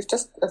 we've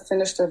just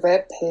finished a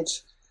web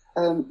page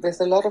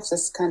with a lot of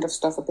this kind of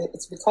stuff.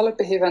 We call it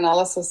behavior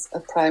analysis,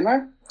 a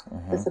primer,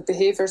 with the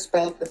behavior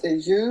spelled with a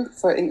U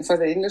for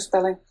the English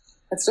spelling.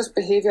 It's just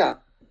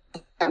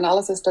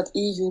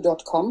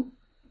behavioranalysis.eu.com.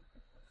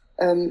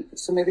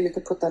 So maybe you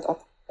could put that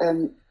up.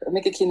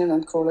 Mickey Keenan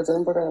and Carola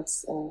Dillenberger,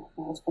 that's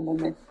my husband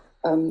and me.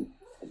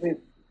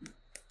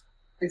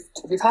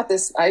 we've had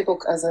this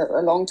iBook as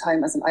a long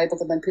time as an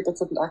iBook, and then people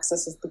couldn't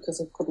access it because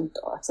they couldn't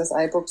access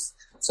iBooks.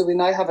 So we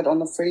now have it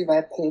on a free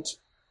web page,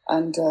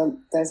 and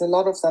there's a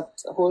lot of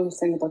that whole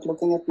thing about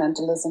looking at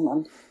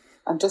mentalism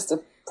and just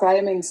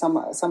priming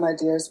some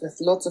ideas with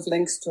lots of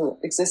links to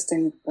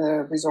existing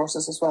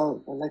resources as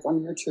well, like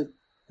on YouTube.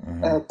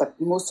 But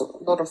a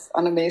lot of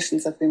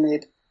animations that we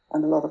made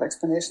and a lot of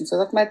explanations. So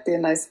that might be a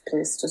nice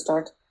place to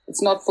start.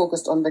 It's not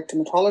focused on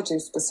victimology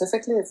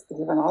specifically, it's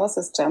behavior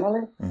analysis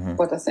generally.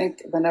 But I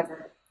think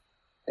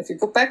if you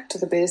go back to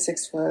the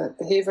basics where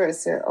behavior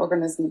is the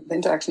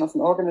interaction of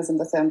an organism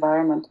with the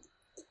environment,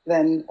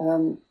 then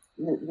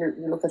you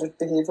look at it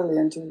behaviorally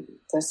and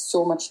there's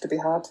so much to be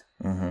had.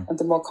 And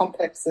the more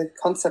complex the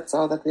concepts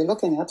are that we're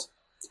looking at,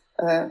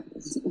 the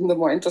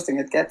more interesting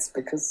it gets,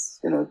 because,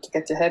 to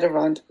get your head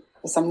around.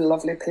 There's some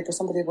lovely paper.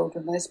 Somebody wrote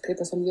a nice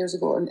paper some years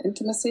ago on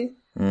intimacy.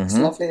 It's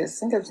lovely. I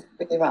think it was a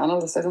behavior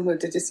analyst. I don't know.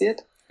 Did you see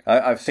it?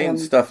 I've seen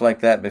stuff like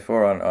that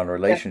before on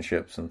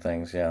relationships and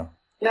things. Yeah.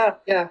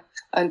 Yeah.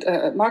 And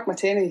Mark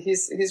Matani,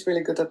 he's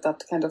really good at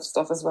that kind of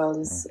stuff as well.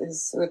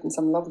 He's written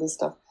some lovely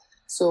stuff.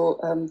 So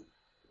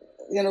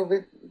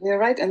we're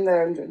right in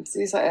there, and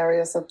these are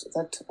areas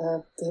that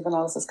behavior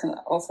analysis can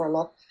offer a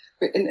lot.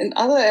 In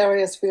other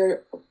areas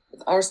where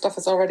our stuff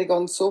has already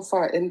gone so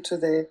far into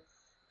the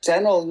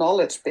general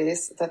knowledge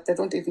base that they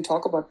don't even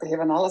talk about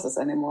behavior analysis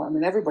anymore. I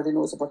mean, everybody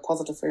knows about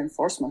positive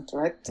reinforcement,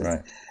 right?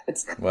 Right.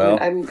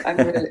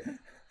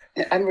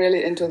 I'm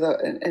really into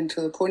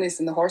the ponies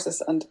and the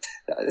horses, and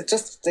it's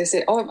just they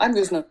say, "Oh, I'm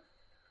using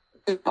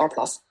R+."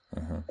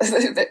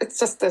 It's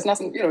just there's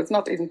nothing, it's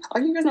not even, are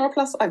you using R+?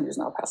 I'm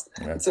using R+.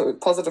 Right. So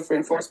positive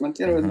reinforcement,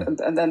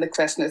 and then the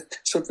question is,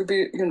 should we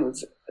be,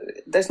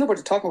 there's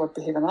nobody talking about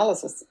behavior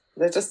analysis.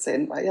 They're just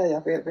saying,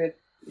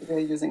 we're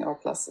using R+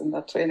 in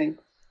that training.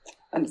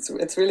 And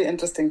it's really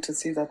interesting to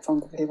see that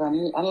from the behavior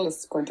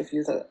analyst's point of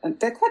view, and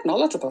they're quite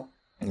knowledgeable.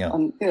 Yeah.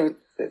 And,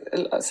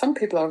 some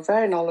people are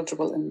very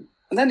knowledgeable, and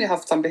then you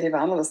have some behavior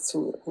analysts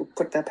who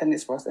put their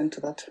pennies worth into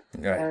that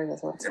area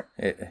as well.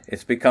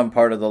 It's become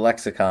part of the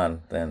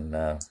lexicon then,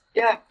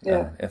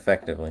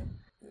 effectively.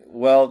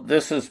 Well,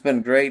 this has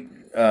been great,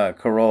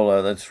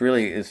 Carola. It's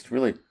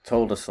really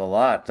told us a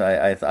lot.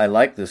 I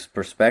like this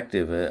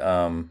perspective.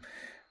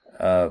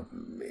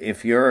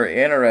 If you're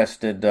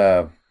interested,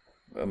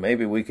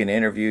 maybe we can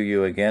interview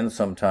you again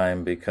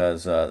sometime,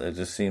 because it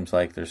just seems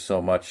like there's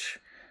so much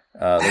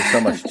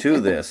to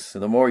this.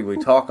 The more we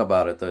talk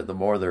about it, the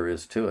more there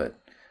is to it.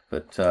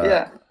 But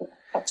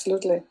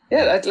absolutely.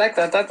 Yeah, I'd like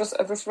that.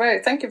 It was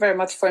very. Thank you very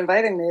much for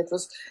inviting me.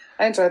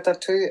 I enjoyed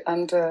that too,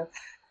 and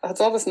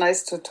it's always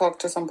nice to talk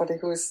to somebody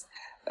who's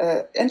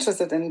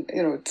interested in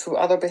to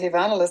other behavior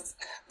analysts,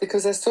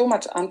 because there's so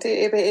much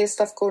anti-ABA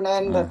stuff going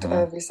on that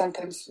we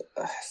sometimes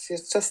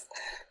it's just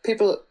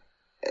people.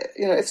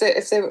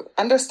 If they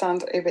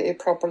understand ABA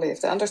properly,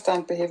 if they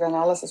understand behavior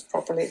analysis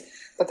properly,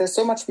 but there's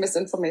so much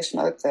misinformation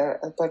out there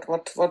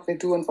about what we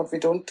do and what we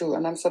don't do.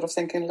 And I'm sort of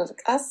thinking,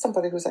 ask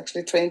somebody who's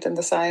actually trained in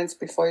the science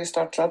before you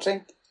start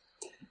judging,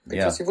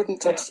 because you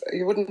wouldn't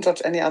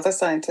judge any other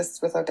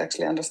scientists without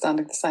actually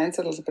understanding the science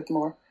a little bit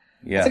more.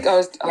 Yeah. I think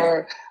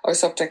our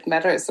subject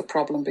matter is the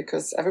problem,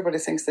 because everybody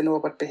thinks they know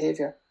about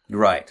behavior.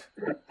 Right.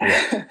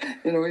 Yeah.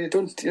 You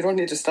don't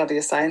need to study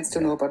a science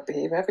to know about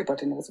behavior.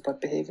 Everybody knows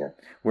about behavior.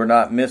 We're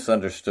not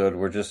misunderstood.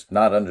 We're just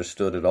not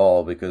understood at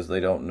all, because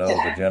they don't know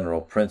the general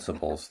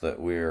principles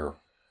that we're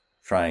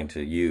trying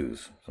to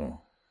use.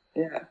 So.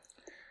 Yeah.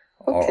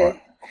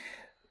 Okay.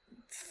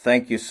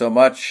 Thank you so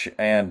much,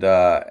 and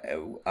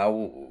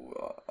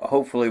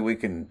hopefully we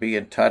can be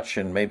in touch,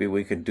 and maybe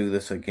we could do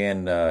this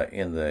again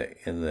in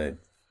the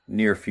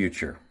near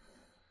future.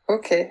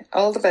 Okay.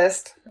 All the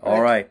best.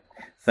 All right.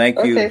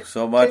 Thank you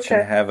so much,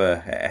 and have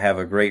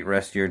a great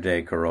rest of your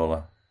day,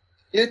 Carola.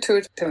 You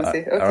too,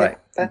 Timothy. Okay. All right.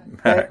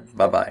 Bye.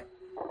 Bye-bye.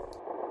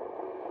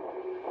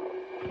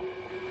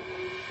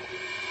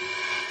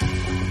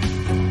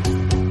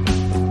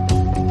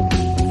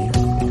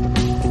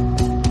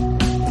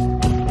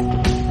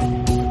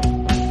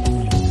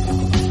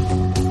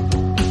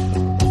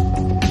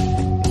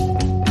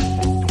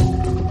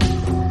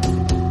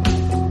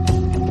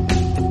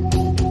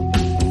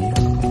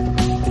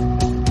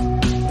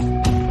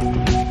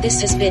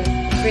 This has been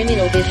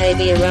Criminal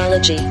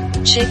Behaviorology.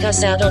 Check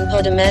us out on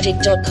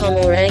Podomatic.com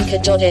or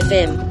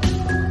Anchor.fm.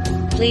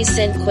 Please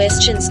send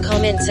questions,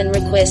 comments and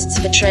requests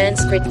for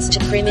transcripts to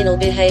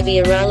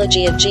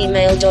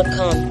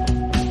criminalbehaviorology@gmail.com.